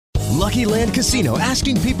Lucky Land Casino,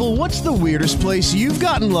 asking people, what's the weirdest place you've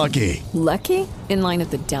gotten lucky? Lucky? In line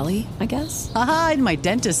at the deli, I guess? Aha, in my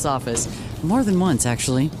dentist's office. More than once,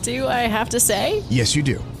 actually. Do I have to say? Yes, you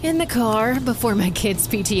do. In the car before my kids'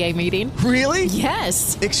 PTA meeting. Really?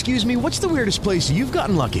 Yes. Excuse me, what's the weirdest place you've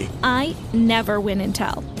gotten lucky? I never win and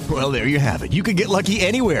tell. Well, there you have it. You can get lucky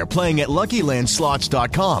anywhere, playing at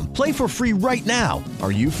LuckyLandSlots.com. Play for free right now.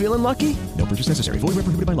 Are you feeling lucky? No purchase necessary. Void where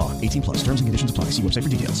prohibited by law. 18 plus. Terms and conditions apply. See website for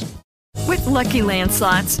details. With Lucky Land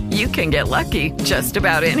Slots, you can get lucky just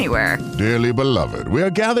about anywhere. Dearly beloved, we are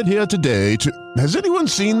gathered here today to... Has anyone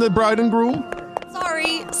seen the bride and groom?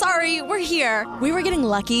 Sorry, we're here. We were getting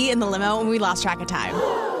lucky in the limo and we lost track of time.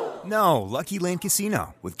 No, Lucky Land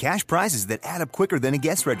Casino, with cash prizes that add up quicker than a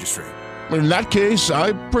guest registry. In that case,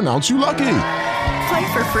 I pronounce you lucky.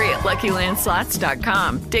 Play for free at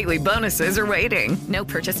LuckyLandSlots.com. Daily bonuses are waiting. No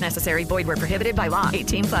purchase necessary. Void where prohibited by law.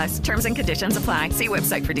 18 plus. Terms and conditions apply. See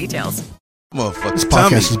website for details. This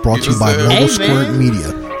podcast is brought to you by Mobile Squared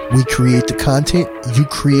Media. We create the content, you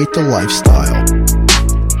create the lifestyle.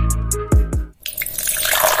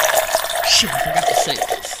 Shit, I forgot to say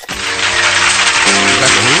this.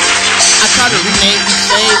 I tried to rename the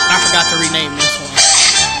save, and I forgot to rename this one.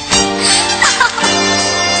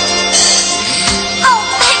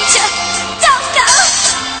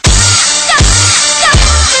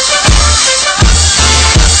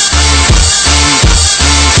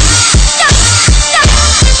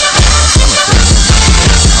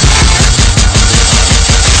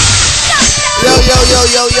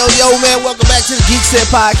 Yo, man, welcome back to the Geekset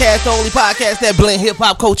podcast, the only podcast that blend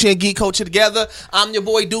hip-hop culture and geek culture together. I'm your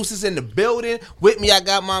boy Deuces in the building. With me, I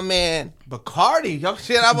got my man Bacardi. Yo,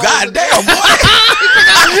 shit, I'm goddamn, boy.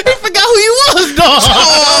 He forgot who you was, dog.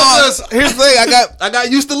 Here's the thing, I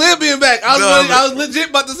got used to Liv being back. I was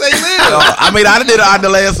legit about to say Liv. I mean, I did on the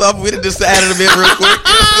last something. We just added a bit real quick.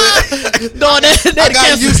 No, I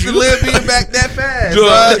got used to Liv being back that fast.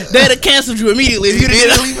 They'd have canceled you immediately. If you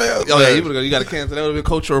didn't Oh yeah, you got to cancel. That would have been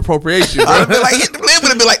cultural appropriation. I'd have been like, Liv would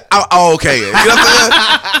have been like, oh, okay. You know what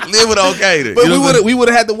I'm saying? Liv would have okayed it. But we would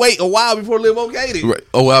have had to wait a while before Liv okayed it. Right.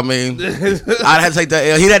 Oh, well, I mean, I'd have to take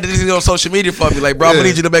that. He'd have to do it on social media for me. Like, bro, I'm going to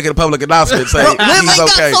need you to make it a public announcement. Say, Liv ain't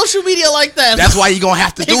okay. got social media like that. That's why you're going to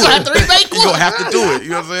have to do it. You're going to have to remake You're going to have to do it. You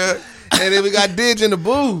know what I'm saying? And then we got Didge in the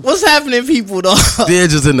booth. What's happening, people, though?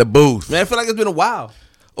 Didge is in the booth. Man, I feel like it's been a while.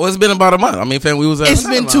 Well, it's been about a month. I mean, fam, we was at... It's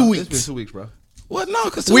been 2 weeks. It's been 2 weeks, bro. What? No,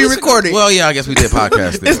 because we recorded. Well, yeah, I guess we did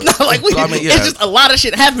podcast. It's not like we. So, I mean, yeah. It's just a lot of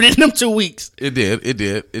shit happened in them 2 weeks. It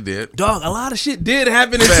did. Dog, a lot of shit did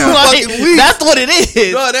happen in 2 fucking weeks. That's what it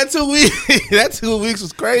is. Dog, that 2 weeks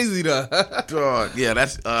was crazy, though. Dog, yeah,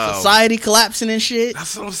 that's society collapsing and shit.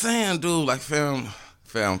 That's what I'm saying, dude. Like, fam.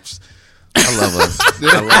 I love us.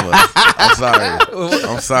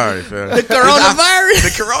 I'm sorry, fam. The coronavirus?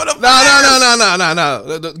 The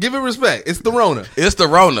coronavirus? No. Give it respect. It's the Rona. It's the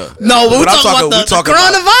Rona. No, but we're talking about the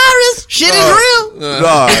coronavirus. Shit is real.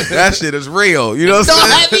 Dog, that shit is real. You know what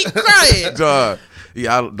I'm saying? Don't have me crying. Dog.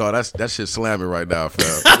 Yeah, that shit slamming right now,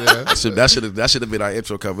 fam. Yeah. That should have been our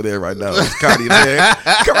intro cover there right now. It's Connie there.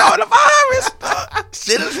 Coronavirus.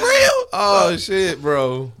 Shit is real. Oh shit,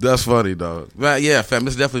 bro. That's funny, dog. But yeah, fam,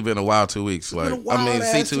 it's definitely been a wild 2 weeks. Like, I mean,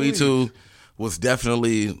 C2E2 was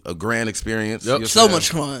definitely a grand experience. Yep. So much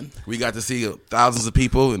fun. We got to see thousands of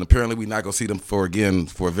people, and apparently we're not gonna see them for a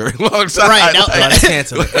very long time. Right, they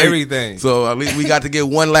canceled everything. So at least we got to get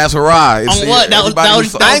one last hurrah. On what? That was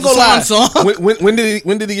I ain't gonna lie. Song. When did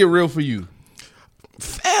it get real for you?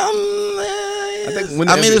 I think when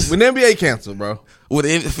the NBA canceled, bro.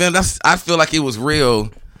 I feel like it was real.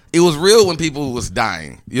 It was real when people was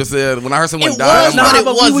dying. You said when I heard someone die,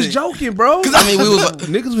 we was joking, bro. I mean, we was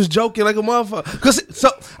niggas was joking like a motherfucker. Cause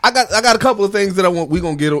I got a couple of things that I want. We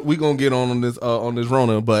gonna get on this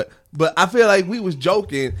Rona, but I feel like we was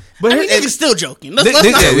joking. But niggas still joking.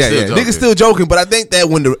 Niggas still joking. But I think that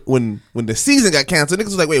when the season got canceled, niggas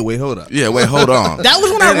was like, wait, hold up. Yeah, wait, hold on. That was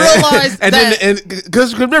when I realized and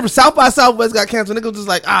because remember South by Southwest got canceled, niggas was just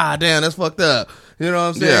like, damn, that's fucked up. You know what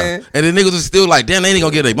I'm saying? Yeah. And then niggas was still like, damn, they ain't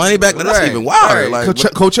gonna get their money back. That's even wilder. Right. Like,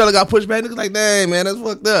 Coachella got pushed back. Niggas like, dang, man, that's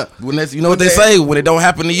fucked up. You know what they say? When it don't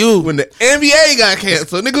happen to you. When the NBA got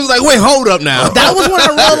canceled, niggas was like, wait, hold up now. That was when I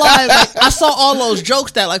realized, like, I saw all those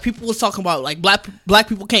jokes that like people was talking about, like black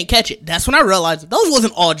people can't catch it. That's when I realized that those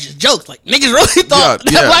wasn't all just jokes. Like niggas really thought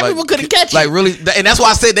that black people couldn't catch it. Like really, and that's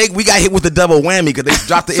why I said we got hit with the double whammy because they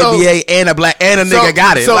dropped the NBA and a black and a nigga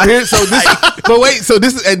got it. So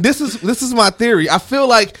this is my theory. I feel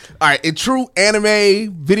like, all right, in true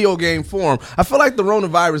anime video game form, I feel like the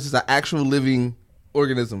coronavirus is an actual living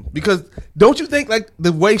organism. Because don't you think like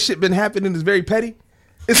the way shit been happening is very petty?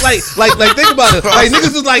 It's like think about it. Like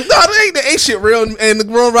niggas is like, no, that ain't shit real. And the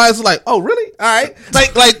coronavirus is like, oh really? All right.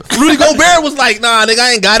 Like Rudy Gobert was like, nah, nigga,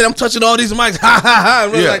 I ain't got it. I'm touching all these mics. Ha ha ha.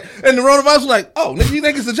 And, and the coronavirus was like, oh, nigga, you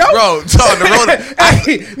think it's a joke? Bro, the Rona.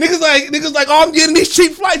 Hey, niggas like, oh, I'm getting these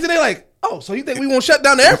cheap flights, and they like, oh, so you think we won't shut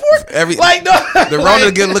down the airport? The Rona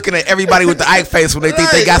again looking at everybody with the Ike face when they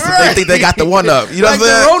think they got they think they got the one up. You know what I'm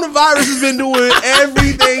saying? The coronavirus has been doing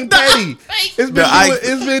everything petty.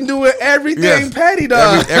 It's been doing everything petty,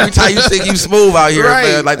 dog. Every time you think you smooth out here,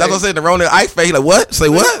 man. Like that's what I'm saying. The Rona Ike face, like what? Say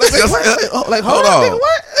what? Like hold on.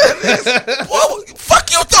 What?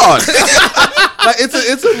 Fuck your thoughts. Like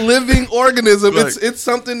it's a living organism. It's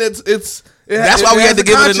something that's why we had to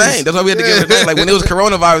give it a name. That's why we had to give it a name. Like when it was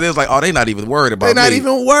coronavirus, it was like, oh, they not even worried about me. They're not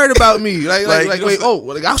even worried about me. Like wait,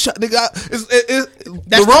 I'll shut nigga.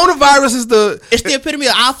 The coronavirus is it's the epitome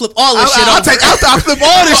of I'll flip all this shit over. I'll flip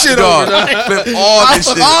all this shit over.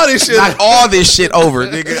 Flip all this shit. Knock all this shit over,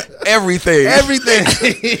 nigga. Everything.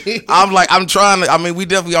 I'm trying to. I mean, we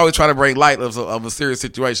definitely always try to bring light of a serious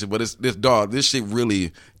situation, but this shit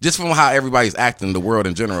really. Just from how everybody's acting in the world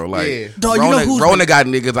in general, like dog, Rona got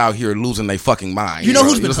niggas out here losing their fucking mind. You know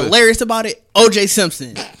who's been hilarious about it? O.J.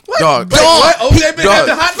 Simpson. What? Dog. O.J. been at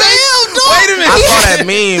the hot take? Wait a minute. I saw that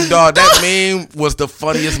meme, dog. That meme was the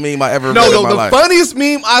funniest meme I ever read in my life. The funniest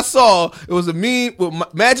meme I saw, it was a meme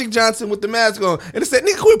with Magic Johnson with the mask on, and it said,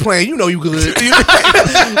 "Nigga, quit playing. You know you good."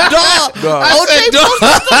 Dog. O.J.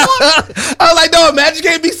 I was like, dog, Magic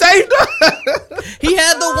can't be saved. He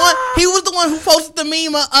was the one who posted the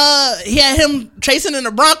meme. He had him chasing in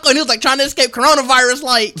the Bronco, and he was like trying to escape coronavirus.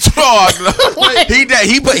 Like, he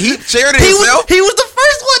shared it himself. He was the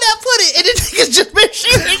first one that put it, and the niggas just been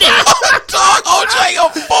shooting it. Dog, OJ a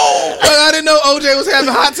fool. I didn't know OJ was having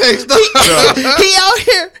hot takes. He out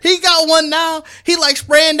here. He got one now. He like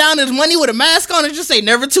spraying down his money with a mask on and just say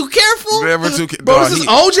never too careful. Never too careful. Bro, this is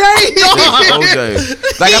OJ.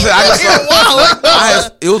 OJ. Like I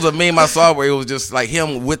said, it was a meme I saw where it was just like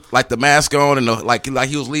him with like the mask on and like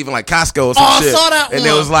he was leaving like Costco or some shit. I saw that and one.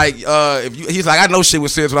 it was like he's like, I know shit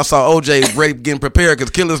was serious when I saw OJ ready getting prepared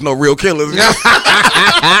because killers know real killers.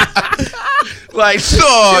 Like,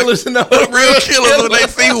 dog, killers know real killers when they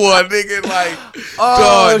see one, nigga. Like,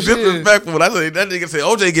 dog, disrespectful. I said that nigga said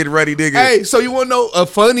OJ getting ready, nigga. Hey, so you want to know a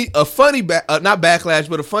funny not backlash,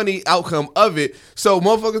 but a funny outcome of it? So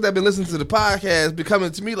motherfuckers that been listening to the podcast be coming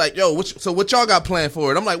to me like, yo, what y'all got planned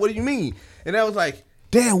for it? I'm like, what do you mean? And I was like,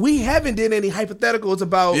 damn, we haven't did any hypotheticals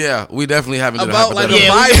about. Yeah, we definitely haven't done about like a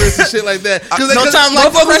virus and shit like that. Because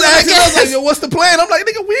motherfuckers asking us like, yo, what's the plan? I'm like,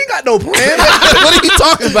 nigga, we ain't got no plan. What are you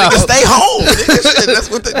talking about? Nigga, stay home.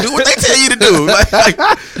 That's what do what they tell you to do. Like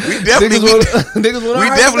we definitely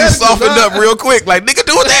softened up real quick. Like nigga,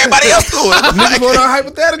 do what everybody else doing. Niggas want our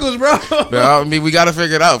hypotheticals, bro. I mean, we got to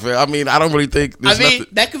figure it out. I mean, I don't really think.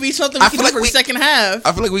 That could be something we can do for the second half.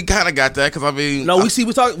 I feel like we kind of got that because I mean, no,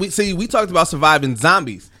 we talked about surviving zombies.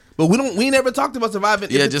 But we never talked about surviving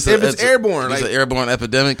if it's airborne. It's an airborne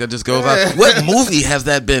epidemic that just goes out. What movie has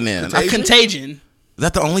that been in? Contagion. Is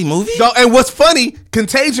that the only movie? No, and what's funny,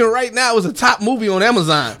 Contagion right now is a top movie on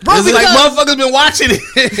Amazon. Bro, like motherfuckers been watching it.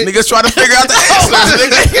 Niggas trying to figure out the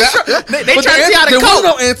answer. They trying to see how to cope. There was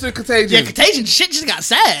no answer to Contagion. Yeah, Contagion shit just got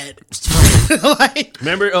sad.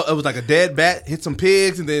 Remember, it was like a dead bat hit some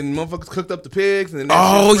pigs, and then motherfuckers cooked up the pigs, and then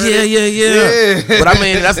yeah. But I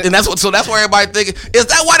mean, that's where everybody thinking, is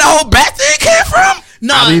that where the whole bat thing came from?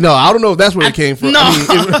 No, I mean, no, I don't know if that's where it came from. No,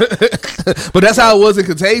 but that's how it was in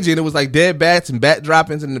Contagion. It was like dead bats and bat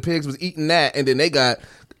droppings, and the pigs was eating that, and then they got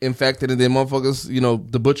infected, and then motherfuckers,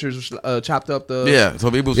 the butchers chopped up the so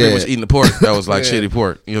people was eating the pork that was like shitty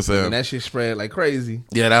pork. You know what I'm saying? And that shit spread like crazy.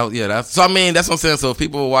 That's so. I mean, that's what I'm saying. So if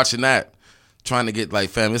people were watching that, trying to get like,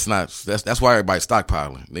 fam, it's not. That's why everybody's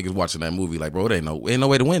stockpiling. Niggas watching that movie like, bro, ain't no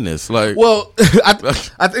way to win this. Like, well,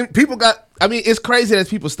 I think people got. I mean, it's crazy that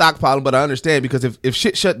people stockpiling, but I understand because if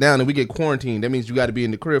shit shut down and we get quarantined, that means you got to be in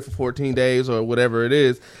the crib for 14 days or whatever it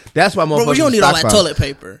is. That's why motherfuckers. Bro, you don't need all that toilet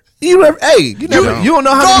paper. You don't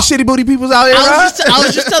know how many shitty booty people's out here. I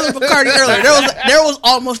was just telling Bacardi earlier. There was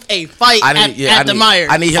almost a fight at the Myers.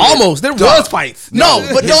 Almost. There was fights. No,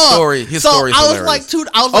 but his story. I was like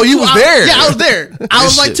you was there? Yeah, I was there. I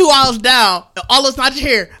was like 2 hours down. All of us not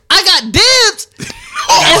here. I got dibs.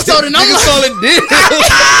 And so then I'm like, dibs. So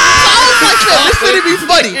I was like, this shit be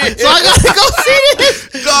funny. So I gotta go see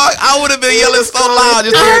this. Dog, I would have been yelling so loud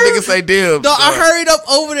just to hear niggas say dibs. Dog, I hurried up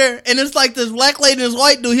over there, and it's like this black lady and this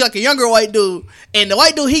white dude. He like a younger white dude, and the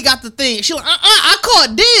white dude, he got the thing. She like, I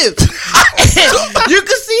called dibs. You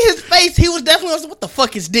could see his face. He was definitely like, what the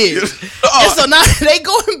fuck is dibs? And so now they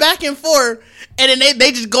going back and forth, and then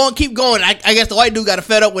they just go and keep going. I guess the white dude got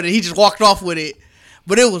fed up with it. He just walked off with it.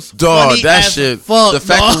 but it was dog. funny That as shit. fuck, the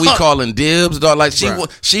fact dog. that we calling dibs, dog. Like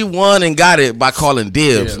she won and got it by calling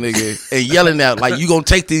dibs, nigga, and yelling out like, "You gonna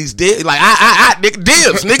take these dibs?" Like I nigga,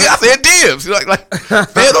 dibs, nigga. I said dibs. Like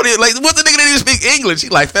fam don't even, like what's the nigga that didn't speak English? He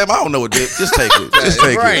like, fam, I don't know what dibs. Just take it. Just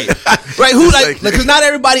take it. Right. Who like because not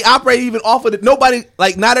everybody operate even off of it. Nobody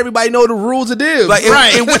like not everybody know the rules of dibs. Like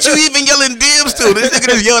and what you even yelling dibs to? This nigga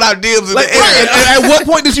just yelled out dibs in the air. And at what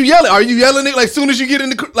point did you yell it? Are you yelling it like soon as you get in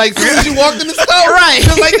the like soon as you walk in the store? Right.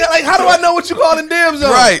 Like how do I know what you calling dibs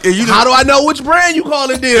on? Right. And how do I know which brand you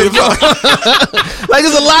calling dibs on? Like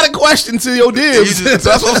there's a lot of questions to your dibs.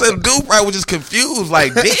 That's what I'm saying. Dude probably was just confused,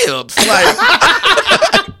 like dibs.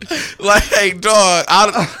 Like, hey, dog,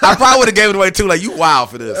 I probably would have gave it away too. Like, you wild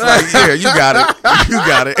for this. Like, yeah, you got it. You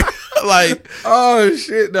got it. Like, oh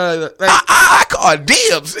shit, dog. Like, I call it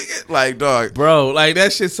dibs. Like, dog, bro, like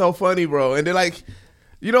that shit's so funny, bro. And then like,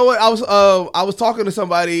 you know what? I was talking to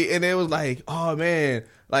somebody and they was like, oh man,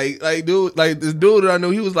 like dude, like this dude that I knew,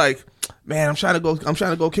 he was like, man, I'm trying to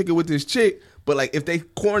go kick it with this chick. But like, if they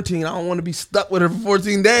quarantine, I don't want to be stuck with her for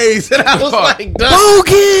 14 days. And I was like,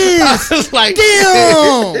 bogus. I was like,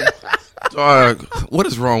 damn. Dog, what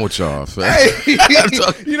is wrong with y'all? Hey,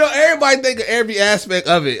 you know, everybody think of every aspect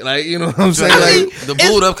of it. Like, you know what I'm saying? Like, the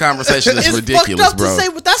booed up conversation is ridiculous, fucked up bro. to say,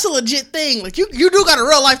 but that's a legit thing. Like, you do got a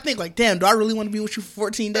real life thing. Like, damn, do I really want to be with you for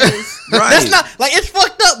 14 days? Right. That's not like it's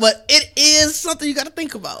fucked up, but it is something you got to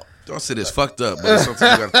think about. Don't say it's fucked up, but it's something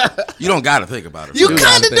you don't got to think about it. You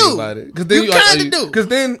kind of do. You kind of do. Because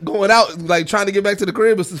then going out, like trying to get back to the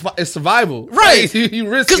crib is survival. Right. Like, you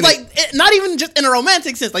risk it. Because like, not even just in a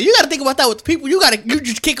romantic sense. Like, you got to think about that with the people you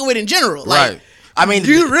just kick it with in general. Like, right. I mean,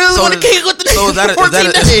 you really want to kick it with the nigga for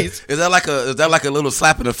 14 days? Is that like a little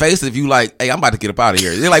slap in the face if you like, hey, I'm about to get up out of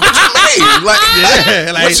here? They're like, what you mean? Like,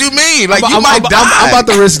 yeah, like, what you mean? Like, you might die. I'm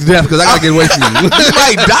about to risk death because I gotta get away from you. You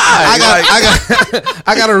might die.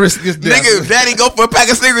 I gotta risk this death. Nigga, if daddy go for a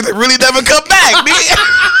pack of cigarettes and really never come back, nigga.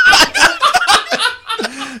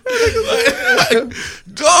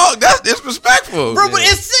 Dog, that's disrespectful, bro. But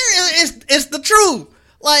it's serious. It's the truth.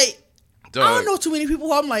 Like, dog. I don't know too many people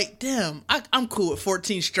who I'm like, damn, I'm cool with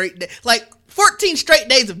 14 straight days. Like 14 straight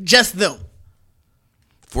days of just them.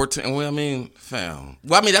 14. Well, I mean, fam.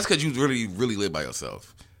 Well, I mean, that's because you really live by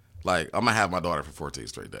yourself. Like, I'm gonna have my daughter for 14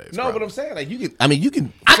 straight days. No, probably. but I'm saying like you can. I mean, you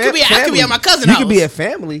can. I could be at my cousin's house. You could be at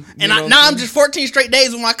family. And now I'm just 14 straight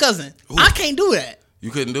days with my cousin. Ooh. I can't do that. You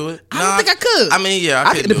couldn't do it? I don't think I could. I mean,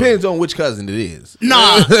 yeah, it depends on which cousin it is. Nah,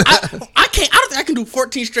 I can't. I don't think I can do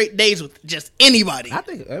 14 straight days with just anybody. I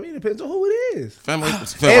mean, it depends on who it is. Family,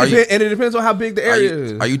 and it depends on how big the area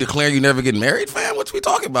is. Are you declaring you never get married, fam? What we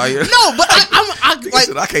talking about here? No, but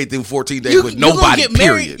I can't do 14 days with nobody. Get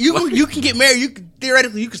married. You can get married. You can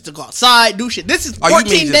theoretically you can still go outside, do shit. This is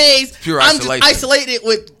 14 days. Pure I'm isolation. just isolated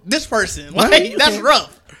with this person. Like that's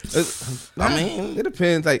rough. I mean, it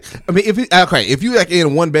depends. Like, I mean, if you like in a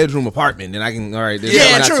 1-bedroom apartment, then I can. All right,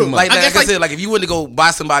 yeah, true. Like I said, like if you went to go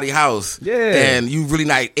buy somebody's house, and you really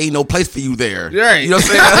ain't no place for you there, right? You know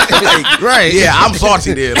what I'm saying? Like, right? Yeah, I'm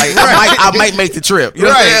salty there. Like I might make the trip. You know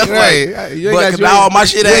what I'm saying? Right. You ain't got all my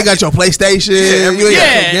shit. You ain't got your PlayStation. You ain't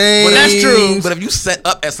got your games. But that's true. But if you set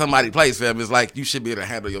up at somebody's place, fam, it's like you should be able to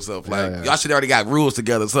handle yourself. Like y'all should already got rules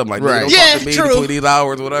together, something like that. Don't talk to me between these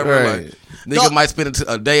hours, or whatever. Like, nigga might spend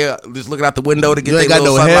a day just looking out the window to get. You ain't got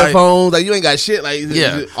no headphones. Like you ain't got shit. Like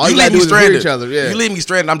all you gotta do is hear each other. Yeah, you leave me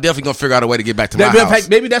stranded. I'm definitely gonna figure out a way to get back to my house.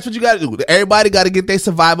 Maybe that's what you gotta do. Everybody gotta get their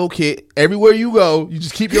survival kit. Everywhere you go, you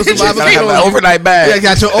just keep your survival kit. Have an overnight bag. Yeah,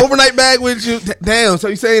 got your overnight bag with you. Damn. So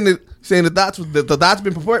you saying the Dot's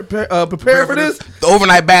been prepared for this? The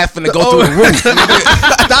overnight bath finna go through the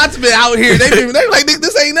roof. Dot's been out here. They like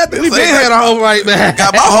this ain't nothing. We been had our overnight bag.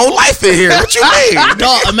 Got my whole life in here. What you mean?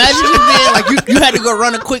 Dog, imagine you being like you had to go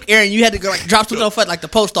run a quick errand. You had to go like drop something off at like the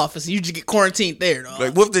post office, and you just get quarantined there. Dog.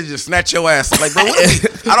 Like what if they just snatch your ass? Like, bro,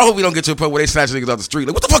 I don't hope we don't get to a point where they snatch niggas off the street.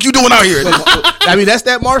 Like, what the fuck you doing out here? I mean, that's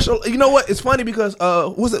that Marshall. You know what? It's funny because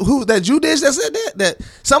who that Jew dish that said that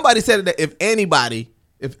somebody said that if anybody.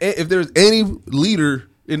 If there's any leader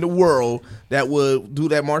in the world that would do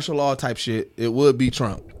that martial law type shit, it would be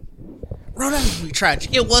Trump. Bro, that would be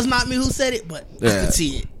tragic. It was not me who said it, but I could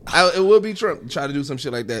see it. It would be Trump. Try to do some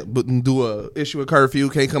shit like that, but issue a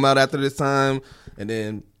curfew, can't come out after this time, and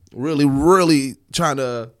then really trying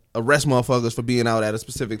to arrest motherfuckers for being out at a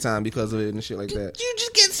specific time because of it and shit like that. You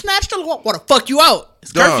just get snatched on. Want to fuck you out?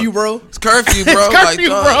 It's curfew, bro. It's curfew, bro. It's curfew,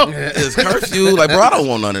 bro. It's curfew. Like, bro, I don't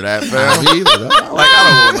want none of that, fam. I don't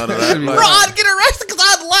want none of that. Bro, I'd get arrested because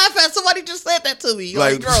I'd laugh at somebody just said that to me.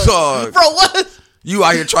 Like, bro, what? You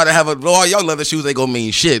out here trying to have all your leather shoes ain't gonna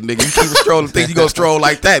mean shit, nigga. You keep strolling things, you gonna stroll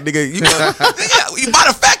like that, nigga. Matter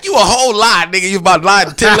of fact, you a whole lie, nigga. You about to lie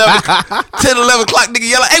at 10, 11 o'clock, nigga.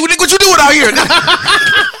 Yelling, hey, nigga, what you doing out here?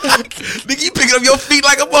 Nigga, you picking up your feet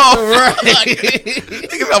like a motherfucker.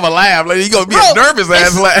 Nigga, I'm a laugh. Like, you gonna be a nervous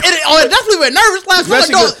ass laugh. It definitely a nervous laugh.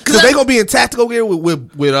 Because they gonna be in tactical gear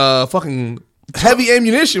with fucking heavy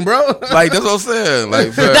ammunition, bro. Like, that's what I'm saying.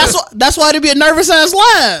 Like, that's why it'd be a nervous ass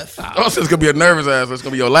laugh. I don't say it's gonna be a nervous ass. It's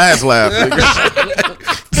gonna be your last laugh, nigga.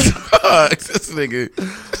 This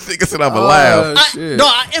nigga said I'm a laugh.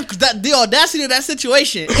 The audacity of that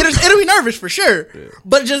situation, it'll be nervous for sure. Yeah.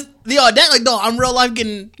 But just the audacity, like, no, I'm real life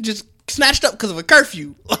getting just snatched up because of a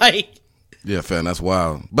curfew. Like, yeah, fam, that's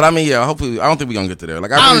wild. But I mean, yeah, hopefully, I don't think we're gonna get to there.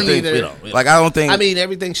 Like, I don't think, like, I don't think. I mean,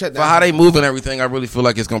 everything shut down. For how they move and everything, I really feel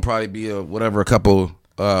like it's gonna probably be a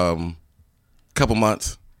couple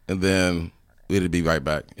months, and then it'll be right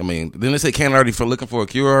back. I mean, didn't they say Canada already looking for a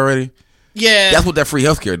cure already? Yeah, that's what that free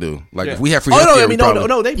healthcare do. Like, if we have free healthcare,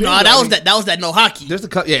 that was that no hockey. There's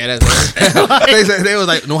that's they was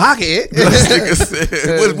like no hockey.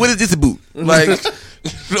 What is this about? Like,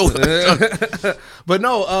 but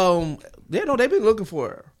no, they've been looking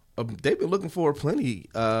for. They've been looking for plenty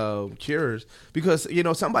cures because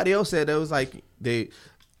somebody else said it was like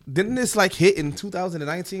didn't this like hit in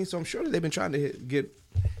 2019? So I'm sure that they've been trying to get.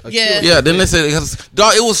 Yeah. Then they said it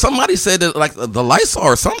was somebody said that like the Lysol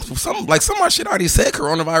or some like some shit already said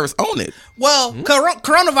coronavirus on it. Well,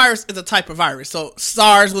 coronavirus is a type of virus. So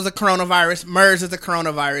SARS was a coronavirus. MERS is a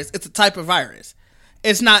coronavirus. It's a type of virus.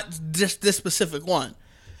 It's not just this specific one.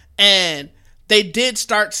 And they did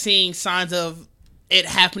start seeing signs of it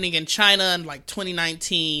happening in China in like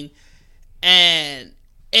 2019, and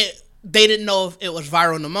they didn't know if it was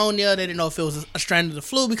viral pneumonia. They didn't know if it was a strand of the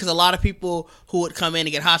flu because a lot of people who would come in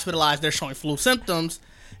and get hospitalized, they're showing flu symptoms.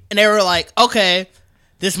 And they were like, okay,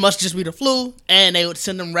 this must just be the flu. And they would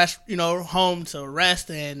send them home to rest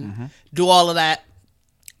and do all of that.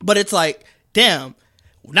 But it's like, damn,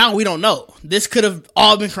 now we don't know. This could have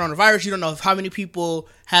all been coronavirus. You don't know how many people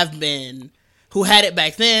who had it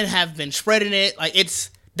back then have been spreading it. Like,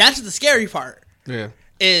 that's the scary part. Yeah.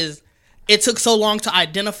 Is it took so long to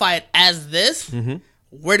identify it as this. Mm-hmm.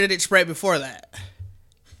 Where did it spread before that?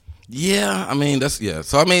 Yeah, I mean,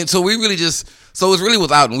 So I mean, so we really it's really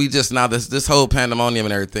without, and we just now this whole pandemonium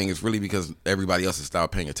and everything is really because everybody else has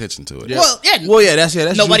stopped paying attention to it. Yeah.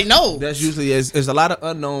 That's nobody knows. That's usually there's a lot of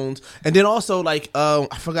unknowns, and then also like I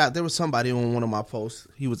forgot there was somebody on one of my posts.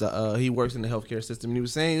 He was he works in the healthcare system, and he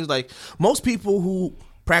was saying like most people who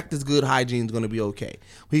practice good hygiene is going to be okay.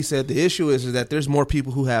 He said the issue is that there's more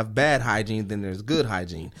people who have bad hygiene than there's good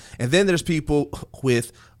hygiene. And then there's people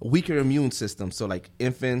with weaker immune systems. So like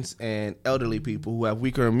infants and elderly people who have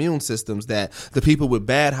weaker immune systems, that the people with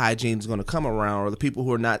bad hygiene is going to come around, or the people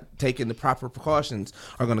who are not taking the proper precautions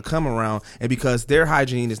are going to come around. And because their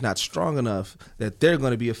hygiene is not strong enough, that they're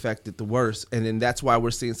going to be affected the worst. And then that's why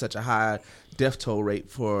we're seeing such a high death toll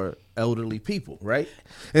rate for elderly people, right?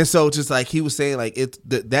 And so just like he was saying, like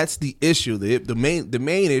that's the issue. The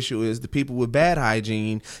main issue is the people with bad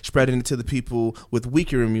hygiene spreading it to the people with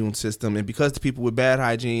weaker immune system, and because the people with bad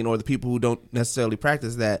hygiene or the people who don't necessarily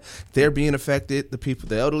practice that, they're being affected.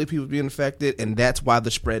 The elderly people being affected, and that's why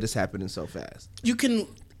the spread is happening so fast. You can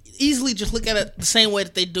easily just look at it the same way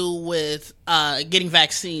that they do with getting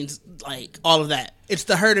vaccines, like all of that. It's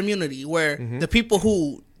the herd immunity where the people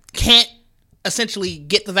who can't essentially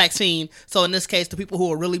get the vaccine, so in this case the people who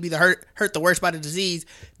will really be hurt the worst by the disease,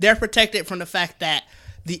 they're protected from the fact that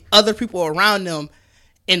the other people around them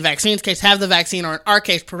in vaccines case have the vaccine, or in our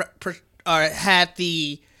case had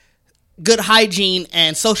the good hygiene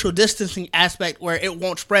and social distancing aspect where it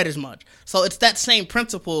won't spread as much. So it's that same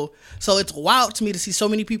principle. So it's wild to me to see so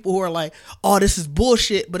many people who are like, oh, this is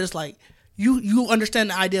bullshit, but it's like you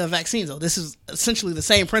understand the idea of vaccines though. This is essentially the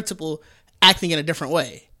same principle acting in a different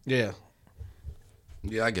way. Yeah,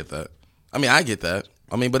 I get that. I mean, I get that.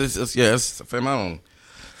 I mean, but it's fam, I don't.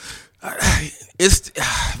 It's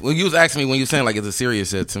when you was asking me, when you were saying like it's a serious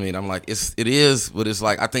shit to me, and I'm like it is, but it's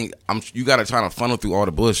like I think you got to try to funnel through all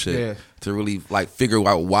the bullshit to really like figure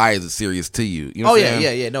out why is it serious to you. You know what I'm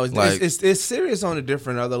saying? No, it's serious on a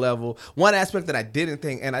different other level. One aspect that I didn't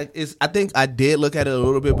think, and I think I did look at it a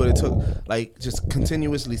little bit, but it took like just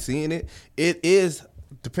continuously seeing it. It is.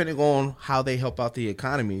 Depending on how they help out the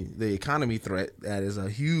economy threat, that is a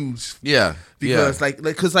huge because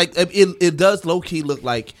it does low key look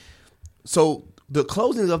like, so the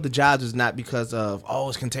closing of the jobs is not because of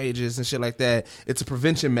it's contagious and shit like that. It's a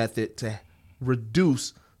prevention method to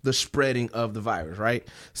reduce the spreading of the virus, right?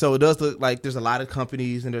 So it does look like there's a lot of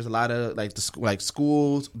companies and there's a lot of like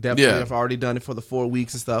schools definitely have already done it for the 4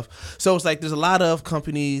 weeks and stuff. So it's like there's a lot of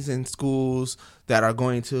companies and schools that are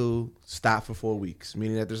going to stop for 4 weeks,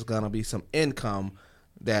 meaning that there's going to be some income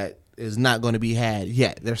that is not going to be had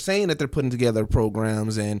yet. They're saying that they're putting together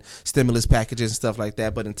programs and stimulus packages and stuff like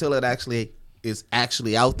that, but until it actually is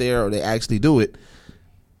actually out there or they actually do it,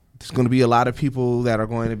 there's going to be a lot of people that are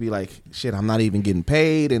going to be like, shit, I'm not even getting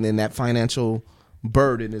paid, and then that financial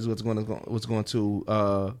burden is what's going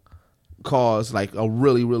to cause like a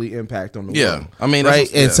really, really impact on the world. I mean, right?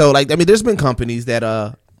 And so like, I mean, there's been companies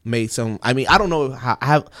that made some. I mean, I don't know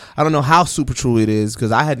how super true it is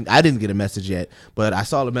because I didn't get a message yet, but I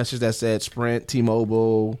saw a message that said Sprint,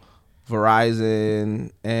 T-Mobile,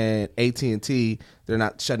 Verizon, and AT&T, they're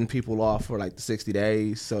not shutting people off for like the 60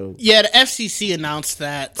 days. So yeah, the FCC announced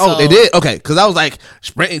that. Oh, they did? Okay, because I was like,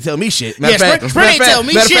 Sprint ain't tell me shit. Sprint ain't tell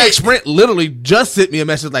me shit. Sprint literally just sent me a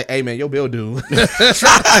message like, hey man, your bill due.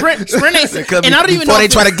 Sprint ain't, and I don't even know before they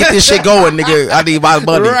try to get this shit going, nigga, I need my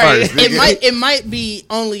money first. Nigga. It might be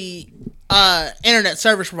only internet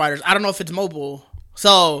service providers. I don't know if it's mobile.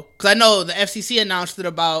 So, because I know the FCC announced it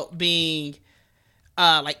about being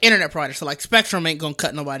like internet providers. So like Spectrum ain't gonna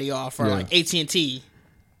cut nobody off, or like AT&T.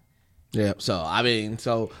 Yeah. So I mean,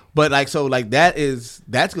 that's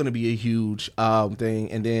gonna be a huge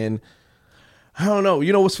thing. And then I don't know.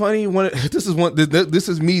 You know what's funny? This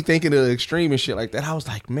is me thinking of the extreme and shit like that. I was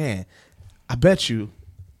like, man, I bet you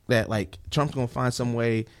that like Trump's gonna find some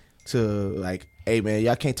way to like, hey man,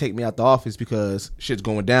 y'all can't take me out the office because shit's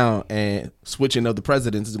going down and switching of the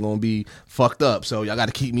presidents is going to be fucked up. So y'all got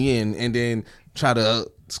to keep me in, and then try to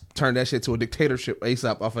turn that shit to a dictatorship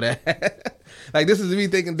ASAP off of that. Like this is me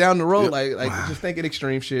thinking down the road, like just thinking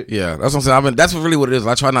extreme shit. Yeah, that's what I'm saying. That's really what it is.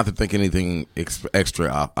 I try not to think anything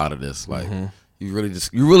extra out of this. Like you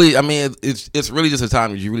really. I mean, it's really just a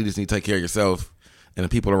time that you really just need to take care of yourself and the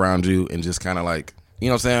people around you, and just kind of like, you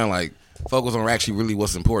know what I'm saying, like. Focus on actually really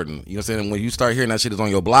what's important. You know what I'm saying? When you start hearing that shit is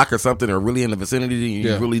on your block or something, or really in the vicinity,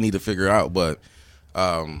 you really need to figure out. But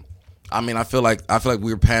I mean, I feel like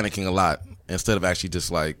we're panicking a lot instead of actually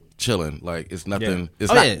just like chilling. Like it's nothing. Yeah.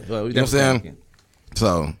 It's not. Yeah. Well, you know what I'm saying?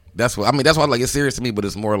 So that's what I mean. That's why like it's serious to me, but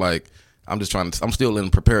it's more like I'm still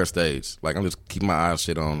in prepare stage. Like I'm just keeping my eyes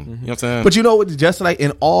shit on. You know what I'm saying? But you know what? Just like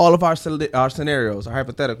in all of our scenarios, our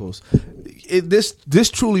hypotheticals, this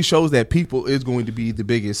truly shows that people is going to be the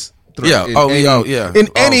biggest.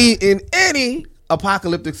 In any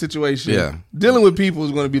apocalyptic situation, dealing with people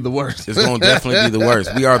is going to be the worst. It's going to definitely be the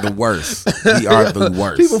worst. We are the worst. We are the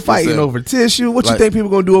worst. People fighting over tissue. What you think people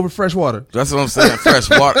going to do over fresh water? That's what I'm saying. Fresh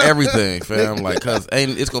water, everything, fam. Like, cause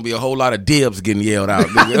it's going to be a whole lot of dibs getting yelled out.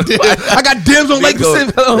 Nigga. I got dibs on Lake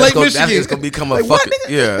Michigan. It's going to become a fucking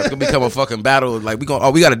it's going to become a fucking battle. Like we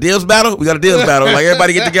got a dibs battle. We got a dibs battle. Like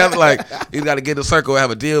everybody get together. Like you got to get in a circle and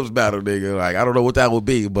have a dibs battle, nigga. Like I don't know what that would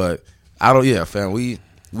be, but fam.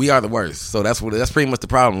 We are the worst. So that's pretty much the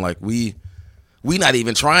problem. Like we not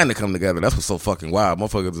even trying to come together. That's what's so fucking wild.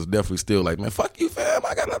 Motherfuckers is definitely still like, man, fuck you, fam.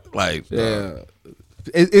 I got nothing. Like, and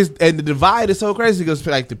the divide is so crazy because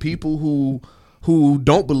like the people who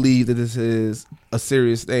don't believe that this is a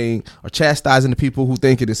serious thing are chastising the people who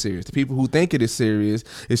think it is serious. The people who think it is serious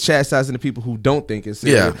is chastising the people who don't think it's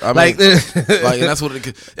serious. Yeah, I mean, and that's what's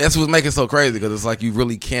making it so crazy because it's like you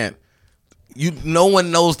really can't. No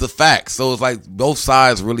one knows the facts, so it's like both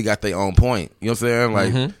sides really got their own point. You know what I'm saying?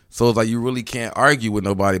 Like, so it's like you really can't argue with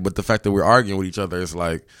nobody. But the fact that we're arguing with each other is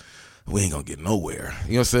like we ain't gonna get nowhere.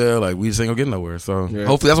 You know what I'm saying? Like we just ain't gonna get nowhere. So hopefully,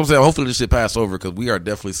 that's what I'm saying. Hopefully, this shit pass over because we are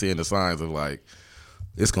definitely seeing the signs of like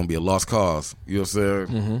it's gonna be a lost cause. You know what I'm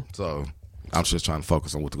saying? So I'm just trying to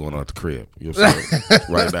focus on what's going on at the crib. You know what I'm saying?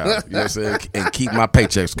 Right now. You know what I'm saying? And keep my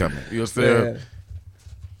paychecks coming. You know what I'm saying?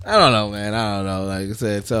 I don't know, man. I don't know. Like I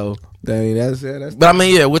said, so I mean, that's. But I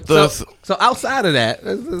mean, yeah, with the so outside of that,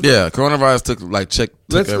 coronavirus took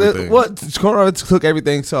everything. Coronavirus took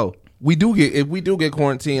everything. So if we do get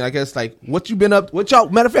quarantined, I guess like what y'all been up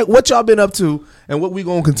to, and what we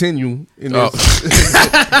gonna continue in this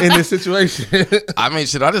in this situation. I mean,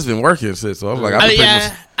 shit, I just been working shit, so I was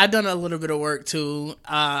like, I've done a little bit of work too.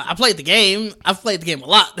 I played the game. I've played the game a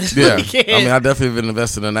lot this weekend. I mean, I definitely been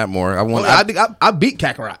investing in that more. I beat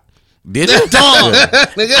Kakarot. Did you? Dog.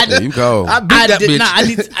 You go. I beat that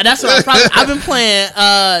bitch. That's what I've been playing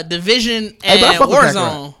Division and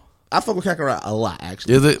Warzone. I fuck with Kakarot a lot,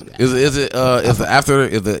 actually. Is it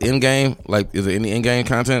in game? Like, is it any in game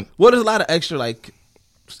content? Well, there's a lot of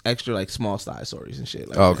extra small side stories and shit.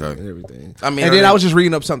 Like okay. And everything. I mean, and then I was just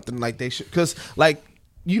reading up something like they should, because like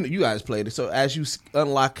you guys played it, so as you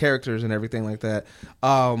unlock characters and everything like that,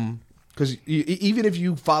 Because even if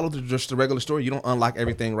you follow just the regular story, you don't unlock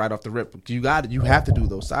everything right off the rip. You have to do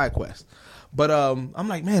those side quests. But I'm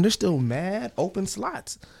like, man, there's still mad open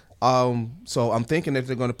slots. So I'm thinking that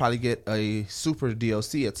they're going to probably get a super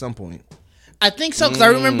DLC at some point. I think so, because I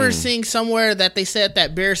remember seeing somewhere that they said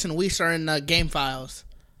that Beerus and Whis are in game files.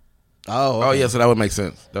 Oh, okay. Oh yeah, so that would make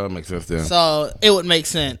sense. That would make sense then. So it would make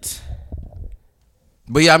sense.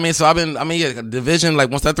 But yeah, Division,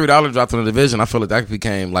 like once that $3 dropped on the Division, I feel like that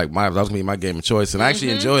became like that was gonna be my game of choice, and I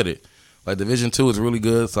actually enjoyed it. Like Division 2 is really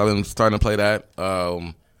good, so I've been starting to play that.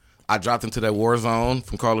 I dropped into that Warzone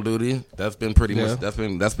from Call of Duty. That's been pretty much. That's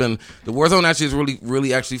been the Warzone actually is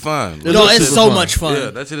really actually fun. It's so much fun.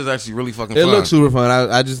 Yeah, that shit is actually really fucking fun. It looks super fun.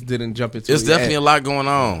 I just didn't jump into it. It's definitely a lot going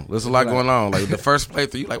on. There's a lot going on. Like the first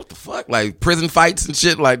playthrough, you like, what the fuck? Like prison fights and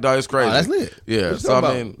shit. Like, dog, it's crazy. Oh, that's lit. Yeah. So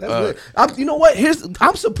I mean, that's lit. You know what?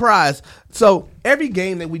 I'm surprised. So every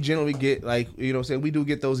game that we generally get, like, you know what I'm saying, we do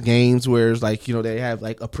get those games where it's like, you know, they have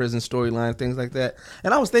like a prison storyline, things like that.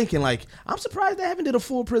 And I was thinking, like, I'm surprised they haven't did a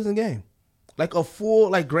full prison game. Like a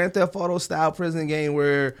full like Grand Theft Auto style prison game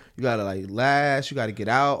where you gotta like last, you gotta get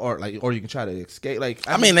out, or you can try to escape. Like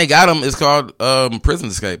I mean, they got them. It's called Prison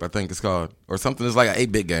Escape, I think it's called, or something. It's like an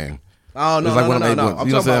 8-bit game. Oh no, like no. I'm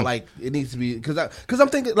talking about saying? like it needs to be because I'm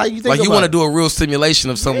thinking like you want to do a real simulation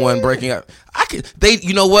of someone breaking out.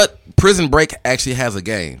 You know what? Prison Break actually has a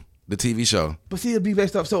game. The TV show. But see, it'd be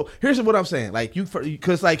based off. So here's what I'm saying. Like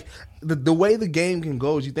because like the way the game can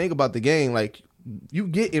go is you think about the game like. You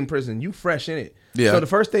get in prison, you fresh in it. Yeah. So the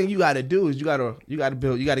first thing you got to do is you got to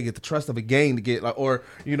get the trust of a gang to get like, or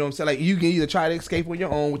you know what I'm saying, like you can either try to escape on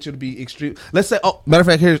your own, which would be extreme. Let's say, matter of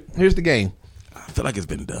fact, here's the game. I feel like it's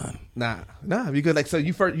been done. Nah, because like so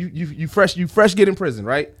you fresh get in prison,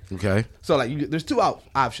 right? Okay. So like there's two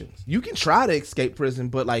options. You can try to escape prison,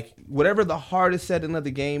 but like whatever the hardest setting of the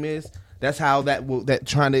game is. That's how that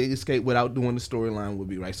trying to escape without doing the storyline would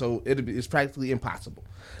be, right? So it's practically impossible.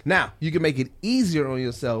 Now you can make it easier on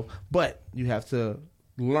yourself, but you have to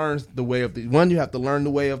learn the way of you have to learn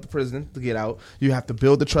the way of the prison to get out. You have to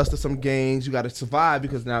build the trust of some gangs. You got to survive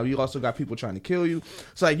because now you also got people trying to kill you.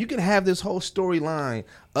 So like you can have this whole storyline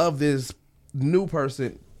of this new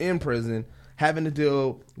person in prison having to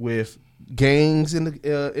deal with gangs in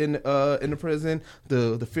the prison,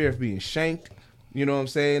 the fear of being shanked. You know what I'm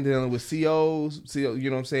saying? Dealing with COs, you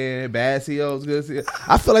know what I'm saying? Bad COs, good COs.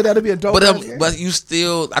 I feel like that'd be a dope. But you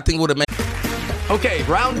still, I think, would have made. Okay,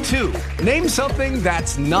 round 2. Name something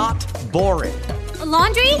that's not boring. A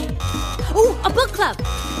laundry? Ooh, a book club.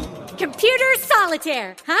 Computer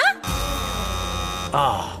solitaire, huh?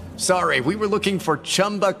 Ah, sorry, we were looking for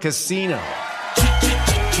Chumba Casino.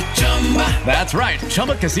 That's right.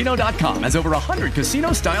 ChumbaCasino.com has over 100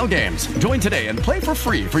 casino-style games. Join today and play for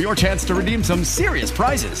free for your chance to redeem some serious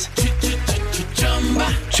prizes.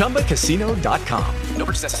 ChumbaCasino.com. No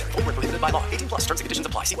purchase necessary. Void where prohibited by law. 18+ terms and conditions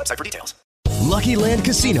apply. See website for details. Lucky Land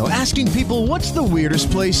Casino, asking people, what's the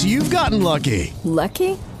weirdest place you've gotten lucky?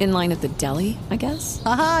 Lucky? In line at the deli, I guess?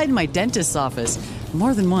 Aha, in my dentist's office.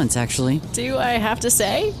 More than once, actually. Do I have to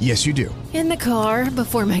say? Yes, you do. In the car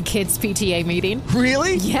before my kids' PTA meeting.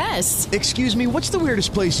 Really? Yes. Excuse me, what's the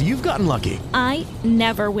weirdest place you've gotten lucky? I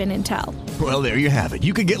never win and tell. Well, there you have it.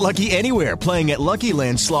 You can get lucky anywhere, playing at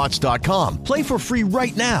LuckyLandSlots.com. Play for free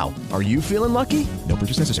right now. Are you feeling lucky? No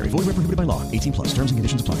purchase necessary. Void where prohibited by law. 18+. Terms and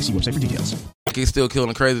conditions apply. See website for details. He's still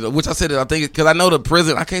killing crazy, which I said, I think, because I know the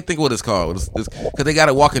prison, I can't think what it's called. Because they got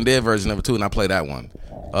a Walking Dead version of it too, and I play that one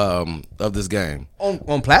of this game.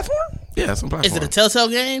 On platform? Yeah, it's on platform. Is it a Telltale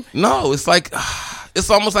game? No, it's like, it's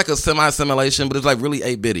almost like a semi-simulation, but it's like really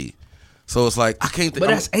 8-bitty. So it's like, I can't think. But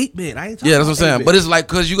that's 8-bit. I ain't talking Yeah, that's what I'm saying. 8-bit. But it's like,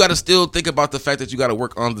 because you got to still think about the fact that you got to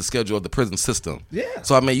work on the schedule of the prison system. Yeah.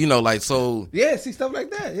 So I mean, you know, like, so. Yeah, see stuff like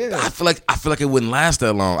that. Yeah. I feel like it wouldn't last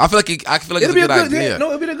that long. I feel like it's a good idea.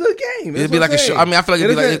 No, it'd be a good game. It'd be like a show. I mean, I feel like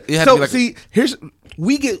it'd be like, it had to be like. See,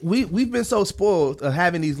 we've been so spoiled of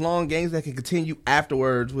having these long games that can continue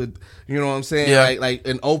afterwards with, you know what I'm saying? Yeah. Like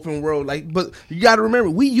an open world. Like, but you got to remember,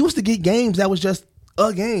 we used to get games that was just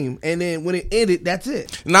a game, and then when it ended, that's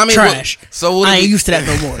it. No, I mean, trash. I ain't used to that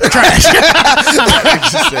no more. Trash.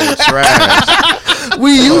 Trash.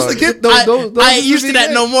 We used to get those. I ain't used to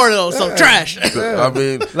that no more though. So trash. I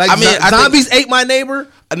mean, Zombies Ate My Neighbor.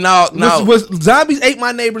 No. Was Zombies Ate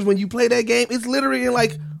My Neighbors. When you play that game, it's literally in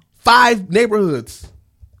like 5 neighborhoods,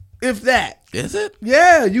 if that. Is it?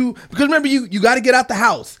 Yeah, because remember you got to get out the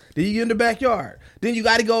house. Then you get in the backyard. Then you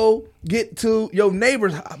got to go get to your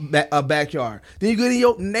neighbor's backyard. Then you get in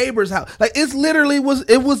your neighbor's house. Like it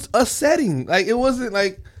was a setting. Like it wasn't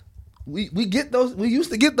like we get those. We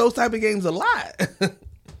used to get those type of games a lot.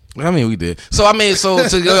 I mean, we did. So I mean, so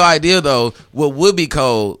your idea though, what would be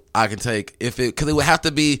cold I can take because it would have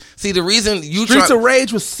to be. See, the reason you Streets of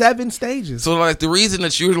Rage was 7 stages. So like the reason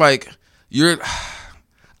that you're.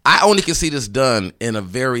 I only can see this done in a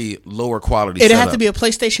very lower quality. It'd have to be a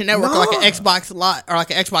PlayStation Network or like an Xbox Live or like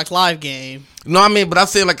an Xbox Live game. No, I mean, but I'm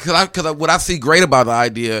saying like because what I see great about the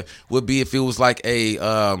idea would be if it was like a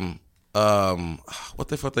what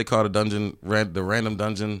the fuck they call the random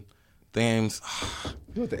dungeon themes.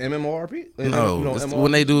 What, the MMORPG? No,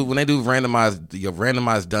 when they do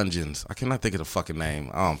randomized dungeons. I cannot think of the fucking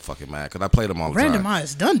name. I'm fucking mad because I played them all the time.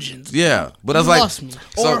 Randomized dungeons. Yeah, but I was like, lost me.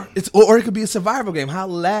 Or it could be a survival game. How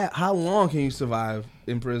long can you survive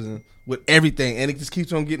in prison with everything, and it just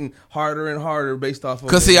keeps on getting harder and harder based off of.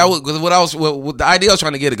 Because see, what the idea I was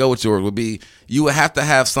trying to get to go with yours would be you would have to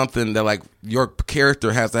have something that like your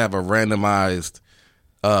character has to have a randomized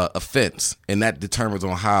offense, and that determines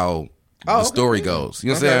on how the story goes. You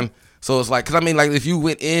know what I'm saying? So it's like, because I mean, like if you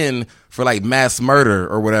went in for like mass murder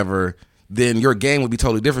or whatever, then your game would be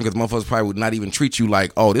totally different because motherfuckers probably would not even treat you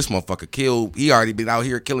like, oh, this motherfucker killed. He already been out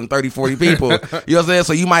here killing 30, 40 people. You know what I'm saying?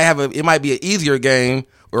 So you might have it might be an easier game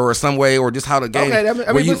or some way or just how the game.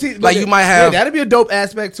 Okay, you might have. Yeah, that'd be a dope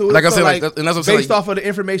aspect to it. Like I said, and that's what I'm saying. Based off of the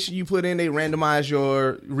information you put in, they randomize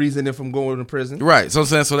your reasoning from going to prison. Right. So I'm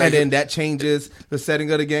saying, and then that changes the setting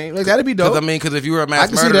of the game. Like that'd be dope. Because if you were a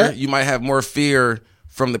mass murderer, you might have more fear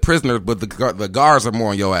from the prisoners, but the guards are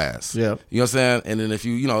more on your ass. Yeah. You know what I'm saying? And then if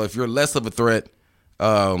you're less of a threat,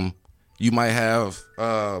 you might have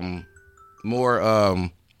more.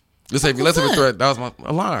 Let's say if you're less of a threat, that was my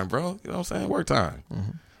alarm, bro. You know what I'm saying? Work time.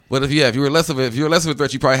 Mm-hmm. But if you were less of a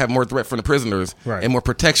threat, you probably have more threat from the prisoners and more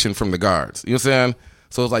protection from the guards. You know what I'm saying?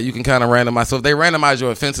 So it's like you can kind of randomize. So if they randomize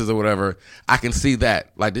your offenses or whatever, I can see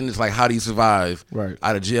that. Like then it's like, how do you survive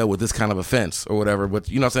out of jail with this kind of offense or whatever? But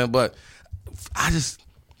you know what I'm saying? But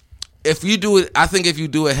if you do it, I think if you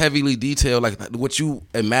do it heavily detailed, like what you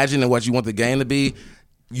imagine and what you want the game to be,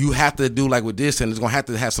 you have to do like with this, and it's gonna have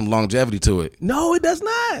to have some longevity to it. No, it does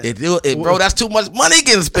not. Bro, that's too much money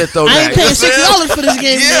getting spent though. I ain't paying $60 for this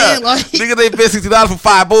game, man. Like, nigga, they pay $60 for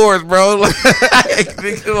 5 boards, bro.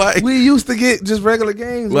 Like, we used to get just regular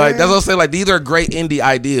games. Like man. that's what I'm saying. Like these are great indie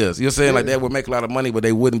ideas. You're saying like that would make a lot of money, but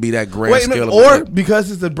they wouldn't be that grand scale. Or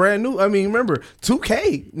because it's a brand new. I mean, remember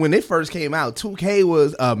 2K when it first came out. 2K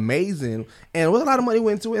was amazing, and a lot of money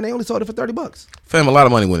went into it, and they only sold it for $30. Fam, a lot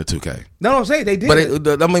of money went into 2K. No, I'm saying they did. But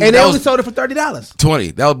and they only sold it for $30.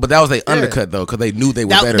 $20. But that was they undercut though, because they knew they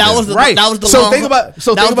were better. That was the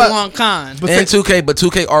long con. And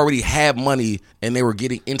 2K already had money, and they were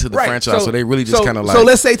getting into the franchise, so they really just kind of like. So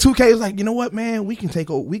let's say 2K was like, you know what, man, we can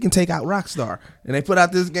take out Rockstar, and they put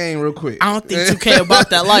out this game real quick. I don't think 2K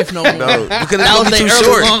about that life no more. No, because that was too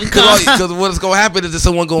short. Because what's gonna happen is that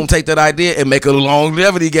someone gonna take that idea and make a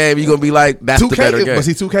longevity game. You're gonna be like, that's 2K, the better game. But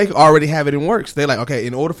see, 2K already have it in works. They're like, okay,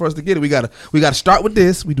 in order for us to get it, we gotta start with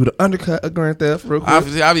this. We do the undercut of Grand Theft real quick.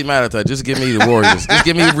 I'll be mad at that. Just give me the Warriors. Just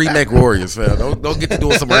give me remake Warriors, fam. Don't get to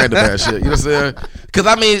doing some random ass shit. You know what I'm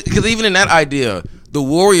saying? Because even in that idea, the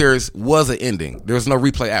Warriors was an ending. There was no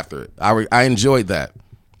replay after it. I enjoyed that.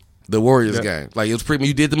 The Warriors game. Like it was pretty much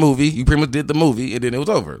you did the movie. You pretty much did the movie, and then it was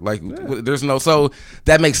over. Like there's no, so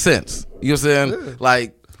that makes sense. You know what I'm saying?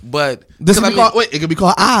 Like, but this it could be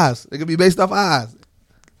called Oz. It could be based off Oz.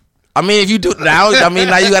 I mean, if you do now,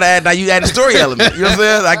 now you gotta add the story element. You know what I'm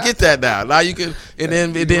saying? I get that now. Now you can, and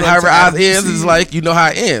then however Oz ends is like you know how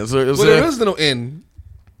it ends. So there is no end.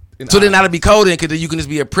 So then that'll be coding because then you can just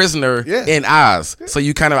be a prisoner in Oz. So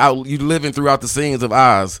you kind of you living throughout the scenes of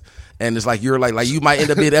Oz. And it's like you're like you might end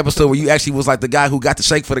up being an episode where you actually was like the guy who got the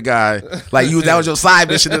shake for the guy. Like that was your side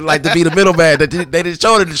mission, like to be the middleman. They didn't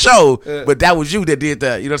show it in the show, but that was you that did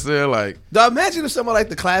that. You know what I'm saying? Like, now imagine if someone like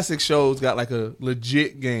the classic shows got like a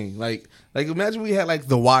legit game. Like imagine we had like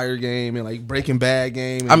the Wire game and like Breaking Bad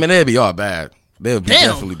game. I mean, they'd be all bad. They would be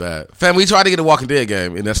definitely bad. Fam, we tried to get a Walking Dead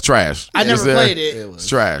game, and that's trash. I never played it. It's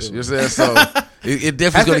trash. You know what I'm saying? So it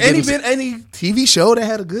definitely going to get any TV show that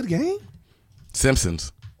had a good game?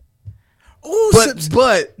 Simpsons. Ooh,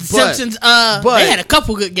 but Simpsons. They had a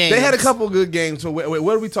couple good games. They had a couple good games. So wait,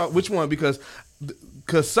 what do we talk? Which one? Because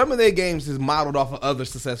some of their games is modeled off of other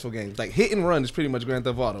successful games. Like Hit and Run is pretty much Grand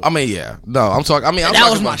Theft Auto. I mean, yeah. No, I'm talking. I mean, that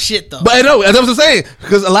was my shit though. But no, that's what I'm saying.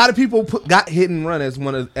 Because a lot of people got Hit and Run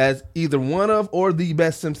as either one of or the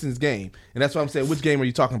best Simpsons game, and that's what I'm saying. Which game are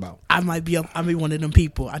you talking about? I might be one of them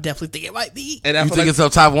people. I definitely think it might be. And you think it's a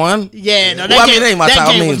top one? Yeah, no. That game,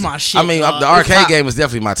 that game was my shit. I mean, the arcade game is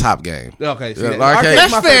definitely my top game. Okay, so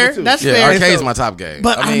that's fair. That's fair. Arcade's my top game.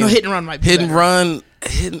 But I don't know. Hit and Run might be Hit and Run.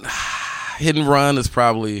 Hit and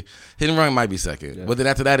Run might be second, but then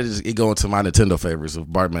after that it go into my Nintendo favorites of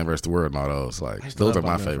Bartman vs. the World and all those. Like those are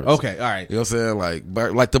my favorites. Okay, all right. You know what I'm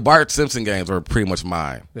saying? Like the Bart Simpson games are pretty much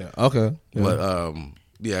mine. Yeah. Okay. Yeah.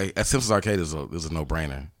 But at Simpsons Arcade is a no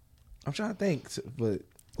brainer. I'm trying to think, but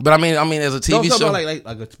I mean, as a TV show,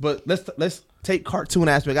 but let's take cartoon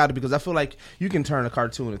aspect out of it because I feel like you can turn a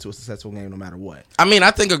cartoon into a successful game no matter what. I mean, I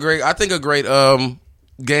think a great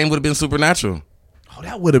game would have been Supernatural. Oh,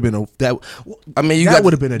 that would have been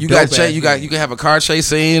You can have a car chase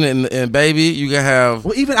scene and baby, you can have.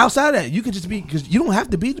 Well, even outside of that, you can just be because you don't have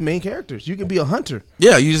to be the main characters. You can be a hunter.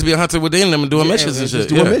 Yeah, you just be a hunter within them and doing missions and shit.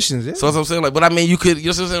 Doing missions. Yeah. So that's what I'm saying. Like, but I mean, you could. You know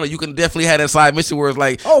what I'm saying? Like, you can definitely have that side mission where it's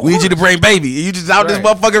like, we need you to bring baby. You just out this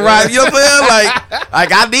motherfucking ride. You know what I'm saying?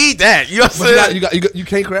 Like I need that. You know what I'm saying? You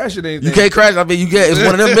can't crash it. Anything. You can't crash. I mean, it's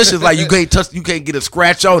one of them missions. Like you can't get a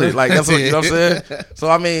scratch on it. Like that's what you know what I'm saying. So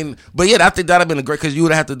I mean, but yeah, I think that'd have been a great because you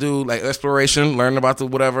would have to do like exploration, learn about the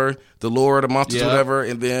lore, the monsters, whatever,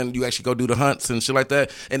 and then you actually go do the hunts and shit like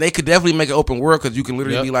that. And they could definitely make an open world because you can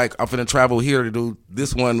literally be like, I'm finna travel here to do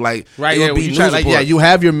this one. Like, you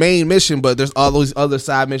have your main mission, but there's all those other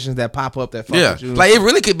side missions that pop up that fuck with you. Like it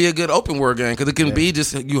really could be a good open world game because it can be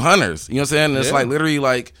just you hunters. You know what I'm saying? And it's like literally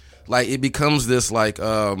like it becomes this like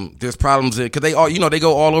there's problems because they all they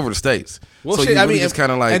go all over the states. Well, so shit, I mean, it's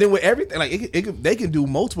kind of like, and then with everything, like they can do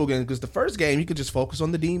multiple games because the first game you could just focus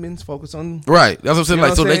on the demons, focus on right. That's what I'm saying.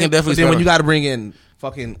 Like, so they can definitely. But then when you got to bring in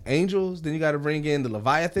fucking angels, then you got to bring in the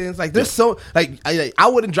Leviathans. Like there's so like I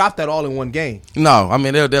wouldn't drop that all in one game. No, I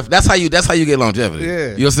mean that's how you get longevity. Yeah, you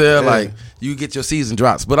know what I'm saying? Like you get your season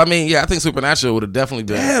drops. But I mean, I think Supernatural would have definitely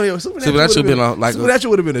been. Damn, Supernatural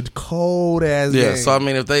would have been a cold ass game. Yeah, so I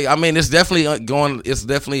mean, it's definitely going. It's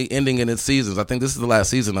definitely ending in its seasons. I think this is the last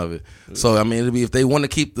season of it. So I mean, it'd be if they want to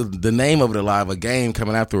keep the name of it alive, a game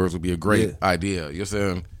coming afterwards would be a great idea. You know what I'm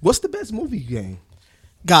saying? What's the best movie game?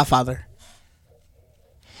 Godfather.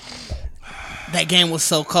 That game was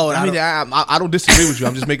so cold. I mean, I don't disagree with you.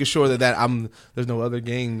 I'm just making sure that there's no other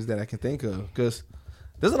games that I can think of because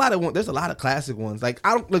there's a lot of classic ones. Like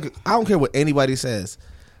I don't care what anybody says.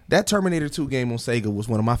 That Terminator 2 game on Sega was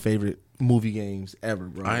one of my favorite movie games ever,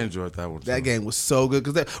 bro. I enjoyed that one too. That game was so good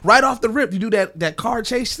because right off the rip, you do that car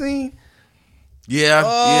chase scene.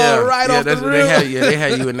 Yeah, right off the rip. They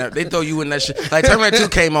had you in that. They throw you in that shit. Like Terminator 2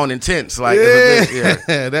 came on intense. Like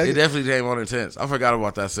it definitely came on intense. I forgot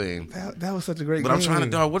about that scene. That was such a great game. But I'm trying to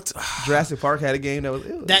know Jurassic Park had a game that was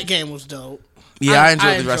that game was dope. Yeah, I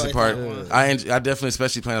enjoyed the Jurassic Park. I definitely,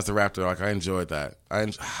 especially playing as the Raptor. Like I enjoyed that.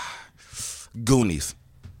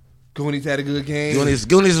 Goonies had a good game.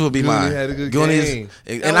 Goonies would be mine. Had a good game.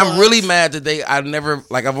 And I'm really mad that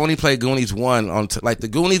I've only played Goonies 1 on like the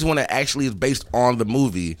Goonies one that actually is based on the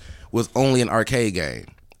movie was only an arcade game,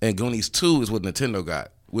 and Goonies 2 is what Nintendo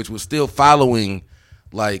got, which was still following.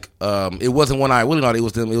 Like it wasn't One Eye Willie. It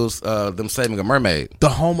was them saving a mermaid. The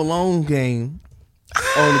Home Alone game.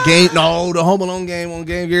 On the game, the Home Alone game on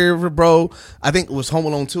Game Gear, bro. I think it was Home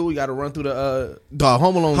Alone 2. You got to run through the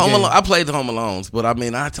Home Alone game. I played the Home Alones, but I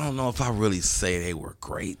mean, I don't know if I really say they were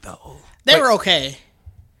great though. They were okay.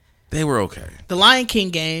 They were okay. The Lion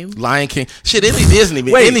King game. Shit, any Disney,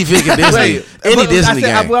 any freaking Disney, any Disney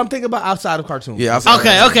game. I'm thinking about outside of cartoons. Yeah.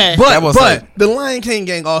 Okay. But the Lion King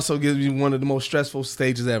game also gives you one of the most stressful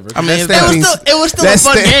stages ever. I mean, it was still a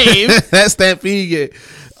fun game. That Stampede game.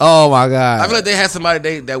 Oh my god! I feel like they had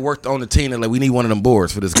somebody that worked on the team and like we need one of them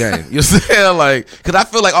boards for this game. You know what I'm saying? Like, because I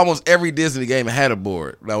feel like almost every Disney game had a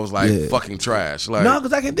board that was like fucking trash. Like, no,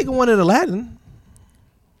 because I can think of one in Aladdin.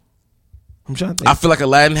 I'm trying to think. I feel like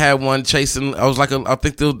Aladdin had one chasing. I was like, I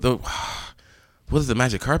think the what is the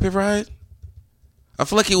Magic Carpet Ride? I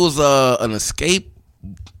feel like it was an escape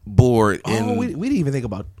board. We didn't even think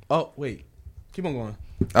about. Oh wait, keep on going.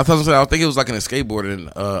 I think it was like an escape board in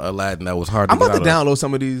Aladdin that was hard to I'm about to download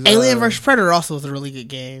some of these. Alien vs. Predator also was a really good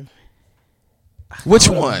game. Which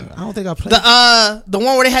one? I don't think I played the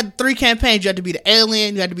one where they had 3 campaigns. You had to be the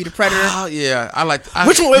alien, you had to be the predator. Oh yeah, I like.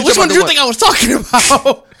 Which one do you think I was talking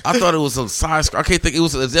about? I thought it was a side scroll. I can't think. It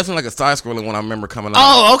was definitely like a side scrolling one I remember coming out.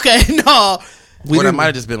 Oh, okay. No. Or it might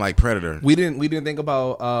have just been like Predator. We didn't think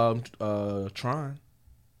about Tron.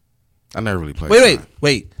 I never really played Tron.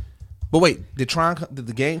 Wait. But wait, did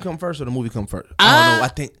the game come first or the movie come first? I don't know. I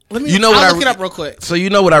think I'll look it up real quick. So you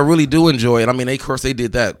know what I really do enjoy, and I mean, of course they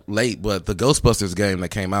did that late, but the Ghostbusters game that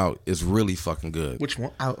came out is really fucking good. Which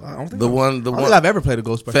one? I don't think the one. I don't think I've ever played a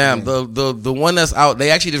Ghostbusters game. The one that's out.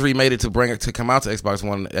 They actually just remade it to come out to Xbox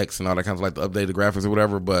One X and all that kind of like the updated graphics or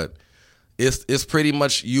whatever. But it's pretty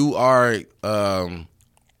much you are a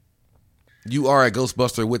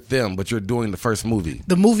Ghostbuster with them, but you're doing the first movie.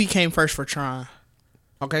 The movie came first for Tron.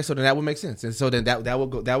 Okay, so then that would make sense, and so then that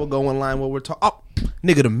would go in line what we're talking. Oh,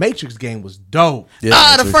 nigga, the Matrix game was dope.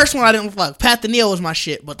 Yeah, the first one I didn't fuck. Path to Neo was my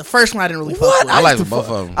shit, but the first one I didn't really fuck with. I like both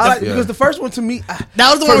of them. Because the first one to me,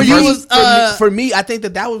 that was the one where you was for me. I think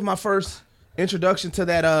that was my first introduction to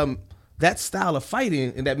that style of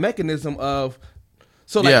fighting and that mechanism of.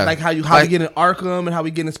 So like how we get in Arkham and how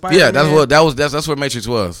we get in Spider-Man. Yeah, that's what Matrix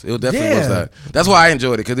was. It definitely was that. That's why I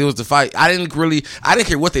enjoyed it because it was the fight. I didn't care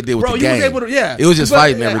what they did with the game. Was able to, it was just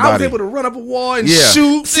fighting everybody. I was able to run up a wall and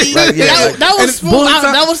shoot. See, that was smooth.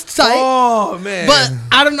 That was tight. Oh man! But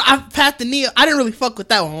I don't know. Path to Neo. I didn't really fuck with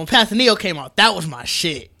that one. When Path to Neo came out, that was my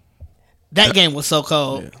shit. That game was so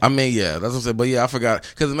cold. Yeah. I mean, yeah, that's what I'm saying. But yeah, I forgot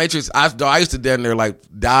because the Matrix. I used to down there like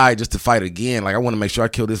die just to fight again. Like I want to make sure I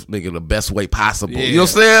kill this nigga the best way possible. Yeah. You know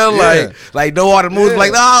what I'm saying? Like know all the moves.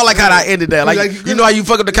 Like no, like how I ended that. Like you know how you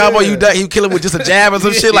fuck up the combo, you kill him with just a jab or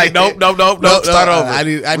some shit. Like nope. Start over. I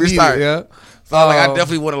restart. Need it, yeah. So I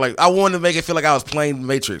definitely want to I wanted to make it feel like I was playing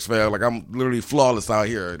Matrix, man. Like I'm literally flawless out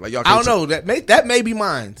here. Like y'all. I don't know. That may be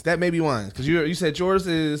mine. Because you said yours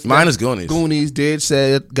is mine is Goonies. Goonies, Dead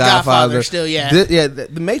Set, Godfather. Still, yeah.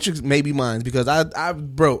 The Matrix may be mine because I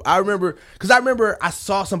remember I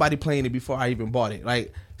saw somebody playing it before I even bought it.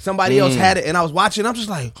 Like somebody else had it and I was watching. I'm just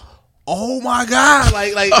like, oh my god!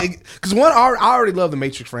 Like because one, I already love the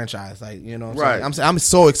Matrix franchise. Like you know, right? I'm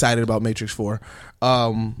so excited about Matrix 4.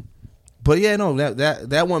 But yeah, no,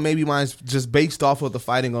 that one maybe mine's just based off of the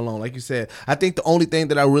fighting alone. Like you said, I think the only thing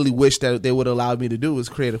that I really wish that they would allow me to do is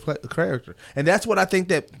create a character, and that's what I think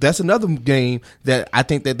that's another game that I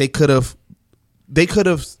think that they could have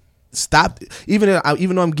stopped. Even though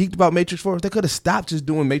I'm geeked about Matrix 4, they could have stopped just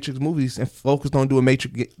doing Matrix movies and focused on doing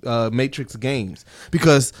Matrix games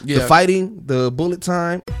because the fighting, the bullet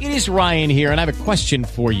time. It is Ryan here, and I have a question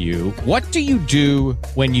for you. What do you do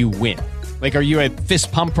when you win? Like, are you a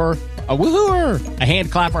fist pumper? A woohooer, a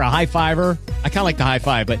hand clapper, a high fiver. I kind of like the high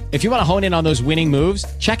five, but if you want to hone in on those winning moves,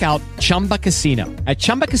 check out Chumba Casino. At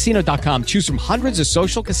ChumbaCasino.com, choose from hundreds of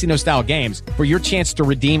social casino style games for your chance to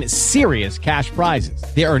redeem serious cash prizes.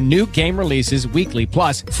 There are new game releases weekly,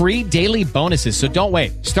 plus free daily bonuses. So don't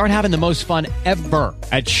wait. Start having the most fun ever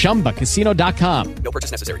at ChumbaCasino.com. No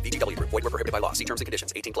purchase necessary. VGW. Void where prohibited by law. See terms and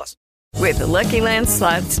conditions. 18+. With the Lucky Land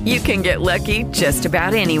Slots, you can get lucky just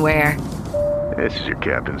about anywhere. This is your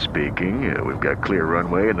captain speaking. We've got clear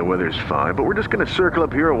runway and the weather's fine, but we're just going to circle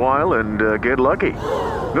up here a while and get lucky.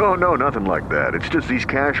 No, nothing like that. It's just these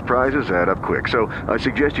cash prizes add up quick. So I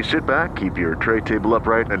suggest you sit back, keep your tray table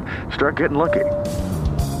upright, and start getting lucky.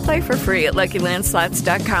 Play for free at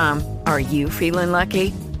LuckyLandSlots.com. Are you feeling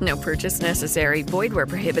lucky? No purchase necessary. Void where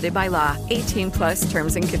prohibited by law. 18+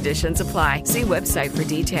 terms and conditions apply. See website for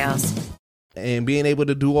details. And being able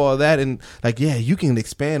to do all that and you can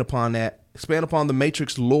expand upon that. Expand upon the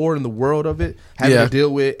Matrix lore and the world of it, having to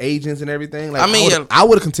deal with agents and everything. Like, I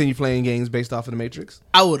would have continued playing games based off of the Matrix.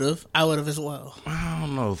 I would have as well. I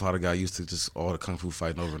don't know if I'd have got used to just all the kung fu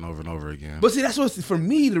fighting over and over and over again. But see, that's what's for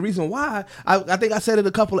me the reason why I think I said it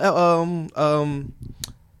a couple episodes.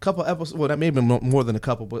 Well, that may have been more than a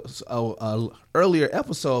couple, but earlier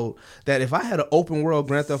episode that if I had an open world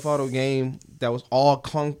Grand Theft Auto game that was all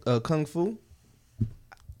kung fu,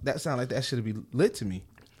 that sounded like that should be lit to me.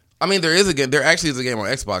 I mean, there actually is a game on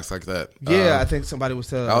Xbox like that. Yeah, I think somebody was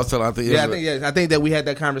telling. I think that we had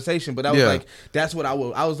that conversation, but I was like, that's what I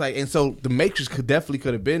was like, and so the Matrix could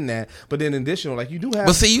have been that. But then in addition, like you do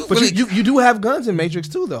have, you do have guns in Matrix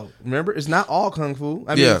too, though. Remember, it's not all kung fu.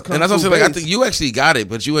 I mean, and that's what I'm saying. Like, I think you actually got it,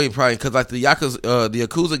 but you ain't probably because like the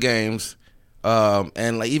Yakuza games,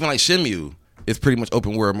 and like even like Shenmue. It's pretty much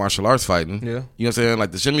open world martial arts fighting. Yeah, you know what I'm saying.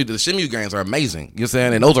 Like the Shenmue games are amazing. You know what I'm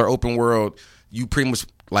saying, and those are open world. You pretty much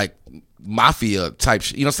like mafia type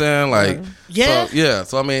shit. You know what I'm saying? Like yeah.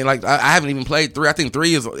 So I mean, like I haven't even played 3. I think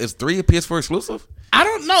 3 is 3 a PS4 exclusive. I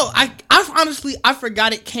don't know. I honestly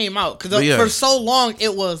forgot it came out because for so long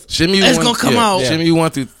it was Shenmue it's gonna come out. Shenmue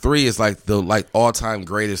 1 through 3 is like the all time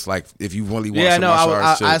greatest. Like if you really want some martial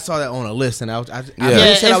arts shit. I saw that on a list and I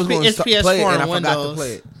said I was going to play it and I forgot to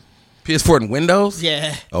play it. PS4 and Windows?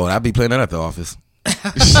 Yeah. Oh, and I'd be playing that at the office.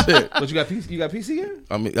 Shit. But you got PC game?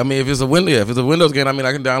 I mean, if it's a Windows game, I mean,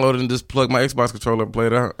 I can download it and just plug my Xbox controller and play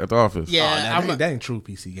it at the office. Yeah, that ain't true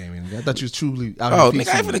PC gaming. I thought you was truly out of PC.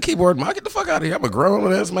 Nigga, I ain't for the keyboard. Man, get the fuck out of here. I'm a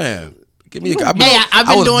grown ass man. Give me I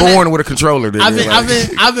was born with a controller.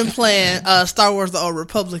 I've been playing Star Wars: The Old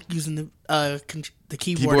Republic using the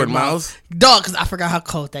keyboard and mouse. Dog, because I forgot how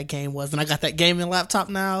cold that game was, and I got that gaming laptop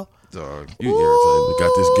now. Dog, you irritated.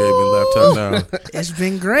 Got this gaming laptop now. It's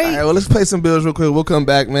been great. All right, well, let's play some bills real quick. We'll come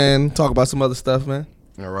back, man. Talk about some other stuff, man.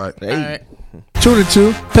 All right. Hey. All right.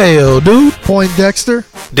 2-2. Pale dude. Point Dexter.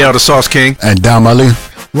 Dale the Sauce King. And Dom Ali.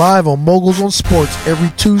 live on Moguls on Sports every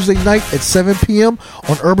Tuesday night at 7 p.m.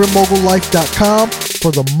 on UrbanMogulLife.com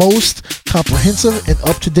for the most comprehensive and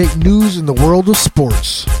up-to-date news in the world of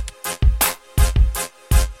sports.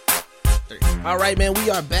 All right, man, we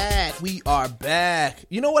are back.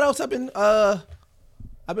 You know what else I've been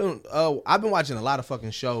watching a lot of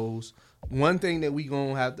fucking shows. One thing that we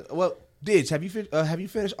gonna have to, Didge, have you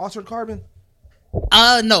finished Altered Carbon?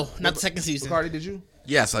 No, not the second season. Cardi, did you?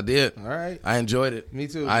 Yes, I did. All right, I enjoyed it. Me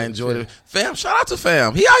too. I enjoyed it. Fam, shout out to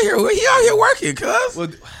Fam. He out here working, cuz. Well,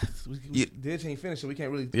 Didge ain't finished, so we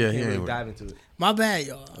can't really dive into it. My bad,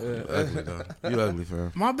 y'all. You ugly,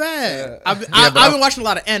 fam. My bad. I've been watching a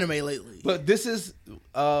lot of anime lately. But this is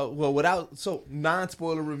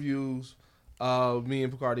non-spoiler reviews. Me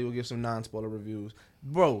and Picardi will give some non-spoiler reviews.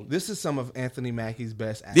 Bro, this is some of Anthony Mackie's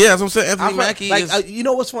best acting. Yeah, that's what I'm saying. Anthony Mackie is... you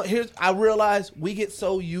know what's fun? I realize we get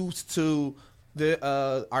so used to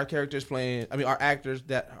our characters playing, our actors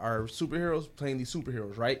that are superheroes playing these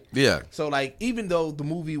superheroes, right? Yeah. So, like, even though the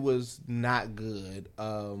movie was not good,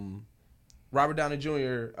 Robert Downey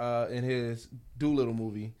Jr. In his Doolittle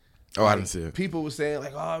movie, I didn't see it. People were saying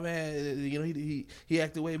like, "Oh man, he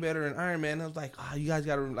acted way better in Iron Man." And I was like, "Oh, you guys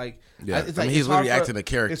got to like." Yeah, it's like, he's literally acting a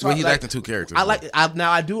character. He's acting two characters.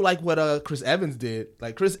 I do like what Chris Evans did.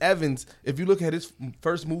 Like Chris Evans, if you look at his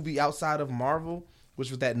first movie outside of Marvel, which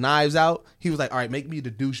was that Knives Out, he was like, "All right, make me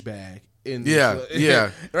the douchebag."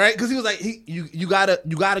 Yeah, right, because he was like, you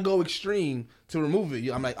gotta go extreme to remove it.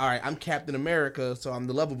 I'm like, all right, I'm Captain America, so I'm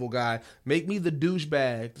the lovable guy. Make me the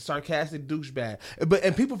douchebag, the sarcastic douchebag.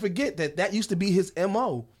 And people forget that used to be his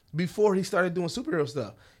MO before he started doing superhero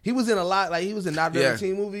stuff. He was in a lot, like he was in Not Very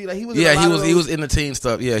Teen movie, like he was. Yeah, he was in the teen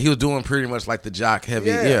stuff. Yeah, he was doing pretty much like the jock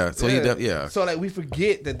heavy. So like we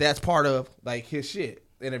forget that that's part of like his shit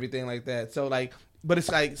and everything like that. So like. But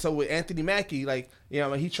it's like, so with Anthony Mackie, like,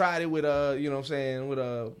 he tried it with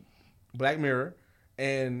with Black Mirror,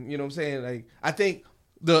 and like I think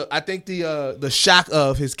the shock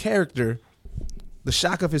of his character,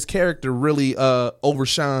 really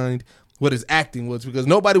overshined what his acting was, because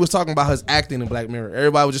nobody was talking about his acting in Black Mirror.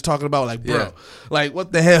 Everybody was just talking about like, bro, like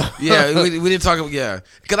what the hell? Yeah, we didn't talk about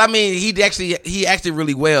because he acted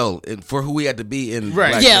really well for who he had to be in.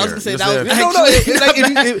 Right. Black Yeah, Mirror. I was gonna say that.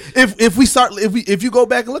 If you go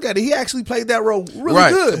back and look at it, he actually played that role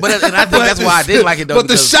really good. And I think that's why I didn't like it though. But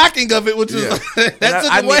the shocking of it, which is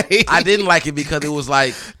that's the way I didn't like it because it was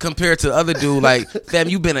like compared to the other dude, like fam,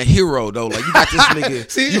 you been a hero though. Like you got this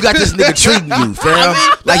nigga, you got this nigga treating you, fam.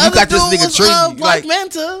 Like you got this nigga treating you Black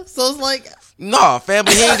Manta, so it's like. No, fam,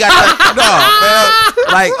 but he ain't got that. No, fam.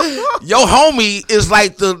 Like, your homie is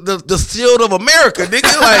like the shield of America,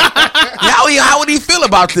 nigga. Like, how would he feel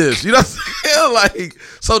about this? You know what I'm saying? Like,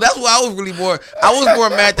 so that's why I was more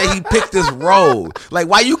mad that he picked this role. Like,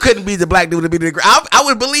 why you couldn't be the black dude to be the I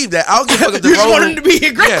would believe that. I don't give a fuck if the role. You just wanted him to be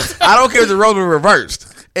aggressive. Yeah, I don't care if the role was reversed.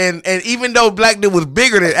 And even though Black dude was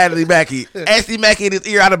bigger than Anthony Mackie in his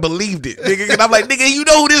ear, I'd have believed it, nigga. And I'm like, nigga, you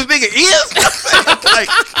know who this nigga is? Like,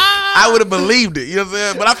 I would have believed it. You know what I'm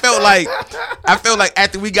saying? But I felt like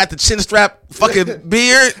after we got the chin strap fucking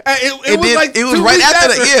beard, it was right after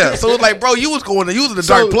that. Yeah. So it was like, bro, you was in the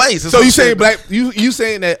dark place. So you saying you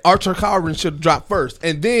saying that Archer Carbon should drop first,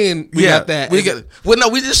 and then we got that. We just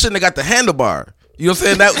shouldn't have got the handlebar. You know what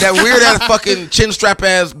I'm saying? That weird ass fucking chin strap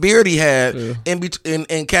ass beard he had at the end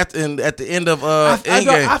of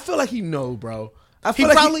Endgame. I feel like he know, bro. He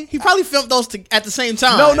probably filmed those at the same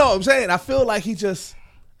time. No, I'm saying I feel like he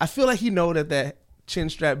know that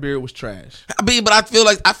chin strap beard was trash. But I feel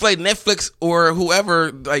like Netflix or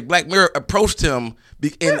whoever, like Black Mirror, approached him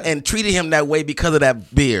and treated him that way because of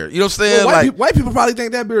that beard. You know what I'm saying? Well, white people probably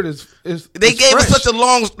think that beard is. They gave it such a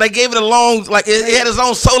long. They gave it a long. Like it had its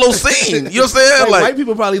own solo scene. You know what I'm saying? Like white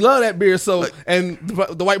people probably love that beard. So and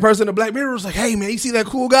the white person in the Black Mirror was like, "Hey man, you see that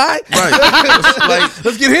cool guy? Right?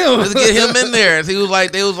 Let's get him. Let's get him in there." And he was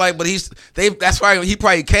like, they was like, but that's why he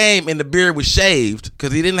probably came and the beard was shaved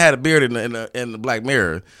because he didn't have a beard in the Black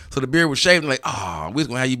Mirror. So the beard was shaved and like, oh, we're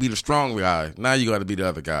gonna have you be the strong guy. Now you got to be the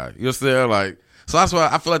other guy. You know what I'm saying? Like. So that's why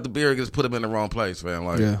I feel like the beard just put him in the wrong place, man.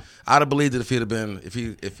 Like I'd have believed it if he was the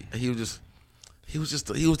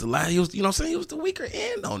you know what I'm saying? He was the weaker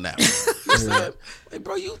end on that. You know like,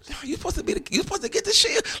 bro, you supposed to get the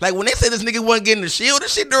shield. Like when they said this nigga wasn't getting the shield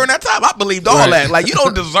and shit during that time, I believed all that. Like you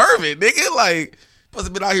don't deserve it, nigga. Like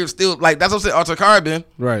supposed to be out here still like that's what I'm saying. Altered Carbon,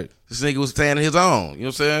 right? This nigga was standing his own. You know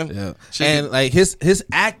what I'm saying? Yeah. And like his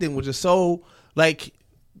acting was just so like.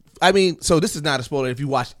 I mean, so this is not a spoiler if you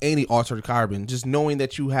watch any Altered Carbon. Just knowing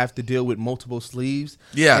that you have to deal with multiple sleeves,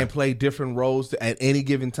 and play different roles at any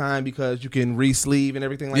given time because you can re-sleeve and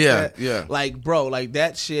everything like that. Yeah. Like, bro, like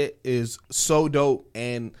that shit is so dope,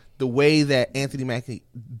 and the way that Anthony Mackie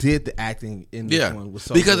did the acting in this one was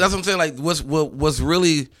so because good. that's what I'm saying. Like, what's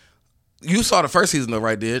really, you saw the first season though,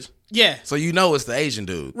 right, Didge? Yeah. So you know it's the Asian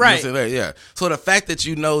dude. Right. You know what I'm saying? Yeah. So the fact that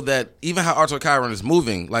you know that even how Arthur Chiron is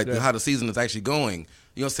moving, like how the season is actually going,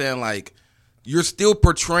 you know what I'm saying? Like, you're still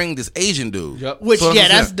portraying this Asian dude. Yep. Which, so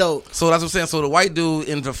that's dope. So that's what I'm saying. So the white dude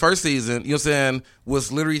in the first season, you know what I'm saying,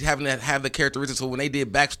 was literally having to have the characteristics. So when they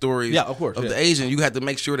did backstories of the Asian, you had to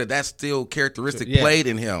make sure that that's still characteristic played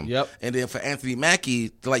in him. Yep. And then for Anthony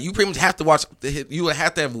Mackie, like, you pretty much have to watch, you would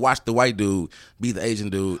have to have watched the white dude be the Asian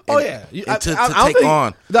dude. And, to take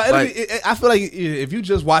on. I feel like if you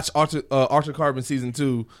just watch Arthur Carbon season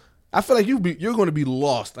 2, I feel like you're going to be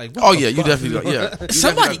lost. Like, you definitely,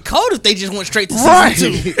 Somebody cold if they just went straight to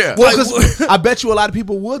season 2. Yeah. Well, because I bet you a lot of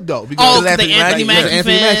people would though. Because Anthony Mackie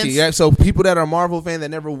fans. Yeah. So people that are Marvel fans that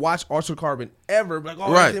never watched Arthur Carbon ever, like,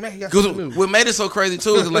 Anthony Mackie got something new. What made it so crazy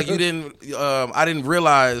too is like I didn't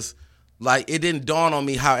realize, like, it didn't dawn on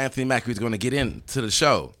me how Anthony Mackie was going to get into the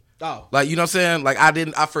show. Oh. Like, you know what I'm saying? Like,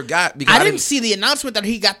 I forgot because I didn't see the announcement that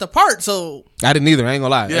he got the part, so I didn't either. I ain't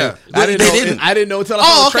gonna lie. Yeah. I didn't know until I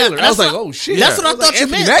saw the trailer. I was like, oh shit. That's what I thought you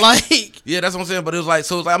meant. Like, yeah, that's what I'm saying. But it was like,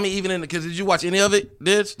 so I mean, even in because did you watch any of it?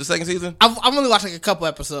 The second season? I've only watched like a couple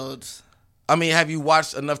episodes. I mean, have you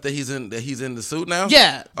watched enough that he's in the suit now?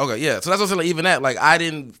 Yeah. Okay, yeah. So that's what I'm saying. Like, even that, like, I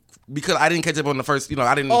didn't. Because I didn't catch up on the first,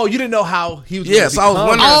 I didn't. Oh, you didn't know how he was. Yeah, so I was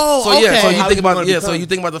wondering. Oh, so okay. so you think about so you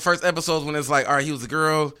think about the first episodes when it's like, all right, he was a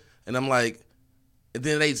girl, and I'm like, and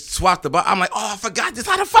then they swapped the body. I'm like, oh, I forgot this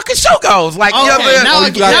how the fucking show goes. Like, you know what I'm saying? Now I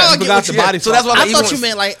get what the you body. meant. So that's why I thought you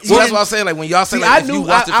meant like. So that's what I was saying. Like, when y'all say, like, I if knew. you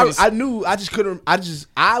watched it from I knew. I just couldn't.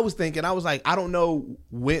 I was thinking. I was like, I don't know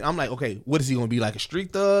when. I'm like, okay, what is he gonna be, like a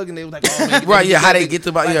street thug? And they was like, oh, man, right? Yeah, how they get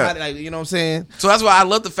to like, yeah, like, you know what I'm saying? So that's why I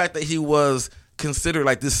love the fact that he was considered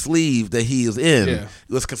like this sleeve that he is in. Yeah.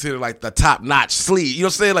 It was considered like the top notch sleeve. You know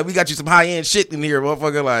what I'm saying? Like, we got you some high end shit in here,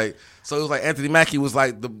 motherfucker. Like, so it was like Anthony Mackie was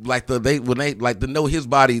like to know his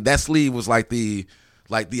body. That sleeve was like the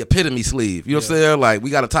epitome sleeve. You know what I'm saying? Like, we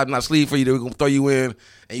got a top notch sleeve for you that we're gonna throw you in,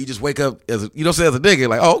 and you just wake up as a, you know what I'm saying, as a nigga.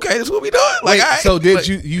 Like, oh, okay, this is what we doing. Like, Wait, all right. so did like,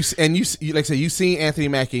 you like I said, you seen Anthony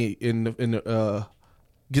Mackie in the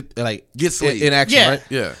get sleeve in action, right?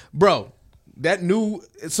 Yeah, bro. That new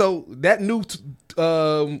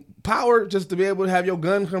power just to be able to have your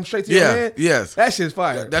gun come straight to your head. Yes, that shit's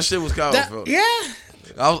fire. That shit was cold. Yeah.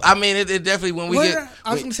 I mean, it definitely when we get.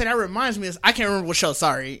 I was gonna say that reminds me. I can't remember what show.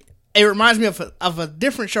 Sorry, it reminds me of a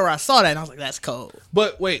different show where I saw that and I was like, "That's cold."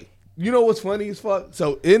 But wait, you know what's funny as fuck?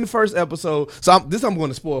 So in the first episode, I'm going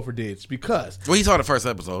to spoil for Didge because he saw the first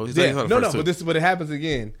episode. He saw the first two. But it happens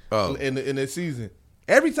again. In this season.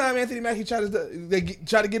 Every time Anthony Mackie try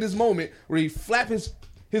to get his moment where he flap his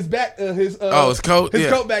back his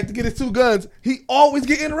coat back to get his two guns, he always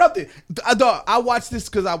get interrupted. I watched this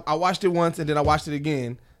because I watched it once and then I watched it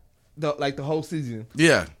again, the whole season.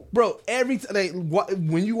 Yeah, bro. Every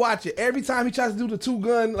when you watch it, every time he tries to do the two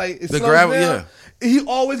gun, like it the slows grab, down, he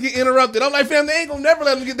always get interrupted. I'm like, fam, they ain't gonna never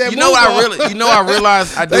let him get that. You know what I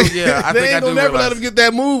realized I do. Yeah, I they think ain't I do gonna never let him get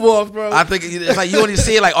that move off, bro. I think it's like you only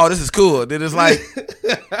see it like, oh, this is cool. Then it's like,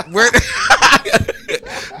 where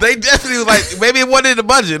they definitely was like, maybe it wasn't in the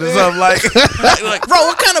budget or something. Like, bro,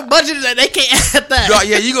 what kind of budget is that? They can't add that.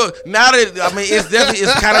 Yeah, you go now that I mean,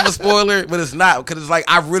 it's kind of a spoiler, but it's not because it's like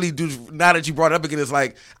I really do. Now that you brought it up again, it's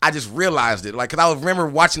like I just realized it. Like, because I remember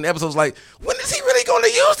watching the episodes, like, when is he really going to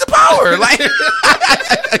use the power? Like,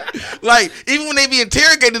 like even when they be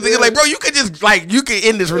interrogating, they're like, bro, you could just you can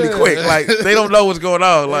end this really quick. Like, they don't know what's going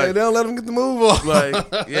on. Like, they don't let him get the move off. Like,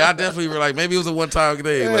 yeah, I definitely were like, maybe it was a one-time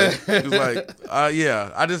thing. Like, it was like,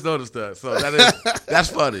 yeah, I just noticed that. So that's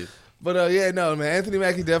funny. But no, man, Anthony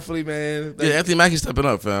Mackie definitely, man. Yeah, Anthony Mackie stepping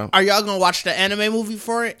up, fam. Are y'all gonna watch the anime movie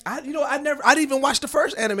for it? I didn't even watch the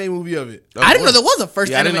first anime movie of it. I didn't know there was a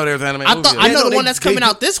first. Yeah, anime. I didn't know there was an anime movie. I know the one that's coming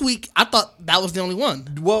out this week. I thought that was the only one.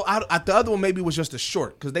 Well, the other one maybe was just a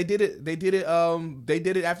short because they did it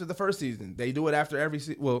after the first season. They do it after every.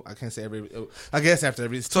 Well, I can't say every. I guess after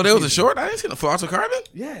every. So there was a short. I didn't see it for Ultra Carbon.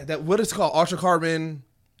 Yeah, what is it called? Ultra Carbon.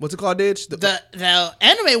 What's it called, Didge? The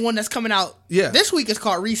anime one that's coming out this week is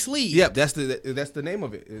called Re-Sleeve. Yep, that's the name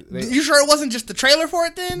of it. You sure it wasn't just the trailer for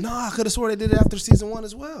it then? No, I could have sworn they did it after season 1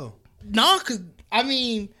 as well. No, because, I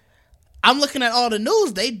mean, I'm looking at all the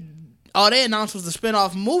news. All they announced was the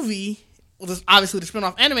spinoff movie. Well, obviously the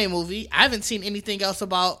spinoff anime movie. I haven't seen anything else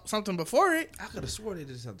about something before it. I could have sworn they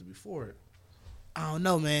did something before it. I don't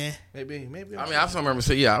know, man. Maybe. I mean, I still remember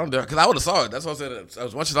saying, I don't because I would have saw it. That's what I said.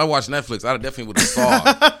 As much as I watched Netflix, I definitely would have saw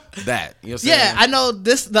that. You know what I'm saying? Yeah, I know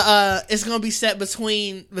this. It's gonna be set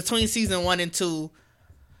between season 1 and 2.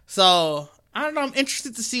 So I don't know. I'm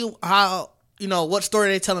interested to see how what story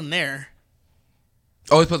they tell them there.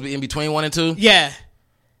 Oh, it's supposed to be in between 1 and 2. Yeah,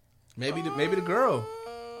 maybe the girl.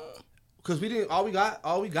 Because we didn't. All we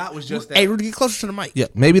got was just that. Hey, Rudy, get closer to the mic. Yeah,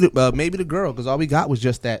 maybe the girl. Because all we got was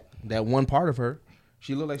just that one part of her.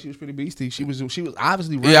 She looked like she was pretty beastie. She was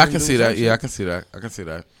obviously. Yeah, I can see that. Yeah, I can see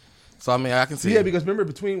that. So I mean, I can see. Yeah, because remember,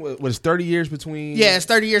 between was 30 years between. Yeah, it's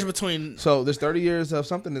 30 years between. So there's 30 years of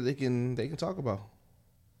something that they can talk about.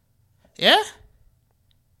 Yeah.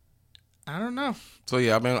 I don't know. So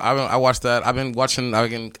yeah, I watched that. I've been watching. I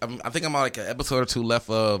think I'm on like an episode or 2 left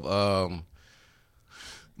of.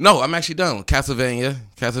 No, I'm actually done.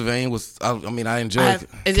 Castlevania was. I enjoyed.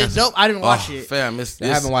 Is it dope? I didn't watch it. Fam, I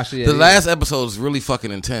haven't watched it yet. The last episode is really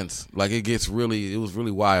fucking intense. Like it was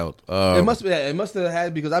really wild. It must have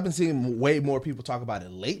had because I've been seeing way more people talk about it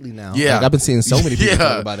lately now. Yeah, like, I've been seeing so many people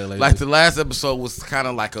talk about it lately. Like the last episode was kind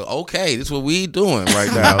of like okay, this is what we doing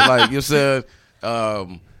right now. Like you said.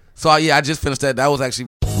 So yeah, I just finished that. That was actually.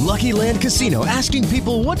 Lucky Land Casino asking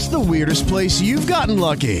people, what's the weirdest place you've gotten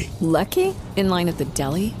lucky? Lucky? In line at the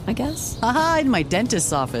deli, I guess? Aha, in my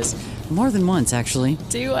dentist's office. More than once, actually.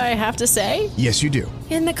 Do I have to say? Yes, you do.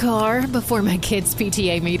 In the car before my kids'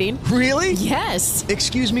 PTA meeting. Really? Yes.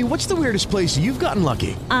 Excuse me, what's the weirdest place you've gotten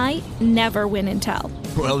lucky? I never win and tell.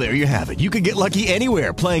 Well, there you have it. You can get lucky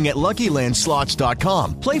anywhere, playing at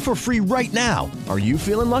LuckyLandSlots.com. Play for free right now. Are you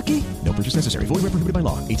feeling lucky? No purchase necessary. Void where prohibited by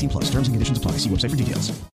law. 18+. Terms and conditions apply. See website for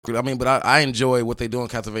details. I mean, but I enjoy what they do in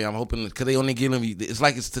Castlevania. I'm hoping because they only give me. It's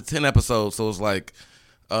like it's to 10 episodes, so it's like,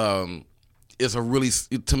 it's a really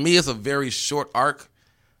to me it's a very short arc,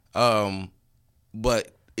 but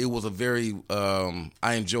it was a very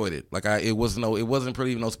I enjoyed it. Like it wasn't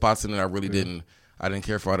pretty no spots in it I really didn't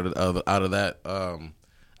care for out of that.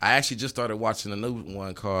 I actually just started watching a new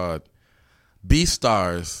one called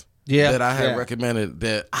Beastars. Yeah, that I had recommended.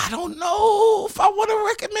 That I don't know if I want to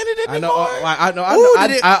recommend it anymore. I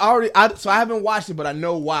know. So I haven't watched it, but I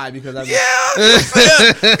know why because I like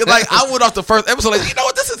I went off the first episode like, you know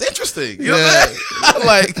what, this is interesting. You know what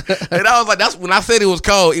I'm saying? And I was like, that's when I said it was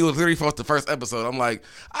cold. It was literally from the first episode. I'm like,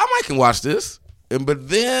 I might can watch this, but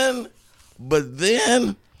then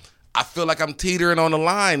I feel like I'm teetering on the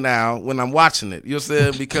line now when I'm watching it. You know what I'm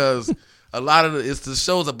saying? Because a lot of it's the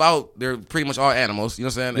show's about they're pretty much all animals, you know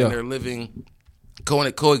what I'm saying? Yeah. And they're living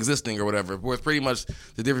coexisting or whatever. Where it's pretty much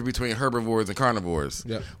the difference between herbivores and carnivores.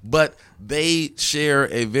 Yeah. But they share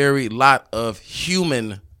a very lot of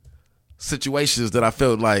human situations that I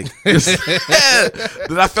felt like I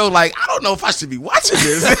don't know if I should be watching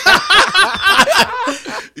this.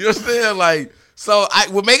 You know what I'm saying? Like, so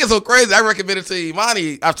what make it so crazy, I recommended it to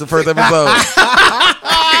Imani after the first episode.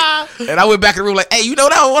 And I went back in the room like, hey, you know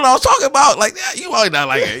that what I was talking about? Like, yeah, you might not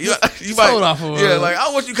like it. You might, like,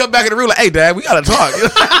 I want you to come back in the room like, hey, Dad, we gotta talk.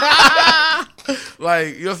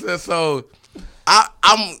 Like, you know what I'm saying? So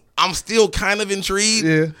I'm still kind of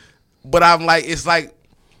intrigued, but I'm like, it's like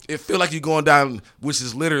it feel like you're going down, which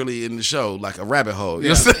is literally in the show, like a rabbit hole. You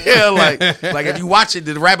know what I'm saying? Like if you watch it,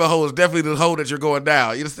 the rabbit hole is definitely the hole that you're going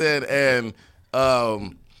down. You understand? And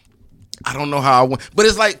I don't know how I went, but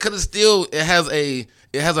it's like because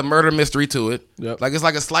it has a murder mystery to it. Yep. Like it's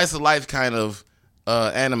like a slice of life kind of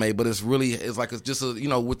anime, but it's just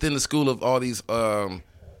within the school of all these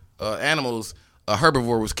animals, a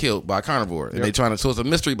herbivore was killed by a carnivore, and they so it's a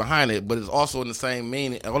mystery behind it, but it's also in the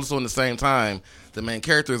same time, the main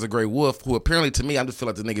character is a gray wolf who apparently to me I just feel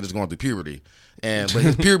like the nigga is going through puberty, but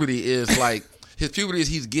his puberty is like. His puberty is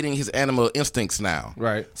he's getting his animal instincts now.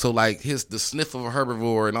 Right. So like the sniff of a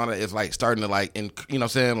herbivore and all that is like starting to like, you know what I'm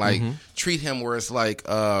saying? Like treat him where it's like you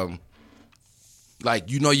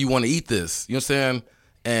want to eat this. You know what I'm saying?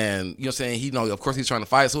 And you know what I'm saying? He of course he's trying to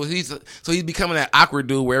fight. So he's becoming that awkward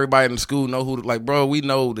dude where everybody in the school know who like, bro, we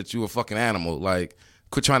know that you a fucking animal. Like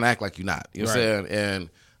quit trying to act like you're not. You know what I'm saying?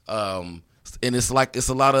 And it's like it's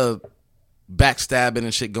a lot of backstabbing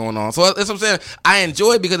and shit going on. So that's what I'm saying. I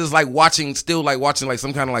enjoy it because it's like watching like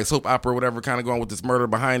some kind of like soap opera or whatever, kind of going with this murder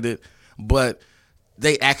behind it. But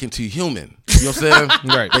they acting too human. You know what I'm saying?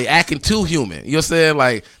 Right. They acting too human. You know what I'm saying?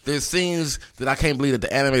 Like there's scenes that I can't believe that the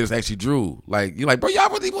animators actually drew. Like you're like, bro, y'all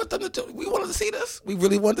really want them to do? We wanted to see this. We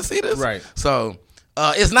really wanted to see this. Right. So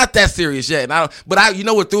it's not that serious yet. But you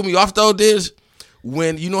know what threw me off though, Diz?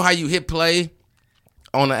 When you know how you hit play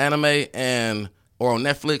on the anime or on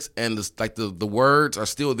Netflix, and the words are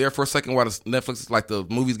still there for a second while Netflix is like the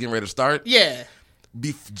movie's getting ready to start. Yeah.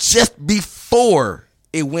 Just before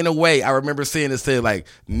it went away. I remember seeing it said like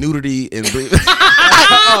nudity and. And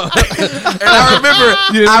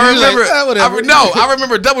I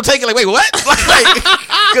remember double taking like, wait, what? Like,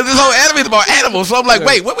 because this whole anime is about animals, so I'm like,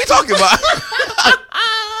 wait, what are we talking about?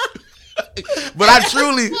 But I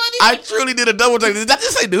truly did a double take. Did I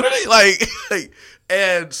just say nudity? Like,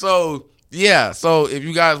 and so. Yeah, so if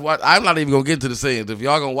you guys watch, I'm not even gonna get into the scenes. If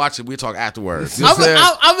y'all gonna watch it, we talk afterwards. I'm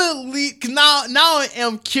at least now I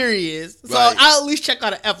am curious, so right. I'll at least check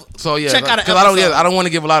out an episode. So yeah, because I don't want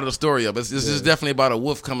to give a lot of the story up. It's just definitely about a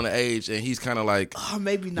wolf coming of age, and he's kind of like,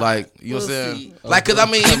 maybe not. Like you know what I'm saying? See. Like because I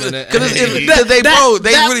mean, because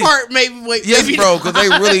that really part maybe wait. Yes, maybe bro,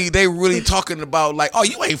 because they really talking about like, oh,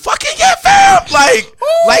 you ain't fucking yet, fam.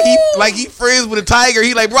 Like he friends with a tiger.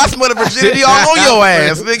 He like, bro, I smell the virginity all on your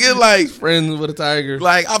ass, nigga. Like. Friends with a tiger.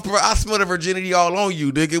 Like, I smell the virginity all on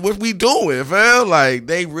you, nigga. What we doing, fam? Like,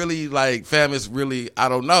 they really, like, fam is really, I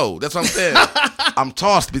don't know. That's what I'm saying. I'm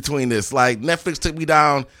tossed between this. Like, Netflix took me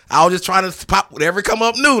down. I was just trying to pop whatever come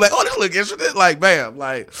up new. Like, oh, this look interesting. Like, bam.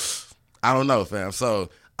 Like, I don't know, fam.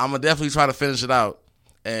 So, I'm going to definitely try to finish it out.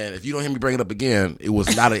 And if you don't hear me bring it up again, it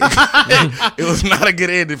was not a good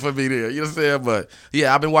ending for me there. You know what I'm saying? But,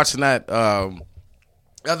 yeah, I've been watching that.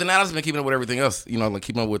 Other than that, I've just been keeping up with everything else. You know, like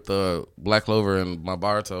keeping up with Black Clover and my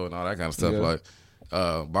Baruto and all that kind of stuff. Yeah. Like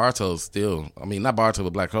Baruto's still, I mean, not Baruto,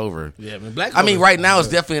 but Black Clover. Yeah, man, Black Clover. I mean, right now it's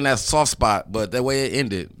definitely in that soft spot, but that way it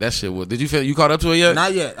ended, that shit was. Did you feel you caught up to it yet?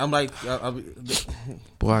 Not yet. I'm like,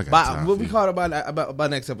 boy, I got time. We'll be caught up by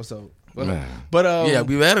next episode. But yeah,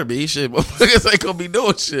 we better be shit. Motherfuckers ain't gonna be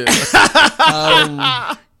doing shit.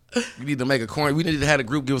 We need to make we need to have a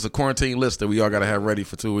group give us a quarantine list that we all gotta have ready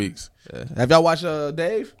for 2 weeks. Yeah. Have y'all watched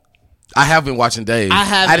Dave? I have been watching Dave.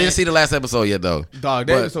 I didn't see the last episode yet though. Dog,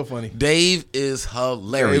 Dave is so funny. Dave is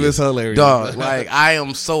hilarious. Dave is hilarious. Dog, like I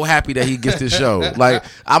am so happy that he gets this show. Like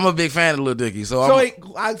I'm a big fan of Lil Dicky. So I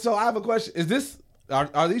have a question. Is this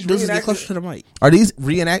are these get closer to the mic? Are these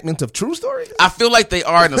reenactments of true stories? I feel like they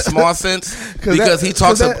are in a small sense because he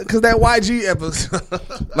talks because that YG episode.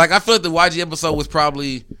 Like I feel like the YG episode was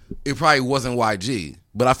probably wasn't YG,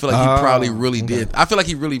 but I feel like he probably really did. I feel like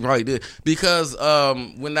he really probably did because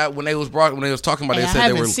when they was talking about it, they said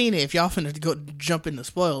they were. I haven't seen it. If y'all finna go jump into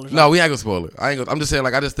spoilers, no, we ain't gonna spoil it. I'm just saying,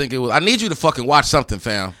 like I just think it was. I need you to fucking watch something,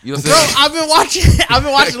 fam. You know what I'm saying? Bro, I've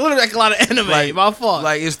been watching literally like a lot of anime. Like, my fault.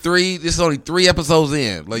 Like it's only 3 episodes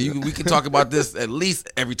in. Like we can talk about this at least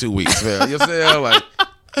every 2 weeks, fam. You know what I'm saying? Like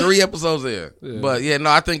 3 episodes in. Yeah. But yeah, no,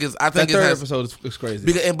 I think that third episode is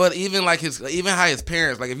crazy. But even like how his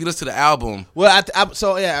parents, like if you listen to the album. Well,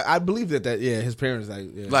 I believe that his parents like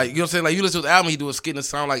you know what I'm saying, like you listen to the album, he do a skit and it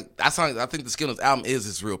sound like I think the skit on his album is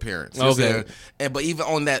his real parents. You know what I'm saying? But even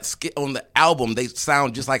on that skit on the album, they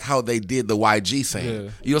sound just like how they did the YG scene. Yeah. You know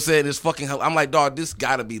what I'm saying? It's fucking. I'm like, dog, this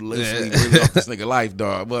gotta be literally really off this nigga life,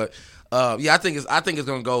 dog. But. I think it's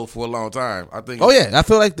gonna go for a long time. I think. Oh yeah, I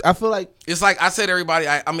feel like it's like I said to everybody.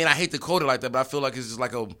 I mean, I hate to quote it like that, but I feel like it's just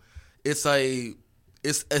like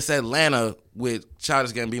it's Atlanta with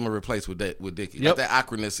Childish Gambino replaced with Dickie. Yep. Like that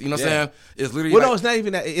awkwardness. You know what I'm saying? It's literally. Well, no, it's not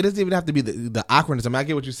even that. It doesn't even have to be the awkwardness. I mean, I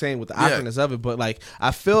get what you're saying with the awkwardness of it, but like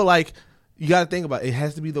I feel like. You got to think about it. It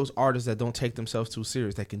has to be those artists that don't take themselves too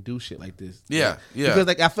serious that can do shit like this. Yeah, yeah. Because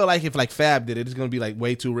like I feel like if like Fab did it, it's gonna be like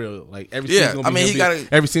way too real. Like every scene's gonna be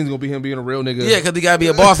every scene's gonna be him being a real nigga. Yeah, because he gotta be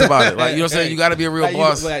a boss about it. Like you know what I'm saying? You gotta be a real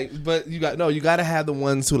boss. But you gotta have the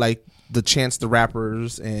ones who like the Chance the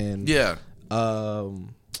Rappers and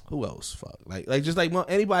who else? Fuck like just like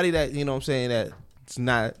anybody that you know what I'm saying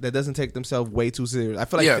that doesn't take themselves way too serious. I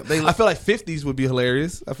feel like I feel like 50s would be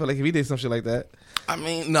hilarious. I feel like if he did some shit like that. I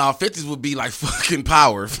mean, no, 50s would be like fucking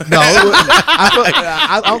Power. No,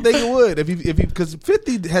 I don't think it would. If he because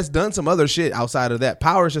 50 has done some other shit outside of that.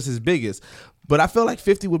 Power is just his biggest, but I feel like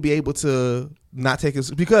 50 would be able to not take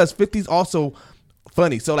his because 50's also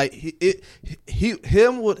funny. So like his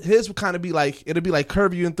would kind of be like it'll be like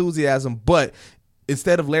Curb Your Enthusiasm, but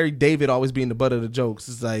instead of Larry David always being the butt of the jokes,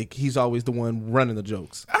 it's like he's always the one running the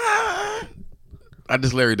jokes. I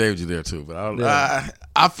just Larry David you there too, but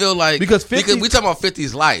I feel like because we talking about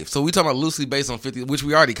 50's life, so we talking about loosely based on 50, which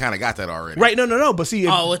we already kind of got that already. Right? No. But see,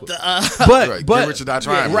 with the but Richard Not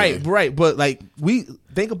Trying, right. But like we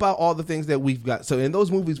think about all the things that we've got. So in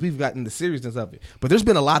those movies, we've gotten the seriousness of it, but there's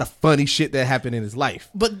been a lot of funny shit that happened in his life.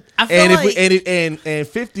 But I feel and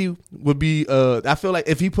 50 would be. I feel like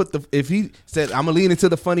if he said, "I'm gonna lean into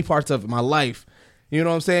the funny parts of my life." You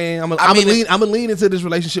know what I'm saying? I'm gonna lean into this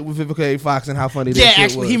relationship with Vivica A. Fox and how funny that shit was. Yeah,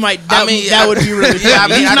 actually, he might. That would be really funny. I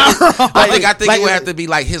mean, he's not wrong. I think it would have to be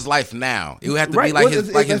like his life now. It would have to be like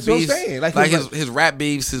his beefs, his rap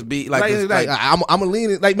beefs, his beat. I'm gonna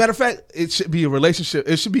lean it. Like matter of fact, it should be a relationship.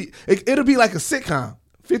 It should be. It'll be like a sitcom.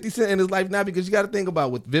 50 Cent in his life now because you got to think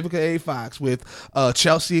about with Vivica A. Fox, with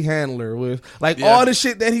Chelsea Handler, with like all the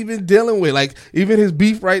shit that he's been dealing with, like even his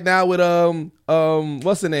beef right now with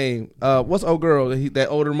what's the name? What's old girl that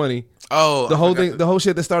owed her money? Oh, the whole thing, the whole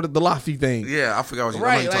shit that started the Laffy thing. Yeah, I forgot what you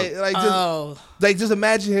right. Just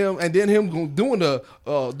imagine him and then him doing the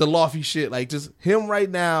Laffy shit, like just him right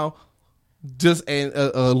now, just and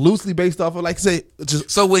loosely based off of like say just.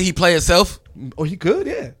 So would he play himself? Oh, he could,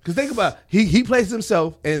 yeah. Because think about it. He plays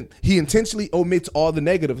himself and he intentionally omits all the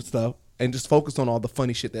negative stuff and just focus on all the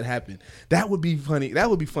funny shit that happened. That would be funny. That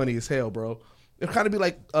would be funny as hell, bro. It'd kind of be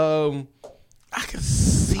like I can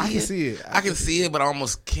see it. I can see it, but I